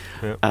best. Yep.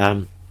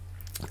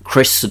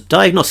 Chris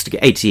Diagnostic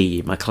AT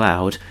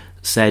McLeod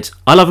said,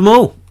 "I love them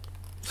all."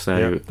 So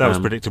yeah, that was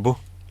predictable.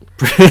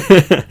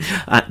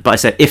 But I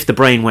said, if the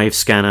brainwave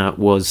scanner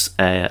was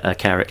a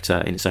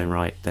character in its own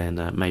right,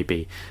 then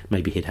maybe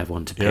he'd have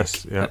one to pick.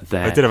 Yes, yeah.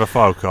 There. I did have a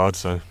file card,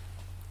 so.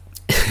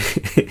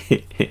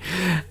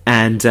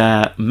 And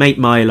Mate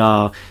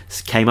Mylar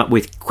came up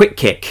with Quick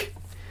Kick.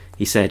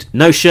 He said,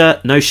 "No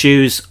shirt, no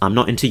shoes. I'm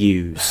not into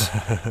yous."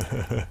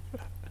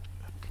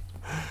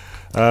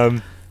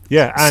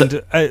 Yeah,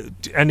 and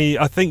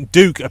I think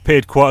Duke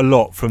appeared quite a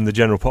lot from the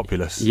general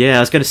populace. Yeah, I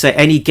was going to say,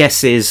 any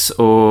guesses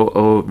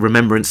or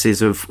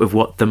remembrances of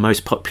what the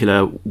most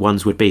popular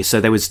ones would be? So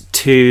there was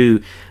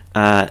two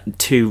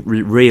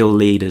real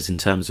leaders in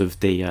terms of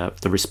the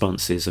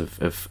responses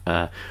of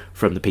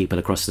from the people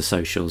across the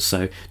socials.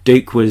 So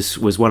Duke was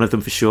one of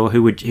them for sure.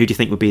 Who do you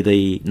think would be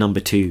the number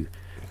two?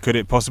 Could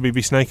it possibly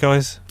be Snake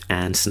Eyes?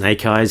 And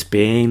Snake Eyes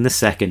being the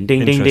second.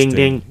 Ding, ding, ding,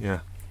 ding. Yeah.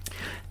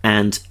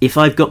 And if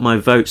I've got my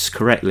votes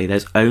correctly,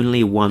 there's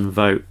only one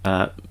vote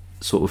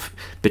sort of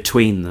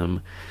between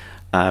them,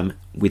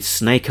 with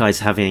Snake Eyes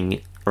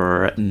having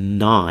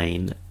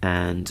 9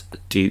 and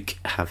Duke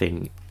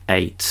having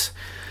 8.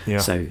 Yeah.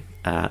 So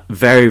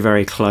very,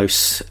 very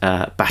close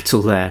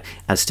battle there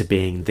as to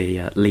being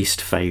the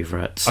least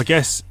favourite. I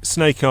guess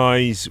Snake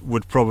Eyes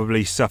would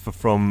probably suffer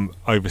from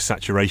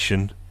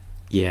oversaturation.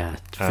 Yeah,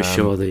 for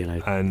sure.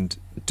 And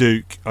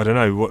Duke, I don't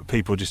know, what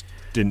people just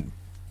didn't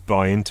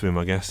buy into him,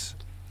 I guess.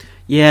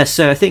 Yeah,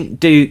 so I think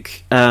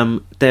Duke,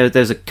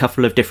 there's a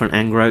couple of different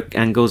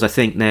angles. I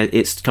think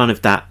it's kind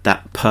of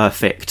that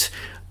perfect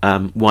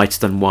whiter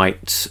than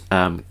white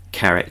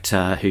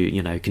character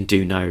who can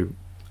do no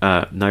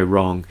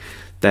wrong.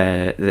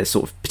 They're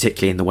sort of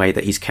particularly in the way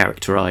that he's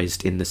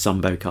characterised in the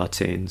Sumbo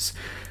cartoons.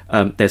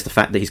 There's the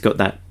fact that he's got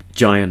that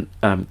giant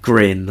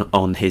grin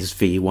on his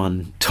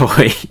V1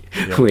 toy,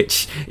 yeah.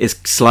 which is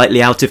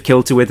slightly out of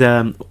kilter with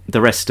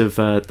the rest of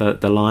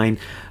the line.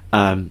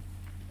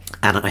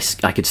 and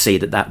I could see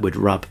that would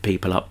rub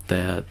people up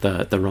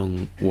the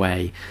wrong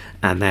way.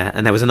 And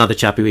there was another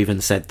chap who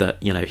even said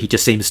that, you know, he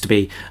just seems to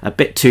be a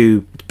bit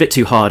too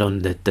hard on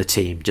the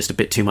team, just a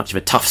bit too much of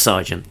a tough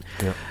sergeant.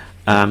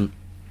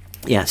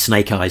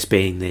 Snake Eyes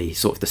being the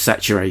sort of the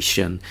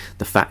saturation,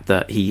 the fact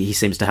that he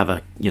seems to have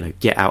a, you know,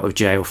 get out of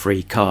jail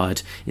free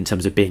card in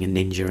terms of being a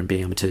ninja and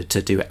being able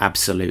to do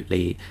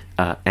absolutely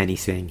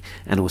anything,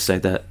 and also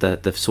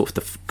the sort of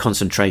the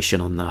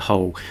concentration on the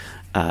whole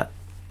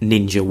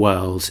ninja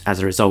world as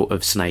a result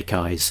of Snake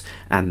Eyes,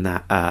 and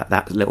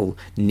that little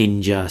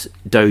ninja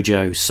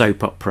dojo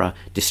soap opera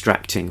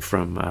distracting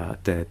from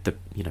the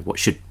you know, what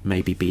should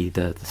maybe be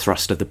the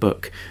thrust of the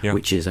book,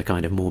 which is a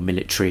kind of more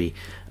military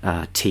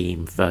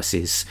team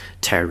versus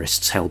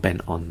terrorists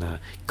hell-bent on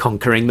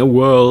conquering the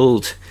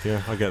world.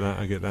 Yeah, I get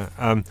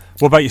that.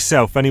 What about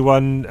yourself?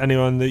 Anyone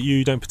that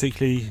you don't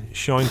particularly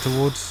shine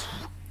towards?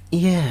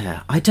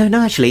 Yeah, I don't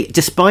know, actually.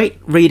 Despite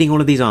reading all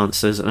of these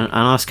answers, and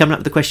I was coming up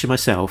with the question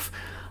myself,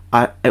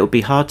 it would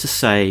be hard to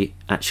say,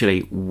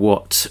 actually,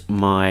 what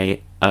my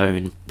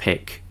own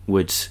pick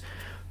would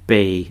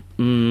be.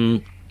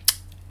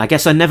 I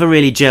guess I never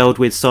really gelled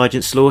with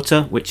Sergeant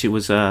Slaughter, which it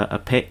was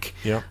a pick.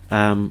 Yeah.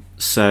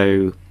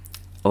 So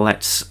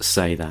let's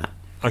say that.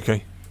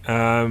 Okay.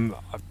 I'm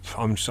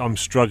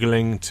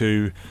struggling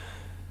to,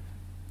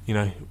 you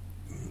know,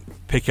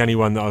 pick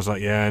anyone that I was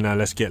like, yeah, no,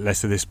 let's get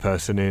less of this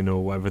person in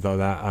or whatever like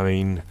that. I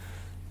mean,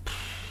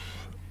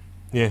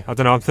 yeah, I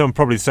don't know. I'm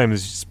probably the same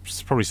as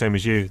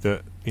you.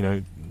 That, you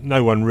know,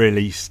 no one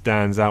really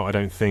stands out, I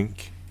don't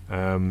think.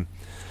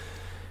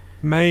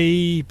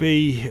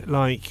 Maybe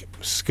like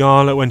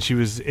Scarlet when she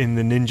was in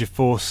the Ninja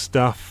Force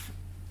stuff.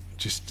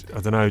 Just, I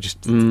don't know,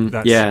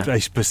 that's a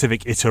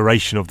specific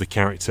iteration of the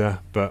character.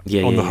 But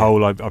on the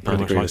whole, I pretty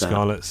much like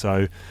Scarlet.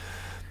 So,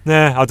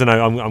 yeah, I don't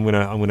know. I'm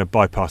gonna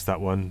bypass that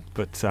one.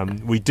 But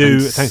we do.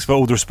 Thanks for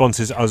all the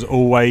responses as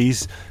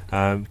always.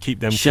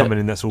 Keep them coming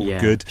in. That's all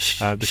good.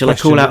 Shall I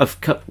call out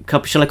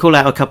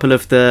a couple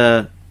of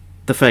the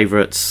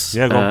favourites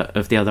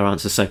of the other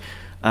answers? So.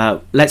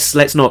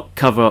 Let's not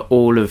cover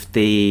all of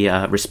the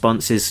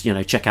responses. You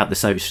know, check out the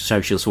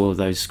socials for all of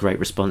those great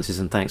responses,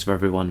 and thanks for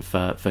everyone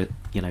for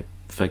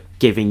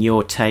giving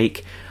your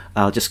take.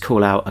 I'll just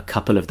call out a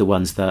couple of the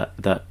ones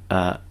that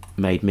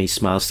made me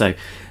smile. So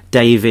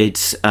David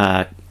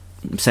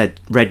said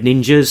Red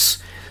Ninjas.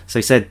 So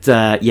he said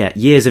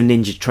years of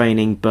ninja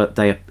training, but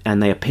they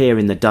appear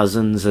in the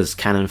dozens as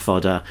cannon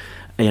fodder.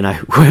 You know,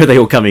 where are they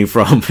all coming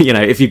from? You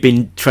know, if you've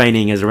been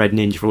training as a Red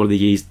Ninja for all of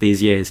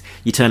these years,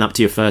 you turn up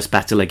to your first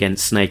battle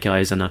against Snake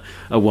Eyes and are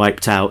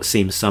wiped out.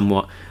 Seems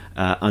somewhat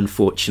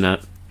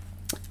unfortunate.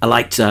 I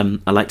liked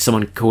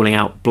someone calling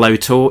out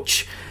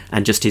Blowtorch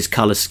and just his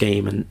colour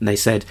scheme, and they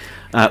said,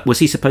 was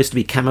he supposed to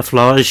be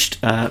camouflaged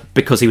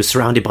because he was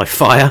surrounded by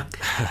fire?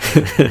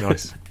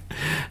 Nice.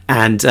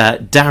 And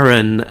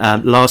Darren,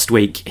 last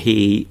week,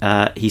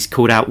 he's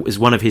called out as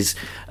one of his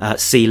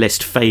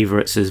C-list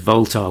favourites as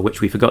Voltar,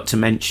 which we forgot to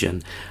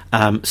mention.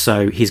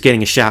 So he's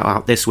getting a shout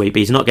out this week, but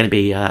he's not going to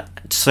be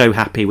so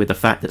happy with the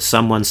fact that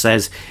someone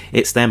says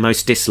it's their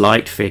most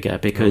disliked figure,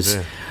 because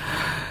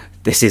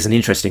this is an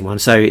interesting one.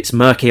 So it's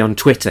Murky on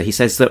Twitter. He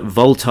says that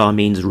Voltar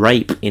means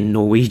rape in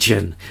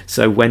Norwegian.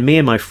 So when me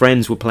and my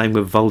friends were playing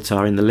with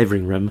Voltar in the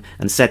living room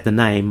and said the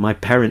name, my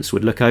parents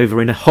would look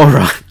over in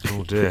horror.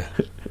 Oh dear.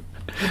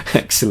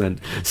 Excellent.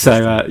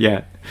 So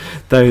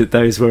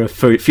those were a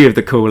few of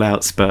the call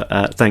outs,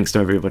 but thanks to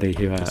everybody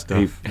who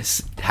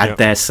had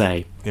their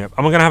say. Yeah,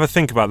 I'm going to have a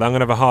think about that. I'm going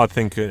to have a hard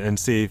think and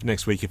see if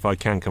next week if I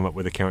can come up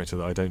with a character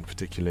that I don't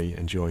particularly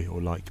enjoy or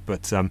like.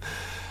 But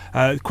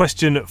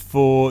question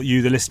for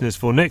you, the listeners,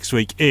 for next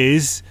week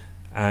is,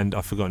 and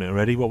I've forgotten it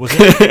already. What was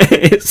it?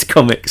 It's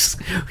comics.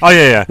 Oh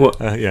yeah. What?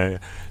 Yeah.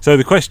 So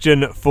the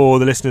question for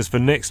the listeners for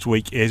next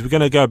week is, we're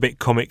going to go a bit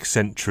comic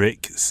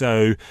centric.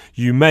 So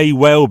you may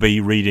well be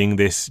reading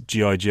this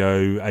G.I.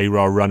 Joe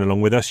ARA run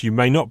along with us. You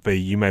may not be.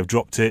 You may have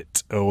dropped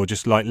it, or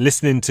just like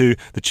listening to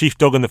the Chief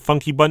Dog and the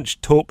Funky Bunch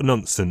talk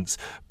nonsense.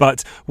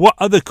 But what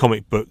other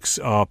comic books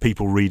are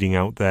people reading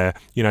out there?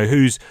 You know,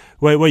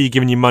 where are you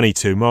giving your money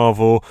to?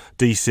 Marvel,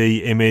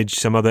 DC, Image,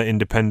 some other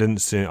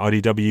independents,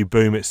 IDW,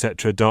 Boom,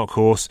 etc., Dark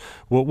Horse.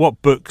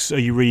 What books are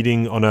you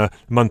reading on a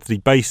monthly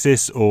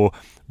basis, or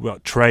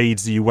what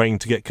trades are you waiting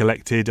to get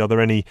collected? Are there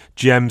any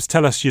gems?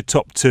 Tell us your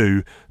top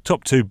two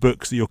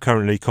books that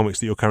comics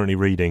that you're currently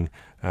reading.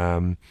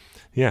 And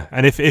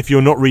if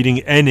you're not reading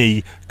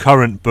any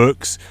current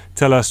books,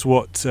 tell us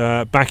what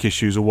back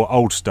issues or what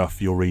old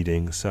stuff you're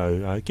reading.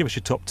 So give us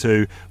your top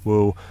two.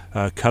 We'll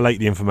collate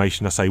the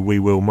information. I say we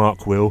will,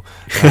 Mark will.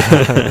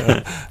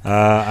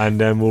 And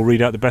then we'll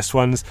read out the best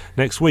ones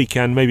next week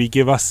and maybe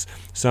give us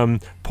some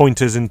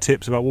pointers and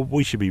tips about what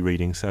we should be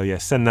reading. So yeah,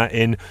 send that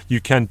in.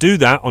 You can do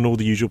that on all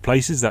the usual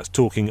places. That's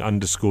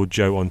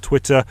Talking_Joe on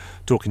Twitter,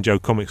 Talking Joe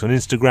Comics on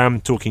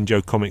Instagram,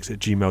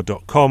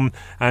 TalkingJoeComics@gmail.com,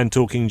 and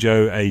Talking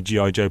Joe, a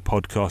G.I. Joe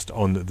podcast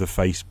on the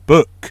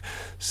Facebook.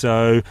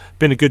 So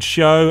been a good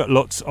show,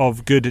 lots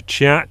of good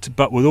chat,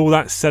 but with all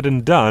that said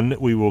and done,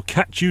 we will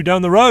catch you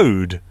down the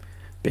road.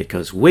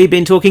 Because we've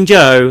been Talking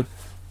Joe.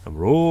 And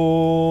we're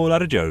all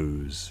out of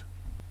Joes.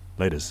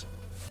 Laters.